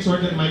Unix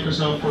worked at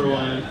Microsoft for a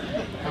while,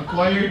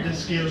 acquired the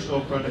skills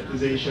of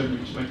productization,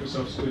 which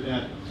Microsoft's good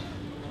at.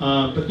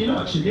 But you know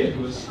what she did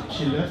was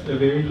she left a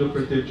very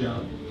lucrative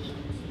job.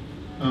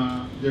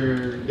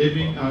 They're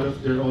living out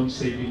of their own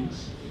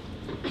savings,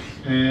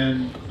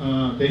 and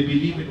they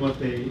believe in what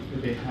they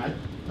had.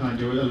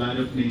 There were a lot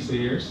of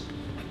naysayers,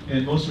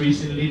 and most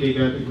recently they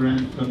got a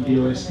grant from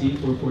DOST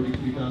for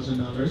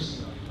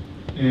 $43,000,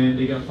 and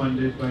they got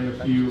funded by a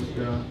few of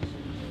the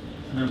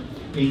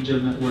angel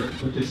network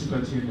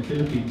participants here in the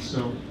Philippines.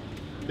 So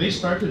they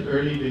started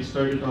early, they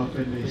started off,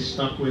 and they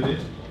stuck with it.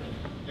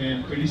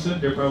 And pretty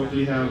soon they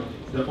probably have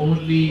the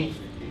only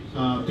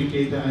big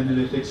data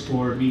analytics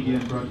for media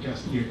and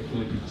broadcast here in the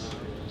Philippines.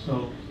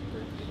 So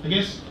I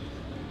guess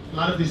a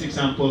lot of these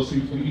examples,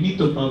 we need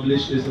to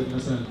publish this at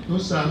Lasalle.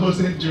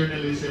 Who's in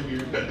journalism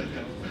here?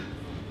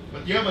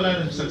 But you have a lot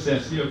of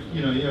success. You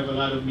have a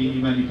lot of mini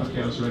Manny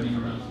Pacquiao's running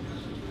around.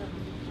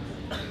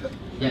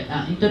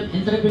 Yeah,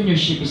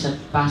 entrepreneurship is a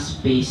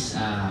fast-paced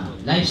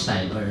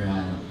lifestyle.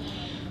 Or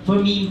for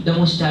me, the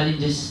most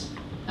challenges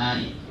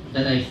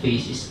that I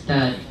face is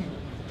that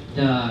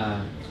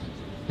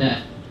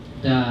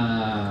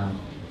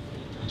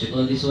what you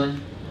call this one?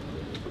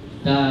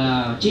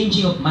 The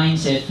changing of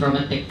mindset from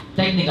a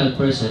technical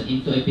person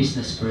into a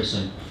business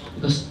person,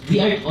 because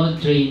we are all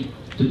trained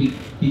to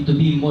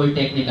be more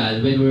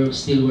technical when we're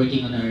still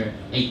working on our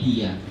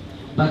idea,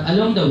 but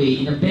along the way,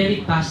 in a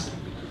very fast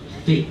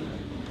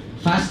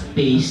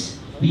pace,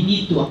 we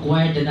need to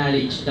acquire the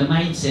knowledge, the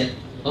mindset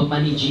of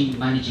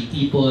managing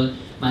people,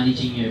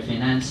 managing your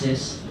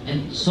finances,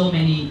 and so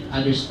many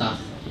other stuff.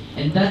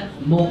 And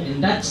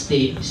that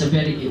state is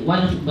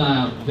one of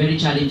the very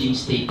challenging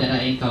state that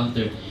I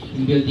encounter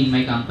in building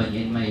my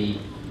company and my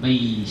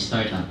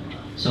startup.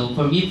 So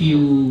for me, if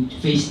you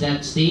face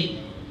that state,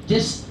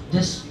 just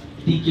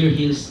dig your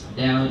heels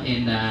down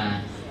and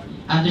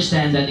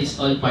understand that it's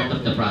all part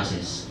of the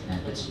process.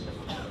 That's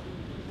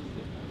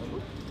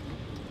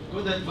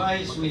good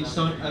advice means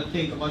don't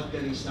think about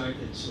getting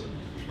started soon.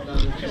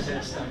 Rather just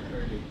start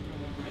early.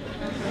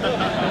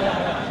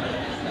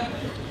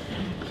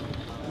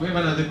 We have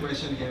another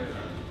question here.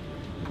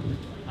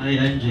 Hi,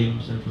 I'm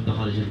James. I'm from the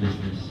College of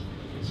Business.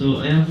 So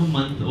I have a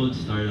month-old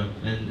startup,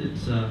 and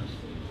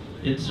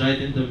it's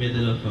right in the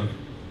middle of a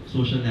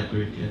social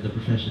network and a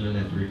professional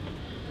network.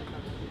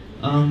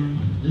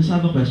 Just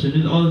have a question.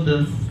 With all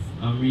the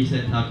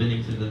recent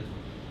happenings in the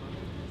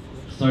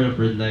startup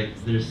world, like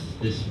there's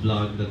this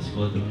blog that's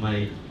called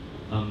my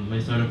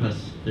startup has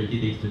 30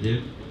 days to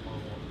live,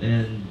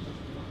 and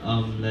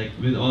like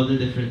with all the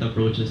different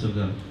approaches of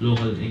the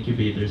local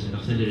incubators and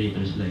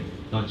accelerators like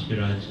Launch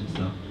Garage and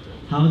stuff,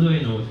 how do I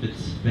know if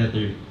it's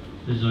better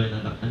to join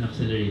an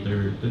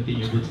accelerator or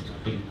continue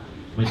bootstrapping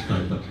my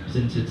startup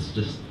since it's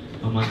just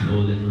a month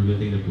old and we're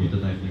building the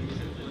prototype?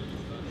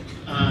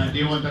 Do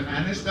you want an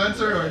honest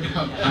answer or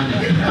no?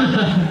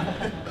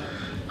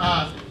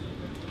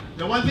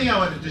 The one thing I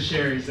wanted to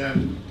share is that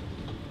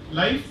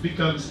life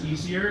becomes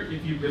easier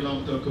if you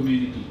belong to a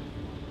community,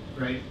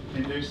 right?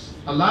 And there's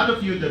a lot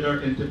of you that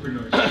are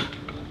entrepreneurs.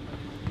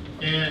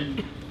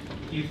 And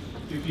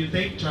if you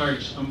take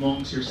charge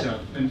amongst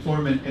yourself and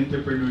form an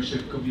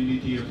entrepreneurship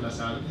community of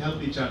LaSalle,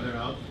 help each other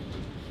out,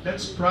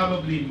 that's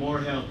probably more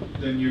help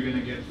than you're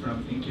gonna get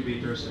from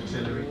incubators,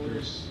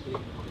 accelerators,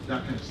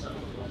 that kind of stuff,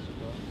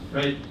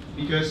 right?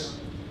 Because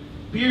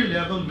peer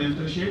level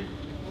mentorship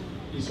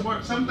is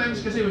more,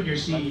 sometimes kasi when you're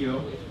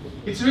CEO,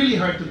 it's really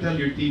hard to tell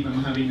your team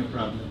I'm having a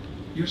problem.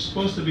 You're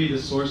supposed to be the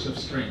source of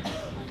strength,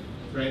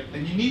 right?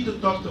 And you need to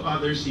talk to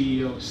other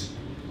CEOs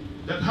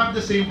that have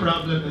the same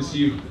problem as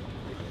you,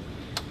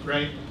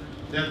 right?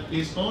 That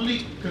is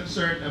only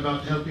concerned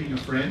about helping a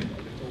friend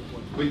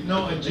with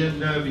no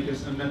agenda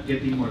because I'm not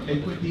getting more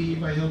equity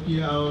if I help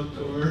you out,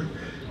 or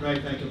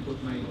right, I can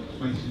put my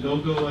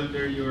logo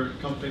under your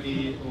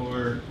company,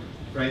 or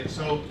right.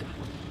 So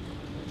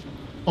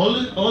all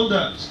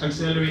the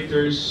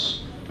accelerators,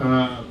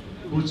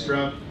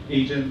 bootstrap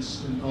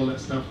agents, and all that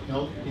stuff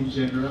help in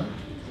general,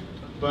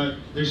 but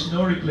there's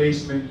no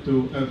replacement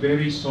to a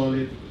very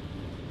solid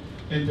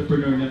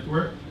entrepreneur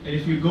network. And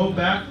if you go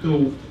back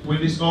to when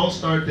this all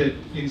started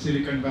in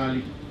Silicon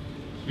Valley,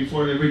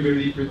 before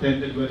everybody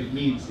pretended what it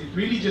means, it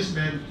really just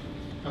meant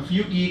a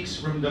few geeks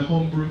from the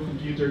homebrew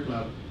computer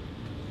club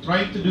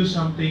trying to do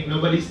something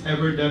nobody's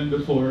ever done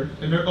before,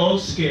 and they're all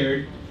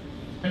scared,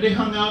 and they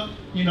hung out,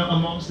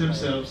 amongst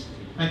themselves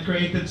and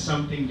created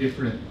something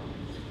different.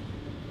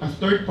 A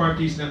third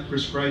party is not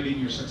prescribing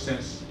your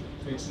success.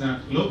 It's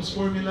not Globe's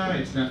formula,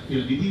 it's not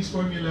PLDT's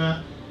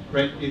formula,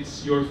 right?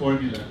 It's your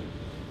formula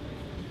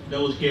that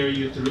will carry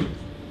you through.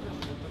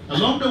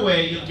 Along the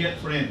way, you'll get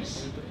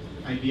friends.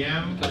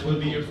 IBM will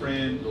be your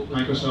friend,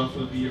 Microsoft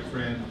will be your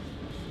friend,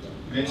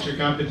 Venture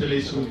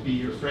capitalists will be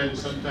your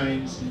friends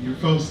sometimes and your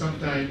foes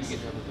sometimes.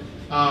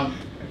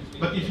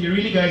 But if you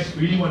guys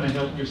really want to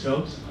help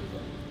yourselves,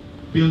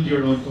 build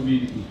your own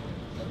community.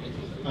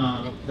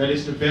 That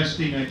is the best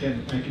thing I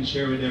can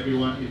share with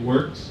everyone. It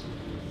works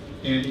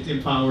and it's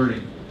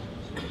empowering.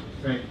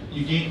 Right?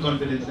 You gain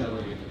confidence that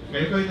way.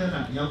 Kaya kayo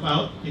na help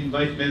out,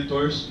 invite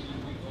mentors,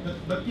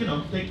 but you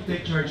know, take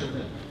charge of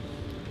that.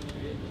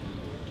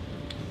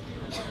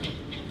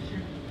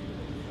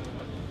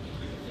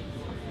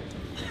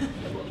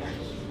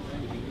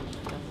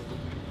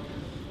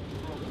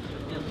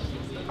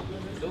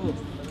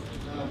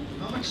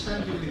 How much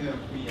time do we have?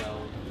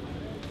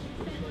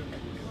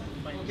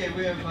 Okay,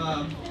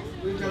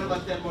 we've got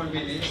about 10 more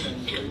minutes,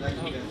 and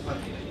but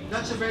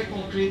that's a very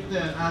concrete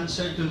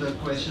answer to the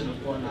question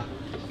of Ona.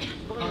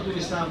 How to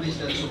establish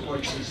that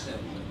support system.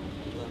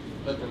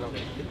 But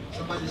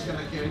somebody's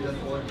gonna carry that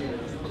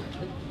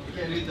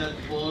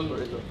ball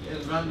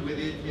and run with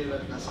it here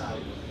at Salle.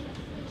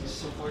 It's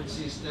support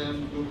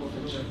system, group of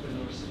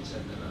entrepreneurs,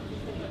 etc.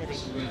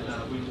 So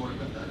we'll work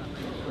on that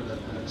for that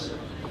answer.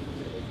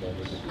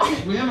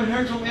 We haven't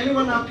heard from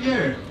anyone up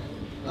here.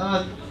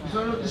 If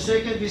I'm not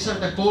mistaken, these are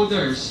the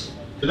coders.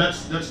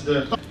 That's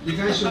the. The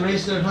guys who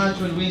raised their hands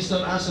when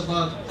Winston asked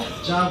about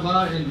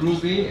Java and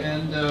Ruby,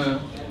 and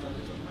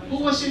who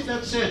was it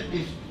that said,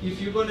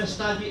 if you're gonna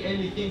study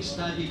anything,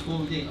 study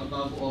coding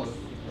above all?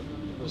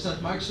 Was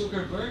that Mark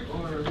Zuckerberg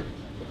or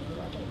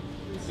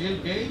Bill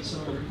Gates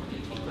or?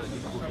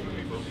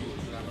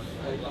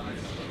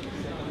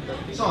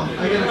 So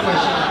I get a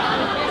question.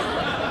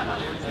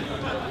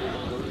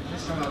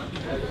 Let's come up.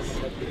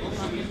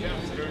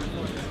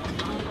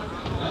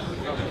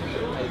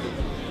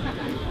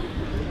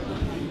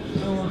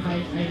 So hi,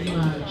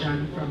 I'm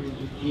John from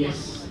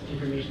ES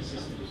Information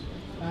Systems.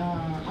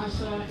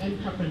 As an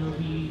entrepreneur,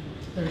 we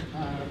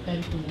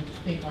tend to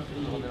think of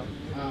the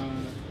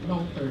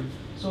long term.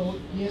 So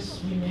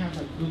yes, we may have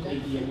a good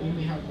idea, we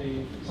may have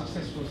a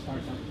successful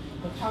startup,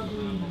 but how do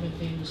we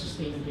maintain the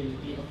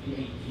sustainability of the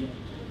idea?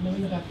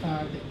 Knowing that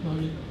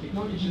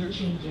technology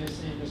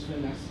changes and as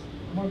well as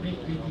more great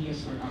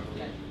ideas are out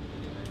there.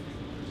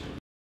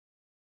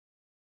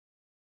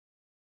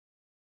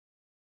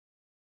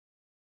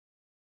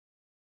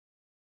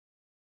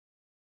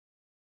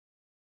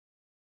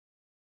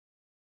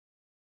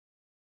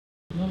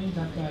 Knowing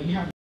that you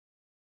have